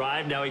this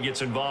drive. Now he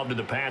gets involved in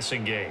the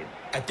passing game.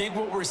 I think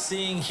what we're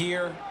seeing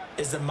here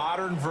is the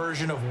modern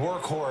version of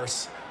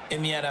workhorse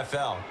in the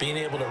NFL, being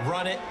able to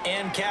run it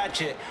and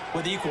catch it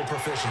with equal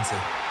proficiency.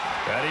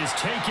 That is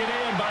taken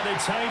in by the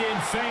tight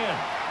end Fant.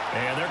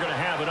 And they're going to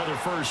have another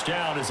 1st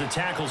down as the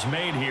tackle's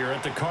made here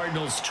at the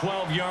Cardinals'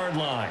 12-yard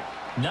line.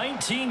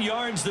 19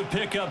 yards to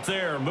pick up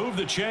there. Move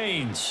the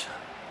chains.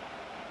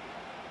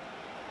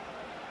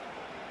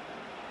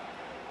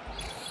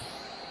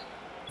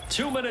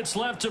 2 minutes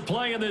left to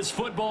play in this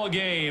football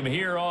game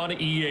here on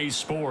EA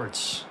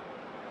Sports.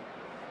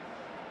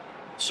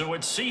 So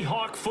it's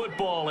Seahawk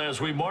football as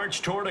we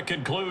march toward a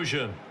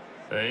conclusion.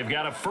 They've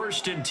got a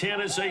 1st and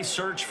 10 as they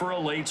search for a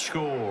late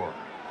score.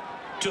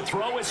 To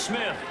throw is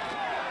Smith.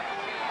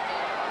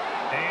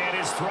 And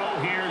his throw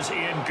here is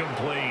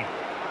incomplete.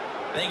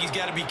 I think he's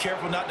got to be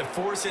careful not to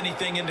force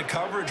anything into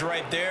coverage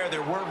right there.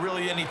 There weren't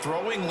really any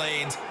throwing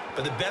lanes,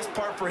 but the best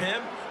part for him,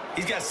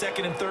 he's got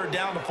 2nd and 3rd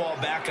down to fall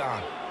back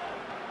on.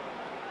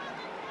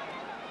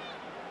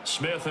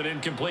 Smith, an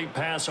incomplete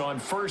pass on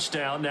 1st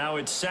down. Now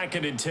it's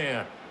 2nd and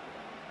 10.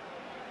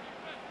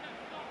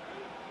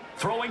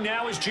 Throwing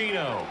now is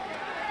Geno.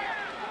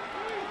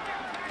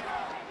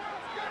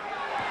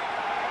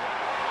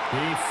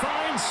 He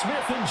finds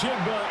Smith and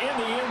Jigba in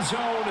the end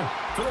zone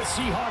for the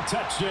Seahawk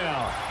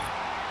touchdown.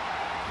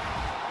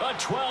 A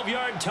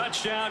 12-yard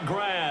touchdown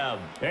grab.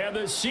 And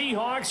the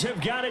Seahawks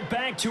have got it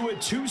back to a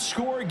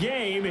 2-score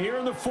game here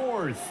in the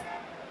 4th.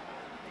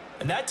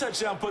 And that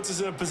touchdown puts us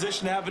in a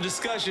position to have a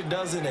discussion,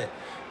 doesn't it?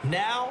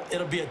 Now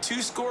it'll be a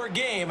 2-score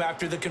game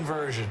after the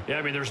conversion. Yeah,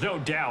 I mean, there's no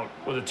doubt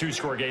with a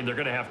 2-score game they're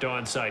going to have to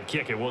onside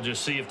kick it. We'll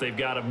just see if they've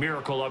got a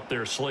miracle up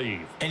their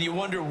sleeve. And you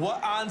wonder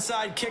what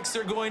onside kicks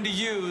they're going to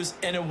use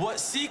and in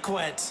what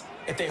sequence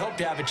if they hope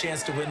to have a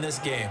chance to win this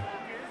game.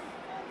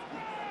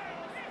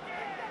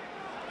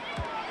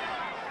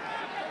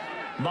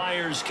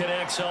 Myers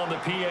connects on the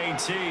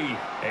PAT,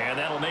 and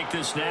that'll make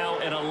this now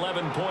an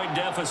 11-point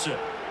deficit.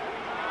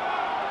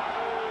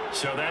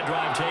 So that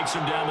drive takes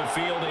him down the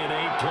field in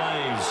 8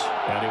 plays.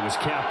 And it was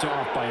capped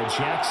off by a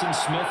Jackson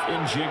Smith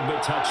and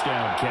Jigba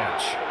touchdown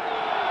catch.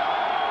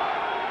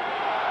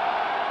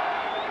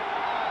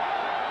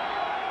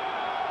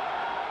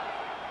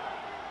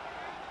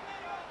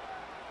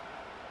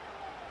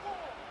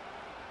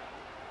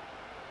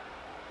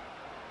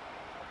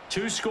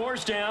 Two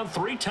scores down,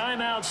 3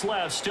 timeouts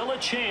left. Still a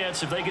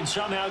chance if they can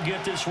somehow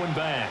get this one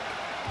back.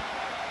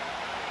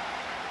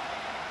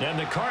 And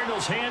the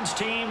Cardinals hands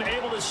team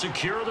able to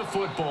secure the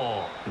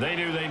football. They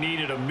knew they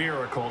needed a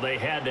miracle. They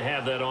had to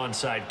have that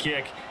onside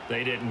kick.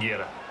 They didn't get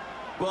it.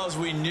 Well, as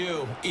we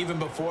knew, even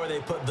before they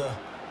put the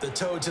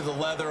toe to the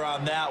leather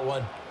on that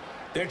one,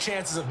 their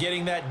chances of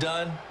getting that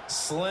done,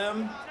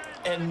 slim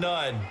and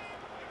none.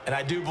 And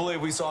I do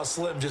believe we saw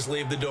Slim just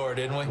leave the door,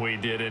 didn't we? We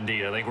did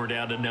indeed. I think we're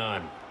down to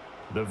none.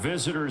 The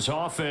visitors'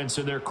 offense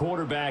and their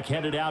quarterback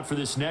headed out for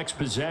this next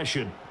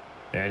possession.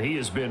 And he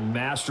has been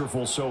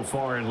masterful so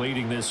far in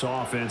leading this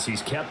offense.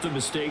 He's kept the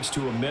mistakes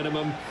to a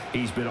minimum.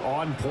 He's been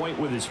on point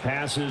with his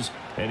passes,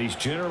 and he's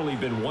generally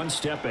been one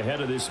step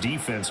ahead of this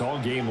defense all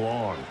game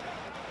long.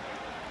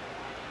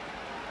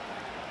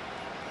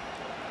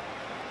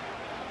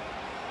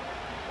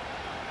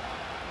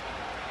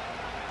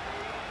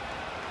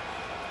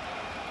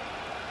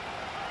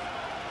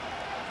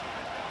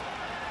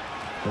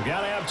 We've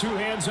got to have 2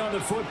 hands on the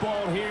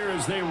football here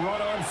as they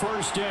run on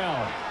 1st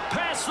down.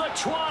 Past the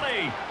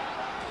 20.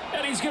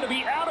 And he's going to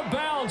be out of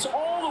bounds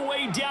all the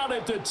way down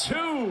at the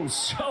 2.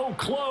 So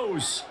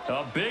close.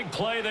 A big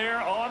play there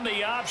on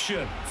the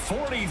option.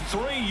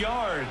 43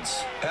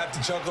 yards. I have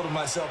to chuckle to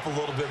myself a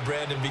little bit,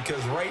 Brandon,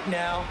 because right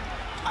now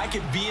I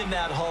could be in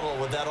that huddle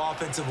with that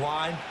offensive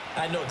line.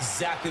 I know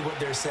exactly what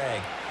they're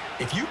saying.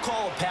 If you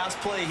call a pass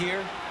play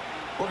here,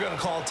 we're going to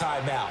call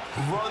timeout.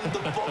 Run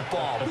the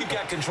football. We've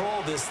got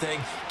control of this thing.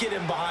 Get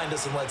in behind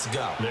us and let's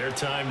go. Their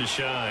time to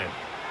shine.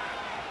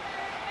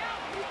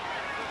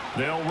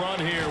 They'll run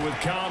here with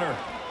Connor.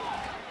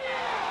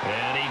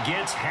 And he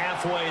gets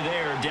halfway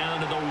there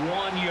down to the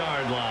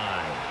 1-yard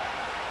line.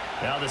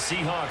 Now the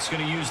Seahawks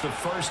going to use the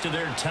first of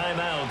their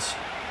timeouts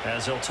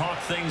as they'll talk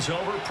things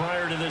over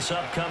prior to this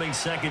upcoming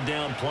 2nd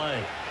down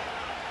play.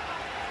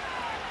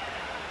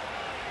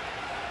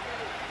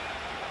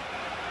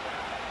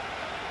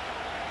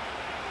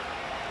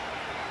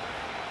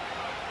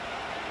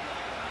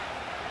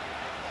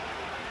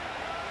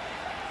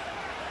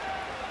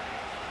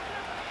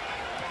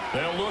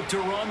 They'll look to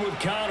run with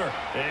Connor,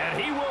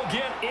 and he will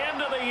get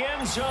into the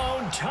end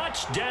zone.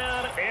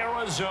 Touchdown,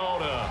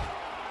 Arizona.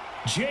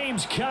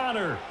 James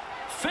Conner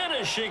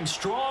finishing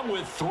strong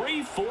with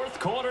 3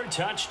 fourth-quarter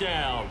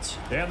touchdowns.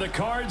 And the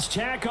Cards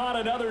tack on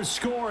another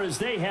score as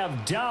they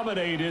have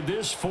dominated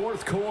this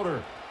 4th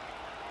quarter.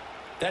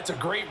 That's a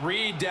great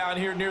read down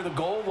here near the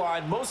goal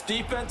line. Most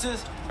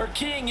defenses are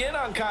keying in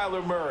on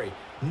Kyler Murray,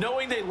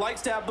 knowing they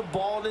likes to have the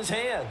ball in his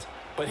hands.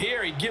 But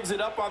here he gives it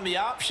up on the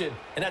option,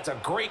 and that's a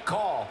great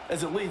call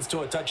as it leads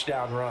to a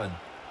touchdown run.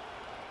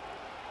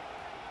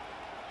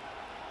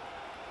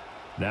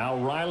 Now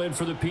Ryland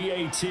for the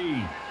PAT.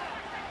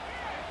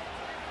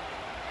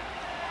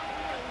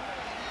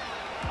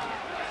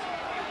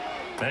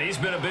 And he's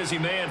been a busy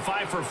man,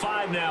 5 for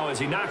 5 now as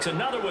he knocks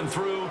another one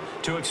through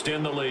to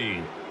extend the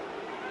lead.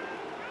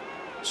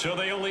 So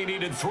they only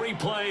needed 3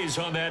 plays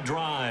on that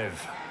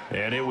drive.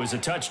 And it was a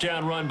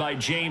touchdown run by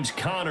James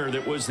Conner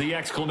that was the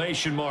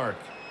exclamation mark.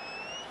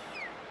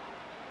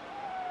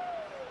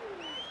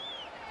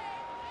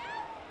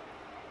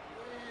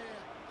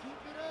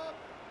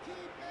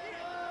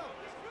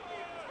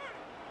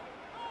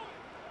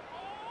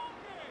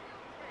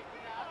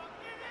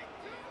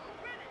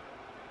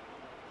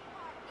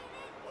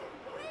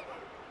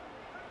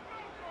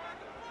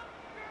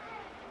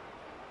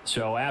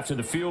 So after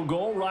the field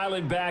goal,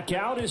 Ryland back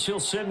out as he'll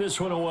send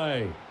this one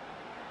away.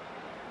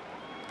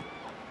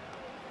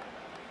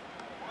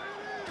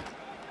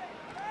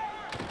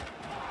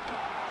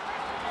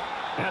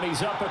 And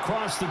he's up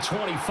across the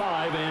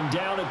 25 and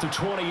down at the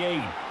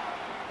 28.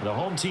 The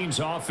home team's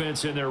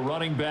offense and their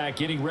running back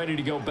getting ready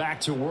to go back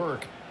to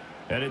work.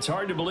 And it's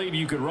hard to believe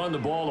you could run the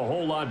ball a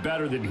whole lot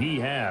better than he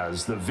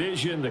has. The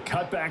vision, the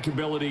cutback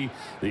ability,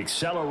 the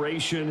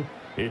acceleration,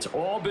 it's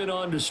all been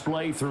on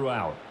display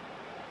throughout.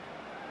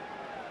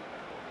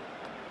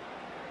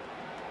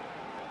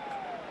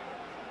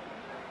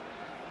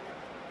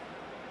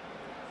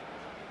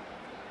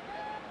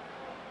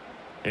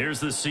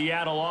 Here's the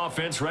Seattle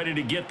offense ready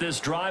to get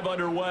this drive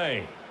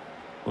underway.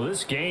 Well,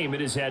 this game,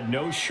 it has had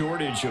no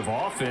shortage of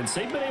offense.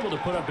 They've been able to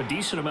put up a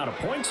decent amount of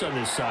points on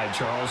this side,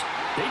 Charles.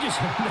 They just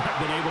have not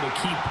been able to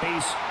keep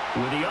pace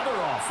with the other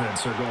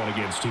offense they're going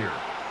against here.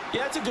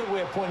 Yeah, that's a good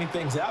way of pointing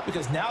things out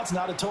because now it's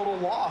not a total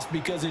loss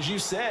because, as you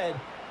said,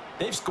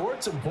 they've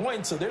scored some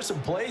points, so there's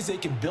some plays they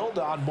can build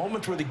on,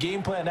 moments where the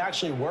game plan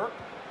actually worked.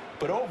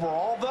 But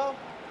overall, though,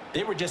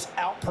 they were just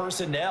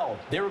out-personnelled.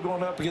 They were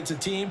going up against a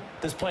team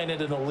that's playing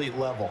at an elite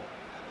level.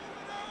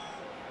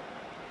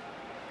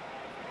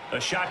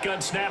 A shotgun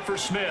snap for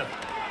Smith.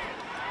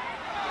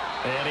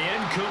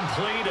 And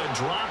incomplete, a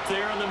drop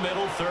there in the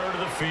middle third of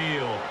the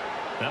field.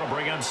 That'll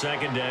bring on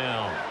second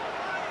down.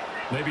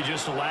 Maybe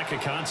just a lack of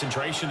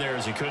concentration there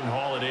as he couldn't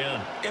haul it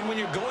in. And when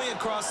you're going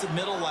across the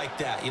middle like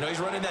that, you know, he's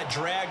running that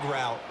drag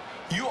route,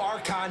 you are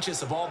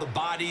conscious of all the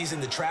bodies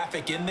and the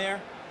traffic in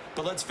there.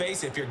 But let's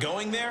face it, if you're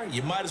going there,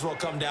 you might as well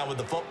come down with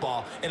the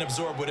football and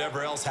absorb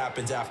whatever else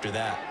happens after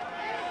that.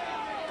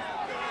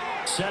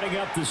 Setting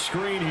up the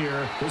screen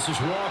here, this is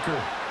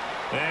Walker.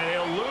 And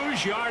he'll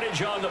lose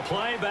yardage on the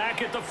play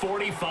back at the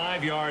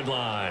 45-yard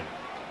line.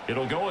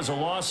 It'll go as a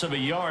loss of a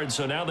yard,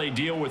 so now they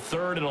deal with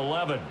 3rd and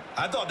 11.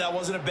 I thought that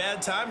wasn't a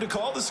bad time to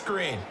call the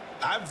screen.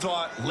 I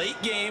thought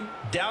late game,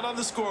 down on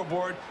the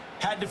scoreboard,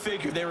 had to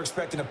figure they were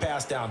expecting a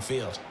pass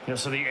downfield. Yeah,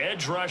 so the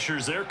edge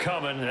rushers, they're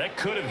coming. That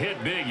could have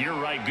hit big. You're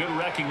right. Good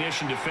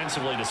recognition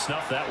defensively to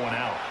snuff that one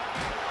out.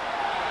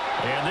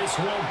 And this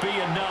won't be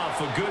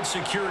enough. A good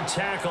secure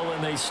tackle,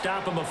 and they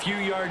stop him a few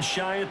yards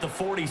shy at the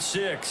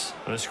 46.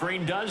 The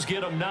screen does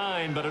get him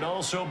 9, but it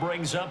also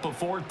brings up a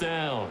 4th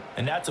down.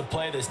 And that's a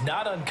play that's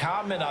not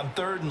uncommon on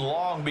 3rd and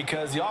long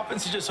because the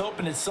offense is just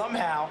hoping that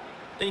somehow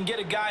they can get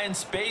a guy in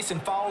space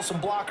and follow some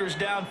blockers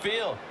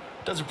downfield.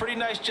 Does a pretty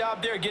nice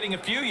job there getting a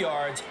few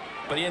yards,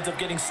 but he ends up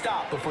getting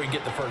stopped before he can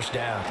get the first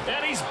down.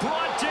 And he's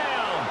brought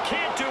down.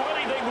 Can't do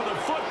anything with a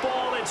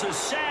football. It's a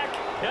sack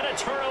and a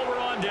turnover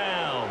on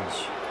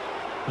downs.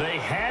 They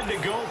had to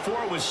go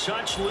for it with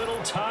such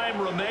little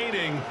time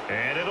remaining,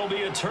 and it'll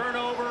be a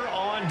turnover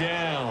on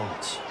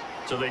downs.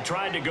 So they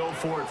tried to go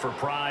for it for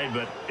pride,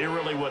 but it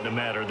really wouldn't have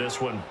mattered.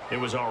 This one, it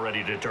was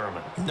already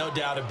determined. No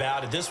doubt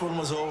about it. This one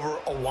was over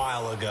a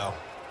while ago.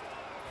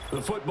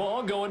 The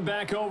football going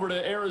back over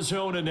to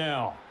Arizona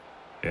now.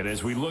 And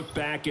as we look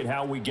back at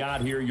how we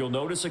got here, you'll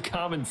notice a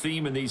common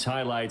theme in these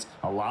highlights.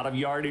 A lot of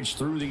yardage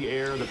through the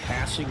air. The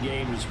passing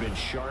game has been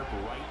sharp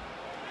right.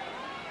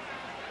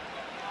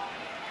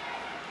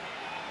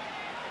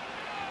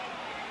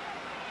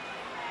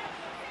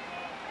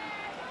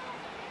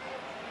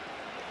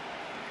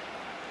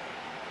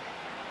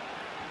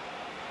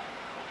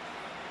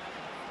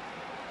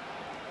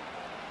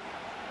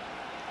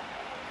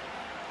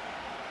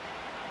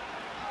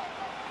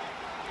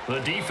 The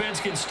defense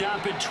can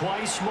stop it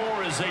twice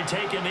more as they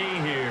take a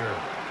knee here.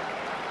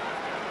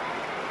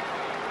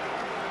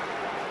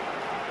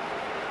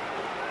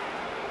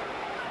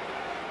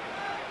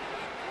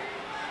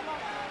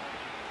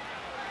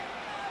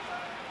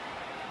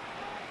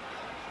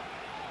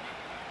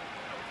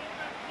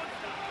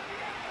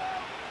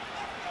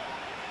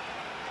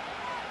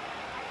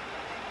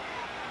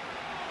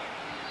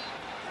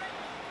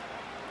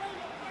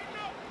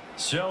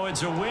 So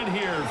it's a win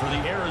here for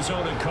the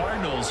Arizona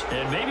Cardinals,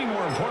 and maybe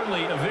more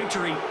importantly, a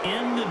victory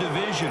in the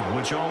division,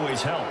 which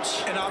always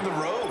helps. And on the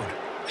road.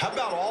 How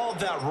about all of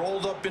that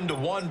rolled up into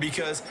one?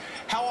 Because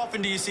how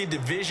often do you see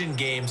division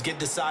games get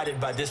decided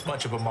by this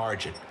much of a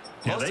margin?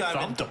 Yeah, they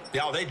thumped them.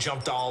 Yeah, they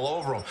jumped all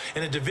over them.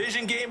 And a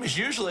division game is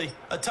usually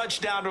a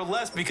touchdown or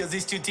less because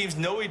these two teams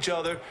know each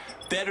other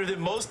better than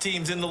most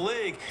teams in the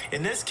league.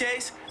 In this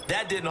case,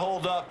 that didn't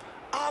hold up.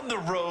 On the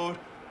road,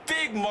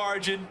 big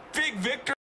margin, big victory.